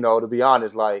name though. To be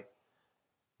honest, like.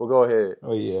 Well, go ahead.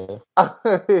 Oh, yeah.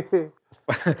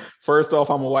 First off,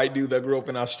 I'm a white dude that grew up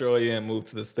in Australia and moved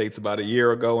to the States about a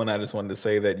year ago. And I just wanted to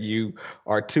say that you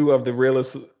are 2 of the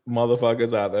realest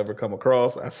motherfuckers I've ever come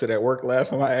across. I sit at work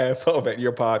laughing my ass off at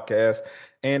your podcast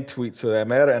and tweets for that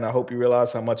matter. And I hope you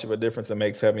realize how much of a difference it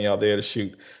makes having y'all there to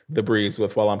shoot the breeze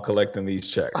with while I'm collecting these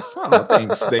checks. Oh,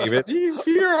 thanks, David.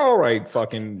 You're all right,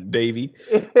 fucking Davey.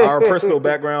 Our personal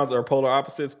backgrounds are polar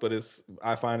opposites, but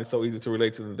I find it so easy to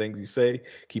relate to the things you say.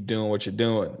 Keep doing what you're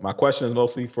doing. My question is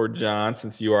mostly for John,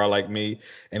 since you are like me,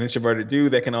 an introverted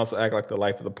dude that can also act like the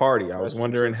life of the party. I was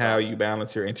wondering how you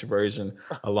balance your introversion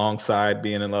alongside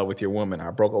being in love with your woman.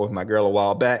 I broke up with my girl a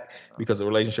while back because the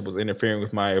relationship was interfering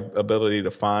with my ability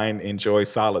to enjoy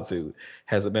solitude.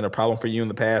 Has it been a problem for you in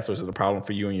the past, or is it a problem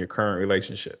for you in your current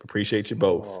relationship? Appreciate you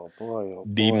both. Oh boy,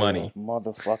 D Money,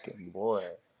 motherfucking boy,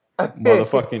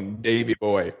 motherfucking Davy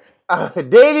boy,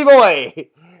 Davy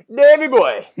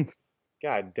boy.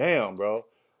 God damn, bro.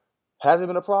 Has it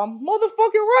been a problem?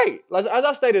 Motherfucking right. As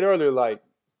I stated earlier, like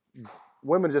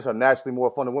women just are naturally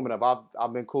more fun than women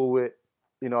I've been cool with.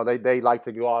 You know, they like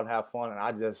to go out and have fun, and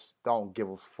I just don't give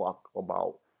a fuck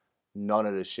about none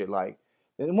of this shit. Like.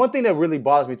 And one thing that really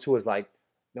bothers me too is like,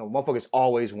 you know, motherfuckers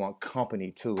always want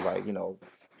company too. Like, you know,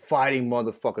 fighting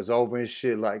motherfuckers over and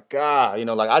shit. Like, God, you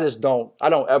know, like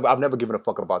I've never given a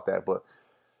fuck about that. But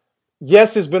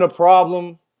yes, it's been a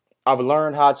problem. I've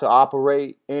learned how to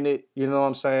operate in it. You know what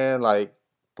I'm saying? Like,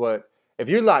 But if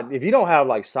you don't have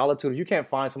like solitude, if you can't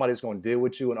find somebody that's gonna deal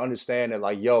with you and understand that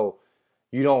like, yo,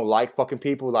 you don't like fucking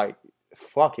people, like,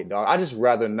 fuck it, dog. I just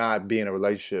rather not be in a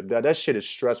relationship. That shit is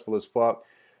stressful as fuck.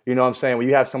 You know what I'm saying? When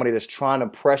you have somebody that's trying to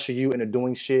pressure you into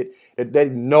doing shit that they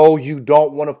know you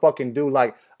don't want to fucking do.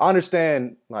 Like, I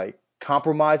understand like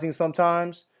compromising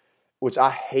sometimes, which I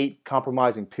hate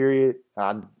compromising, period.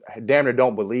 I damn near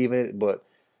don't believe in it, but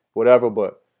whatever.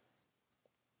 But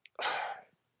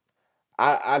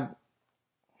I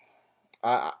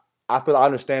I I feel I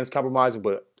understand it's compromising,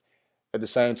 but at the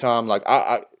same time, like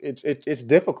it's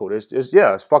difficult.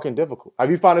 It's fucking difficult. Have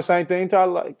you found the same thing,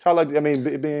 Tyler? I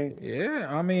mean, being Yeah,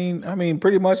 I mean,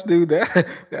 pretty much, dude.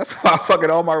 That's why fucking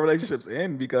all my relationships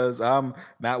end because I'm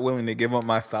not willing to give up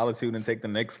my solitude and take the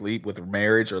next leap with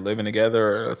marriage or living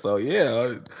together. So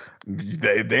yeah,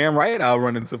 damn right, I'll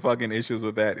run into fucking issues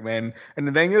with that, man. And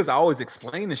the thing is, I always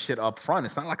explain the shit up front.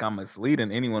 It's not like I'm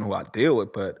misleading anyone who I deal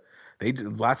with, but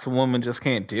lots of women just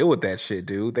can't deal with that shit,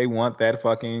 dude. They want that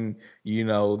fucking,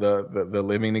 the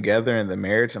living together and the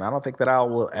marriage, and I don't think that I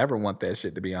will ever want that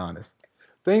shit, to be honest.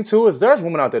 thing too is there's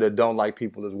women out there that don't like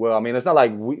people as well. I mean, it's not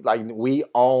like we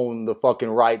own the fucking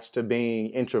rights to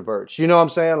being introverts. You know what I'm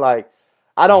saying? Like,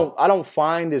 I don't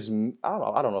find as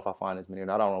I don't know if I find as many.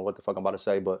 I don't know what the fuck I'm about to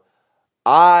say, but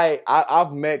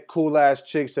I've met cool ass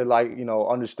chicks that like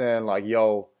understand like this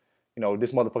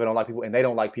motherfucker don't like people and they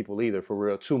don't like people either for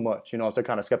real too much. So they're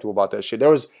kind of skeptical about that shit.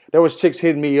 There was chicks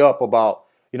hitting me up about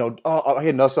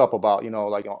hitting us up about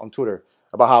like on Twitter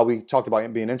about how we talked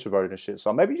about being introverted and shit.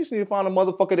 So maybe you just need to find a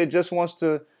motherfucker that just wants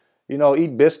to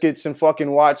eat biscuits and fucking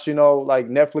watch like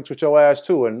Netflix with your ass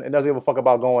too and doesn't give a fuck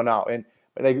about going out and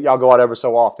y'all go out ever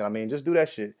so often. I mean, just do that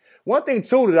shit. One thing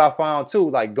too that I found too,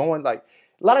 like going like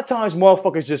a lot of times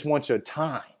motherfuckers just want your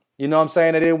time. You know what I'm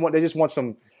saying? They just want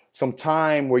some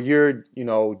time where you're,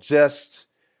 just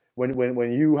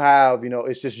when you have,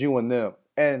 it's just you and them.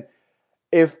 And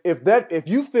if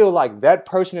you feel like that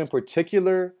person in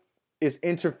particular is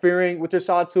interfering with your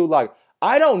solitude, like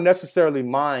I don't necessarily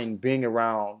mind being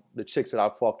around the chicks that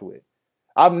I've fucked with.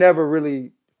 I've never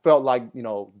really felt like,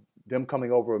 them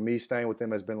coming over or me staying with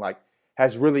them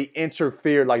has really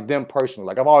interfered like them personally.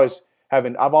 Like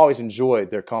I've always enjoyed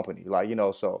their company. Like,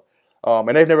 so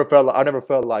and I never felt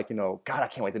like, God, I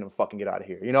can't wait to them fucking get out of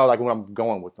here. Like when I'm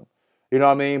going with them. You know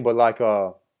what I mean? But like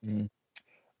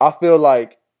I feel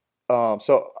like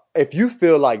so if you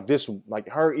feel like this, like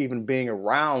her even being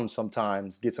around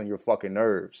sometimes gets on your fucking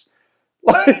nerves,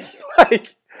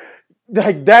 like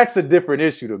that's a different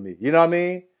issue to me. You know what I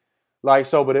mean? Like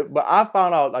so, but I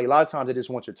found out like a lot of times they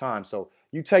just want your time. So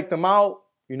you take them out,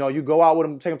 you go out with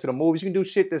them, take them to the movies. You can do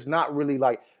shit that's not really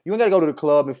like you ain't gotta go to the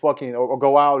club and fucking or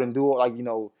go out and do like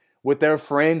with their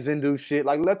friends and do shit.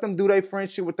 Like let them do their friend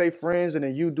shit with their friends, and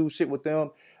then you do shit with them.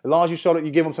 As long as you show that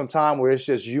you give them some time where it's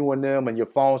just you and them, and your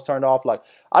phone's turned off. Like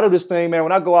I do this thing, man.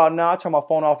 When I go out now, I turn my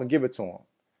phone off and give it to them.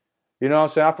 You know what I'm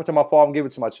saying? I turn my phone off and give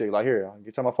it to my chick. Like here,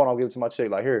 you turn my phone off, and give it to my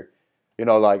chick. Like here,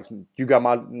 like you got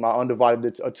my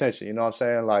undivided attention. You know what I'm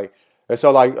saying? Like and so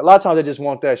like a lot of times they just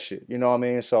want that shit. You know what I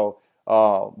mean? So.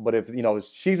 But if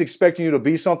she's expecting you to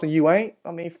be something you ain't,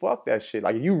 I mean, fuck that shit.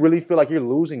 Like, if you really feel like you're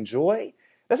losing joy,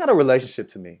 that's not a relationship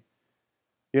to me.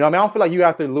 You know what I mean? I don't feel like you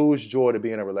have to lose joy to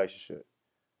be in a relationship.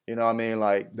 You know what I mean?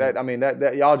 Like that. I mean that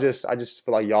I just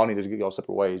feel like y'all need to go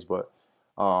separate ways. But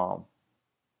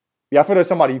yeah, I feel there's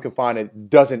somebody you can find that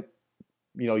doesn't,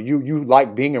 you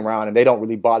like being around and they don't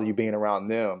really bother you being around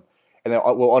them, and then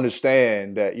we'll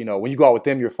understand that when you go out with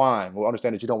them, you're fine. We'll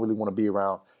understand that you don't really want to be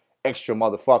around extra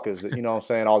motherfuckers, what I'm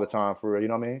saying, all the time for real, you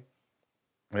know what I mean?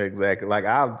 Exactly. Like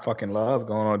I fucking love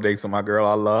going on dates with my girl.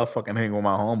 I love fucking hanging with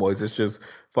my homeboys. It's just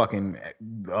fucking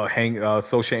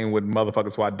associating with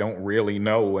motherfuckers who I don't really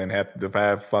know and have to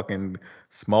have fucking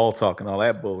small talk and all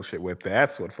that bullshit with.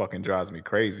 That's what fucking drives me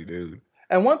crazy, dude.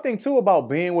 And one thing too about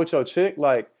being with your chick,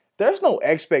 like there's no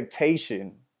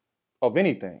expectation of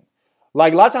anything.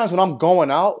 Like a lot of times when I'm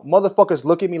going out, motherfuckers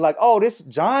look at me like, oh, this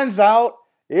John's out.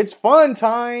 It's fun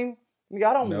time. Nigga,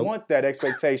 I don't want that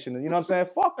expectation. You know what I'm saying?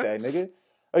 Fuck that, nigga.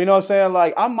 You know what I'm saying?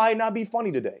 Like, I might not be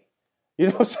funny today. You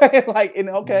know what I'm saying? Like,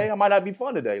 okay, I might not be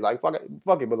fun today. Like, fuck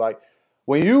it. But like,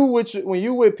 when you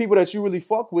with people that you really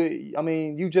fuck with, I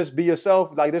mean, you just be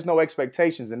yourself. Like, there's no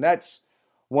expectations, and that's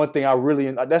one thing I really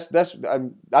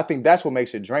I think that's what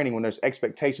makes it draining when there's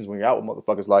expectations when you're out with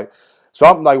motherfuckers. Like, so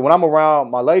I'm like when I'm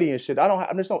around my lady and shit,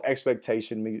 there's no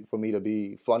expectation for me to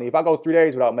be funny. If I go 3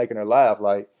 days without making her laugh,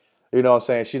 like, you know what I'm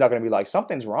saying, she's not gonna be like,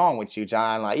 something's wrong with you,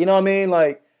 John. Like, you know what I mean?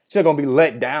 Like, she's not gonna be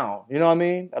let down. You know what I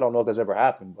mean? I don't know if that's ever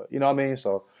happened, but you know what I mean?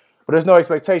 So, but there's no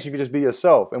expectation. You can just be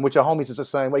yourself. And with your homies, it's the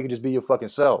same way. You can just be your fucking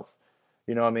self.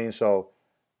 You know what I mean? So,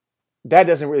 that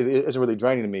isn't really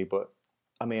draining to me. But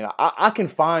I mean, I can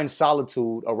find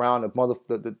solitude around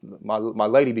my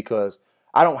lady because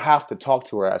I don't have to talk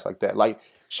to her ass like that. Like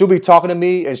she'll be talking to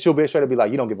me and she'll be straight to be like,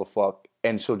 "You don't give a fuck,"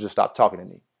 and she'll just stop talking to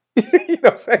me. You know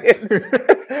what I'm saying?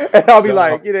 And I'll be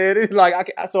like, you know, it's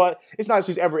like it's not like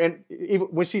she's ever even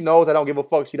when she knows I don't give a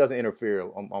fuck, she doesn't interfere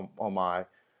on my,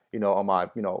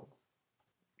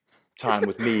 time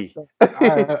with me.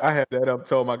 I had that up.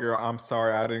 Told my girl, "I'm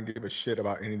sorry, I didn't give a shit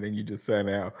about anything you just said.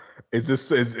 Now, is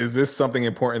this something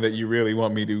important that you really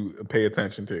want me to pay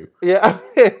attention to?" Yeah.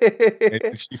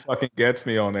 And she fucking gets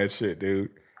me on that shit,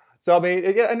 dude. So I mean,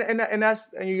 yeah,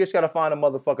 and you just gotta find a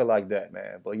motherfucker like that,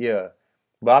 man. But yeah,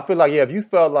 but I feel like if you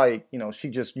felt like you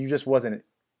just wasn't,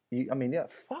 I mean, yeah,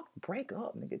 fuck, break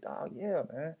up, nigga, dog, yeah,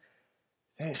 man.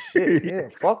 That shit, yeah,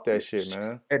 fuck that shit,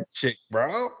 man. That chick,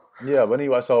 bro. Yeah, but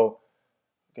anyway, so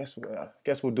guess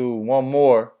we'll do one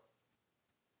more.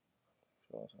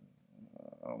 I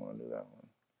don't want to do that one.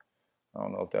 I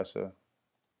don't know if that's a.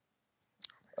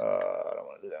 I don't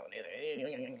want to do that one either.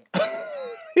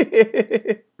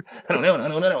 I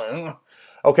don't know.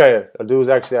 Okay, a dude's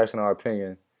actually asking our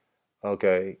opinion.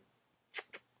 Okay.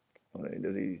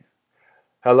 Does he?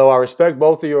 Hello, I respect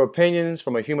both of your opinions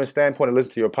from a human standpoint and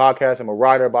listen to your podcast. I'm a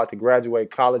writer about to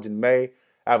graduate college in May.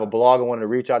 I have a blog I wanted to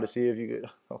reach out to see if you could.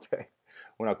 Okay.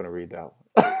 We're not going to read that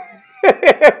one.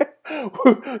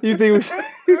 You think we should?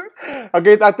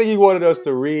 Okay, I think he wanted us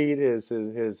to read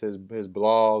his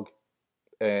blog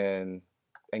and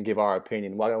give our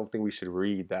opinion. Well, I don't think we should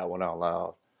read that one out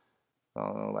loud.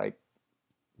 Like,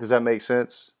 does that make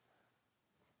sense?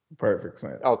 Perfect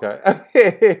sense.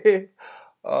 Okay.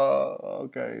 Okay.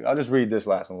 I'll just read this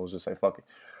last one. We'll just say fuck it.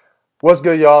 What's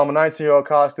good, y'all? I'm a 19-year-old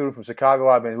college student from Chicago.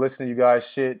 I've been listening to you guys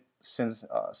shit since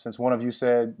one of you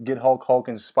said, "Get Hulk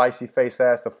Hogan's spicy face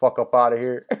ass the fuck up out of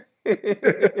here."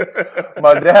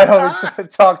 My dad only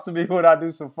talks to me when I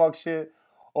do some fuck shit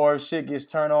or if shit gets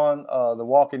turned on The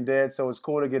Walking Dead, so it's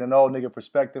cool to get an old nigga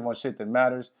perspective on shit that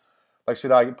matters. Like,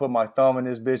 should I put my thumb in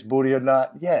this bitch booty or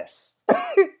not? Yes.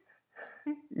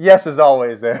 Yes is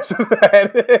always there.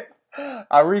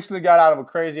 I recently got out of a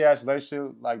crazy-ass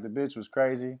relationship. Like, the bitch was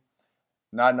crazy.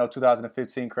 Not no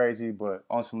 2015 crazy, but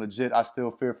on some legit, I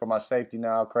still fear for my safety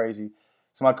now crazy.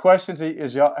 So my question to you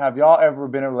is, have y'all ever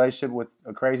been in a relationship with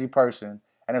a crazy person?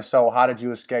 And if so, how did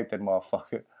you escape that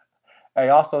motherfucker? Hey,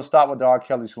 also stop with the R.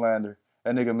 Kelly slander.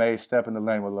 That nigga made Step in the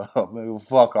Lane with Love. Nigga,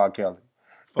 fuck R. Kelly.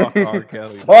 Fuck R.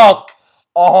 Kelly. Fuck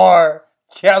R.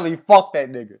 Kelly. Fuck that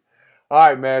nigga. All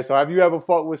right, man. So have you ever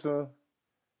fucked with some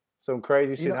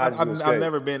crazy shit? How did you escape? I've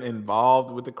never been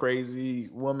involved with a crazy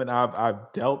woman.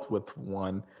 I've dealt with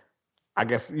one. I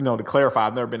guess, to clarify,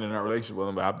 I've never been in a relationship with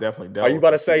them, but I've definitely dealt with. Are you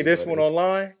about to say this one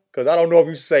online? Because I don't know if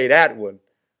you say that one.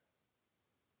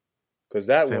 Because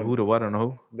that one. Who the what? I don't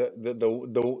know.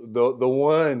 The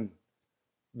one,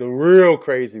 the real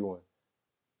crazy one.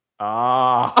 No,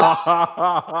 I'm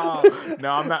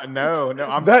not. No,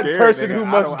 I'm that scared, person nigga. who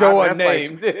must go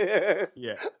unnamed.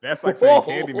 Yeah, that's like saying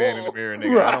Candyman in the mirror,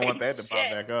 nigga. Right, I don't want that to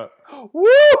pop back up.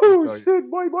 Woo, shit,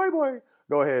 boy.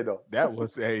 Go ahead though. That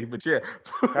was but yeah.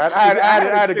 I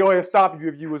had to go ahead and stop you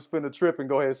if you was finna trip and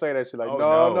go ahead and say that shit. Like, no,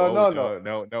 dog.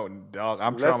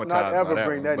 I'm Let's traumatized. Not ever by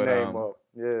bring that name up.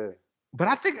 Yeah. But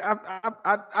I think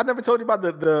I never told you about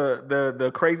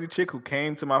the crazy chick who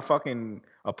came to my fucking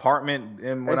apartment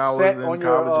when I was in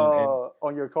college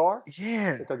on your car.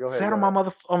 Yeah, okay, sat on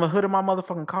the hood of my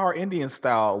motherfucking car, Indian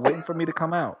style, waiting for me to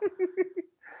come out.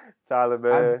 Tyler,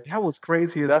 man, that was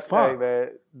crazy as fuck. Hey, man,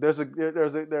 there's a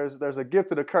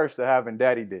gift and a curse to having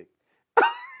daddy dick.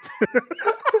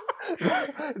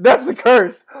 That's a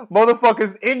curse,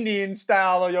 motherfuckers. Indian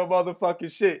style on your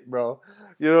motherfucking shit, bro.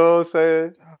 You know what I'm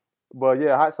saying? But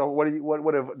yeah, so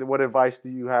what advice do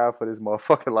you have for this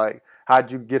motherfucker? Like,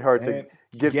 how'd you get her to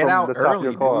get from out the top early,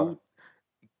 of your car?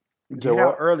 Dude. Get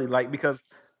out early, because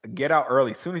get out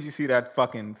early. As soon as you see that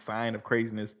fucking sign of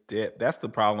craziness, that's the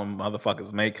problem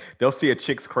motherfuckers make. They'll see a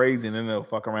chick's crazy and then they'll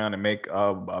fuck around and make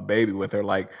a baby with her.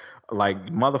 Like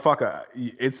motherfucker,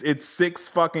 it's 6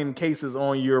 fucking cases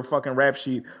on your fucking rap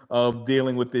sheet of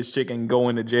dealing with this chick and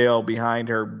going to jail behind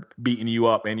her beating you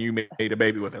up and you made a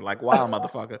baby with her. Like, wow,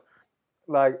 motherfucker.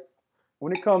 Like,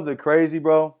 when it comes to crazy,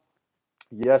 bro,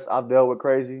 yes, I've dealt with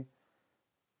crazy.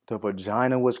 The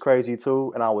vagina was crazy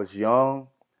too, and I was young.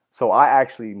 So I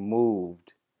actually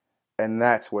moved, and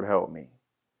that's what helped me.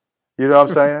 You know what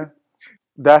I'm saying?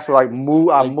 That's like I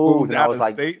moved and I was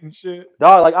like, state and shit.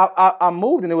 Dog, like I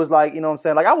moved and it was like, you know what I'm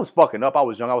saying? Like, I was fucking up. I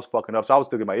was young. I was fucking up. So I was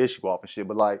still getting my issue off and shit.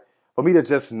 But like, for me to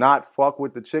just not fuck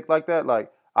with the chick like that, like,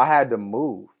 I had to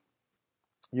move.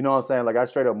 You know what I'm saying? Like, I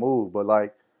straight up moved. But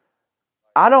like,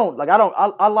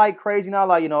 I like crazy now.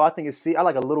 Like, I think I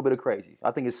like a little bit of crazy.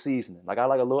 I think it's seasoning. Like, I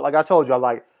like a little, like I told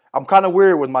you, I'm kind of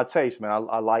weird with my taste, man.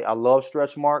 I love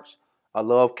stretch marks. I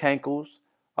love cankles.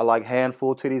 I like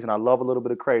handful titties, and I love a little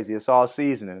bit of crazy. It's all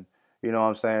seasoning, you know what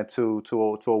I'm saying, to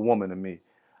a woman to me.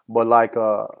 But like,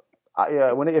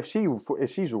 if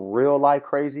she's real life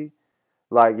crazy,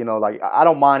 like, like I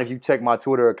don't mind if you check my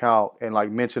Twitter account and like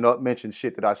mention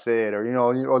shit that I said, or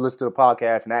or listen to the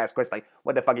podcast and ask questions like,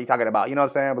 what the fuck are you talking about? You know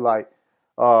what I'm saying? But like,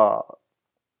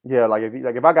 yeah, like if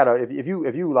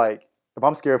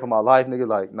I'm scared for my life, nigga,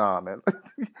 like, nah, man.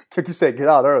 Like you said, get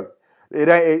out early.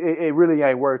 It really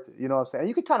ain't worth it. You know what I'm saying?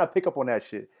 You can kind of pick up on that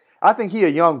shit. I think he a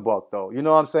young buck though. You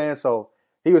know what I'm saying? So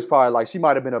he was probably like, she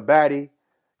might have been a baddie.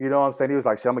 You know what I'm saying? He was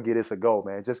like, shit, I'm gonna give this a go,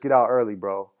 man. Just get out early,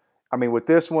 bro. I mean, with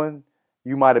this one,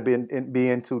 you might have been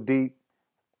in too deep,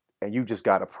 and you just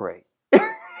gotta pray.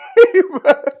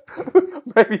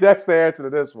 Maybe that's the answer to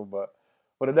this one, but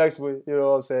for the next one, you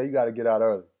know what I'm saying? You gotta get out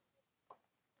early.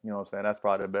 You know what I'm saying? That's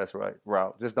probably the best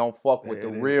route. Just don't fuck with the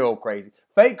real crazy.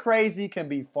 Fake crazy can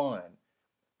be fun.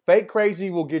 Fake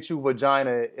crazy will get you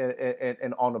vagina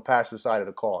and on the passenger side of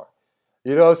the car.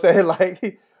 You know what I'm saying?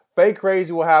 Like, fake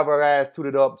crazy will have her ass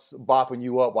tooted up, bopping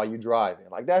you up while you driving.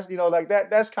 Like, that's, like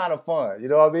that's kind of fun. You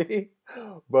know what I mean?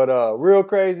 But real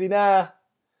crazy, nah,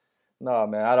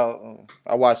 man. I don't.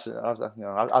 I watch it.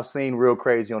 I've seen real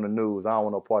crazy on the news. I don't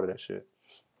want no part of that shit.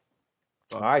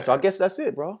 Okay. All right, so I guess that's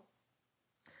it, bro.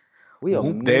 We are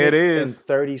there it is.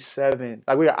 37.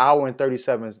 Like, we're an hour and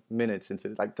 37 minutes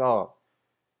into it. Like, dog,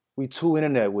 we too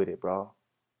internet with it, bro.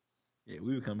 Yeah,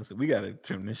 we gotta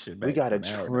trim this shit back. We gotta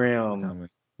trim.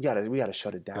 We gotta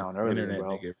shut it down earlier,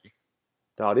 bro. Nigga.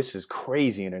 Dog, this is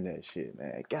crazy internet shit,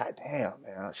 man. God damn,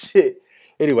 man. Shit.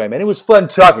 Anyway, man, it was fun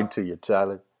talking to you,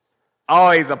 Tyler.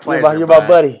 Always a pleasure. You're my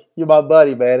buddy. You're my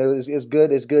buddy, man. It's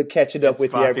good. It's good catching up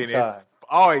with you every time.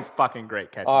 Always fucking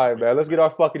great catching up. All right, man. Let's get our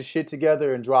fucking shit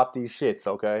together and drop these shits,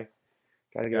 okay?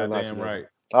 Gotta get damn right.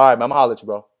 All right, man. I'm gonna holler at you,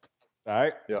 bro. All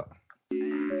right. Yeah.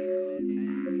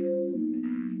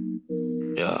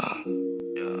 Yeah.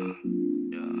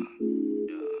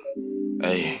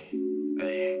 Hey.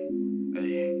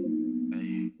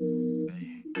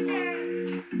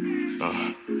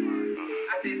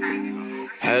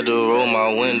 Had to roll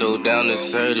my window down to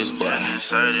serve this boy.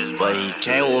 But he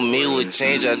came with me with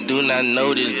change, I do not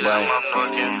know this boy.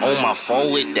 On my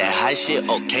phone with that high shit,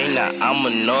 okay, now I'm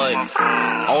annoyed.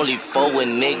 Only fuck with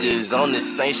niggas on the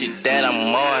same shit that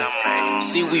I'm on.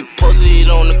 See, we posted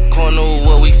on the corner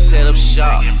where we set up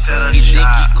shop. He think he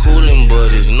coolin', but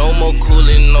there's no more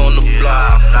coolin' on the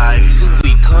block. See,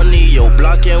 we come to your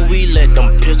block and we let them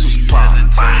pistols pop.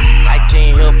 I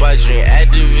can't help, I drink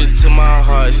activists till my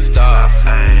heart stop.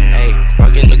 Hey,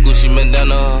 rockin' the Gucci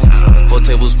bandana, 4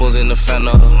 tablespoons in the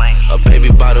Fanta. A baby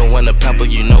bottle when a pamper,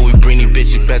 you know we bring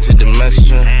these bitches back to the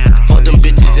mainstream. Fuck them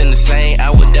bitches in the same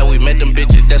hour that we met them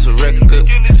bitches, that's a record.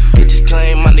 Bitches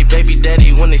claim I'm their baby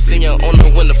daddy when they sing your owner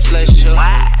when the flesh show.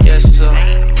 Yes sir,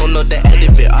 don't know the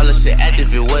additive, all I say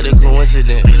additive, what a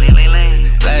coincidence.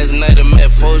 Last night I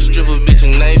met 4 stripper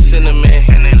bitches named Cinnamon.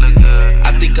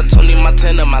 I think I Tony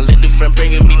Montana, my little friend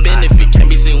bringing me benefit. Can't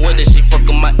be seen with it, she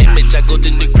fucking my image. I go to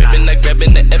the crib and I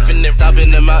grabbing the F and then stopping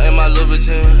them out in my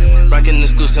Louboutin. Rocking the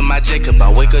screws in my Jacob, I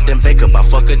wake up then bake up, I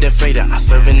fuck her then fader. I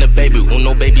serving the baby,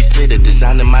 Uno babysitter.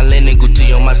 Designing my linen,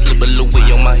 Gucci on my slipper,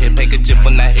 Louis on my hip, handkerchief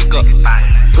when I hiccup.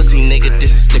 Pussy nigga,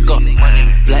 this is stick up.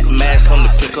 Black mask on the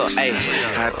pickup, ayy.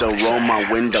 Had to roll my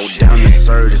window down to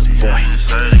serve this boy.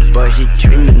 But he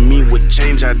came to me with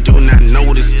change, I do not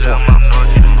know this boy.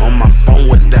 On my phone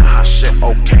with that hot shit,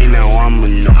 okay, now I'm a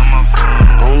no.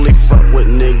 Only fuck with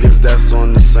niggas that's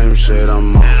on the same shit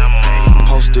I'm on.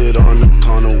 Posted on the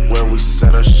corner where we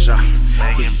set a shot.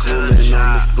 He coolin'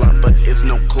 on this block, but it's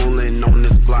no coolin' on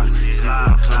this block. See,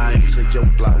 we climbing to your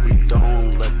block, we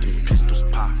don't let them pistols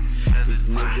pop. These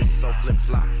niggas so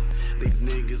flip-flop, these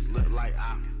niggas look like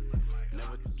I